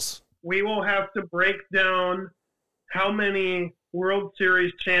 piddles. We will have to break down how many World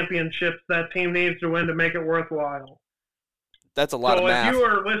Series championships that team needs to win to make it worthwhile. That's a lot of math. So if you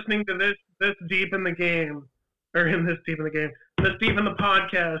are listening to this deep in the game, or this deep in the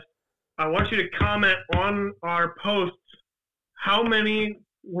podcast, I want you to comment on our posts. How many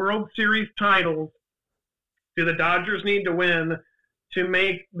World Series titles do the Dodgers need to win to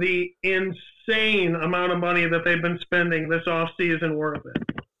make the insane amount of money that they've been spending this offseason worth it?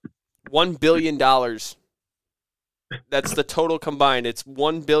 $1 billion. That's the total combined. It's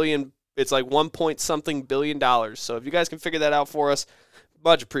 $1 billion. It's like 1 point something billion dollars. So if you guys can figure that out for us,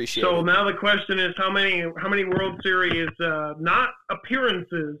 much appreciated. So now the question is, how many World Series, not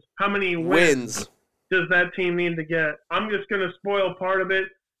appearances, how many wins does that team need to get? I'm just going to spoil part of it.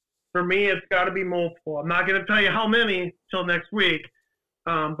 For me, it's got to be multiple. I'm not going to tell you how many till next week,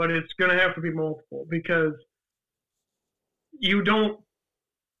 but it's going to have to be multiple, because you don't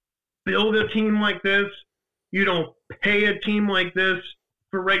build a team like this. You don't pay a team like this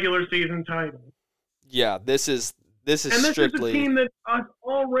for regular season titles. Yeah, this is and this strictly is a team that has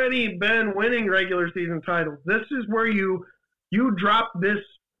already been winning regular season titles. This is where you drop this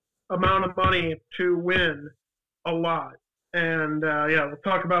amount of money to win. a lot. And, we'll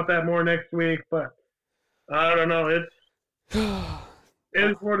talk about that more next week. But I don't know. It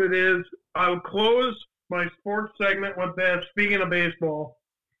is what it is. I'll close my sports segment with this. Speaking of baseball,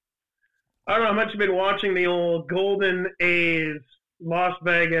 I don't know how much you've been watching the old Golden A's, Las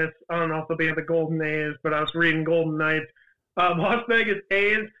Vegas. I don't know if they'll be at the Golden A's, but I was reading Golden Knights. Las Vegas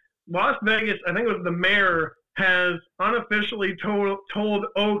A's. Las Vegas, I think it was the mayor, has unofficially told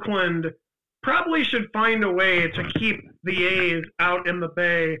Oakland probably should find a way to keep the A's out in the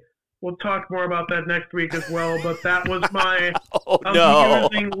Bay. We'll talk more about that next week as well, but that was my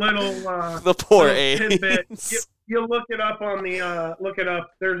amusing little the poor little A's. tidbit. You look it up on the look it up.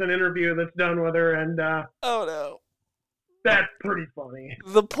 There's an interview that's done with her, and oh no, that's pretty funny.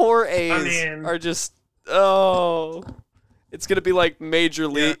 The poor A's are just it's gonna be like Major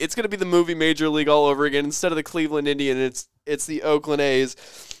League. Yeah. It's gonna be the movie Major League all over again. Instead of the Cleveland Indians, it's the Oakland A's.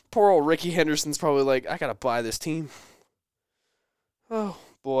 Poor old Ricky Henderson's probably like, I gotta buy this team. Oh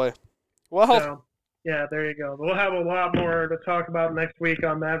boy. Well, so, yeah, there you go. We'll have a lot more to talk about next week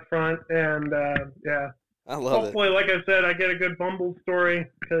on that front, and I love hopefully, like I said, I get a good Bumble story,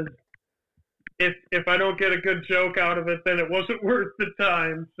 because if I don't get a good joke out of it, then it wasn't worth the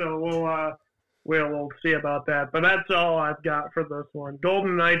time. So we'll see about that. But that's all I've got for this one.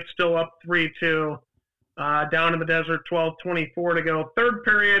 Golden Knights still up 3-2. Down in the desert, 12:24 to go. Third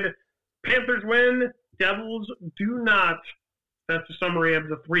period, Panthers win, Devils do not. That's a summary of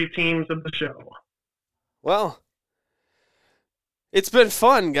the three teams of the show. Well, it's been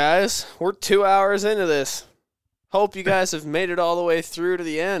fun, guys. We're 2 hours into this. Hope you guys have made it all the way through to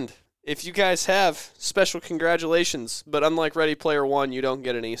the end. If you guys have, special congratulations. But unlike Ready Player One, you don't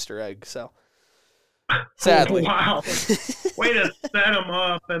get an Easter egg, so sadly. Oh, wow. Way to set them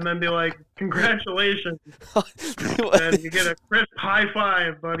up and then be like, congratulations. And you get a crisp high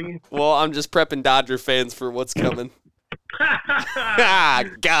five, buddy. Well, I'm just prepping Dodger fans for what's coming. Got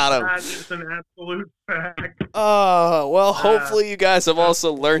him. That's an absolute fact. Well, hopefully you guys have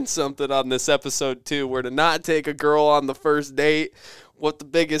also learned something on this episode, too, where to not take a girl on the first date, what the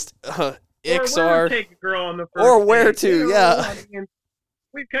biggest icks are. Or take a girl on the first or where date. to, yeah.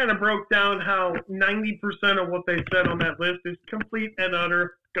 We kind of broke down how 90% of what they said on that list is complete and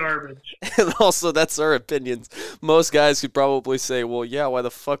utter garbage. And also, that's our opinions. Most guys could probably say, well, yeah, why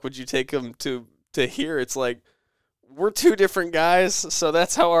the fuck would you take them to here? It's like, we're two different guys, so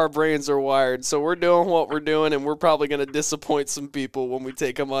that's how our brains are wired. So we're doing what we're doing, and we're probably going to disappoint some people when we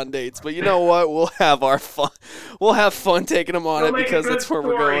take them on dates. But you know what? We'll have our fun. We'll have fun taking them on it because that's where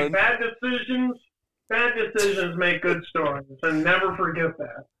we're going. Bad decisions make good stories, and never forget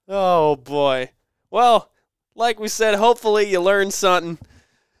that. Oh, boy. Well, like we said, hopefully you learned something.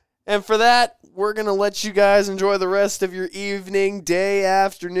 And for that, we're going to let you guys enjoy the rest of your evening, day,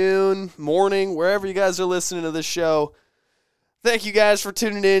 afternoon, morning, wherever you guys are listening to this show. Thank you guys for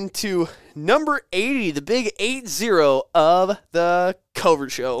tuning in to number 80, the big 80 of the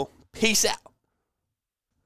Covert Show. Peace out.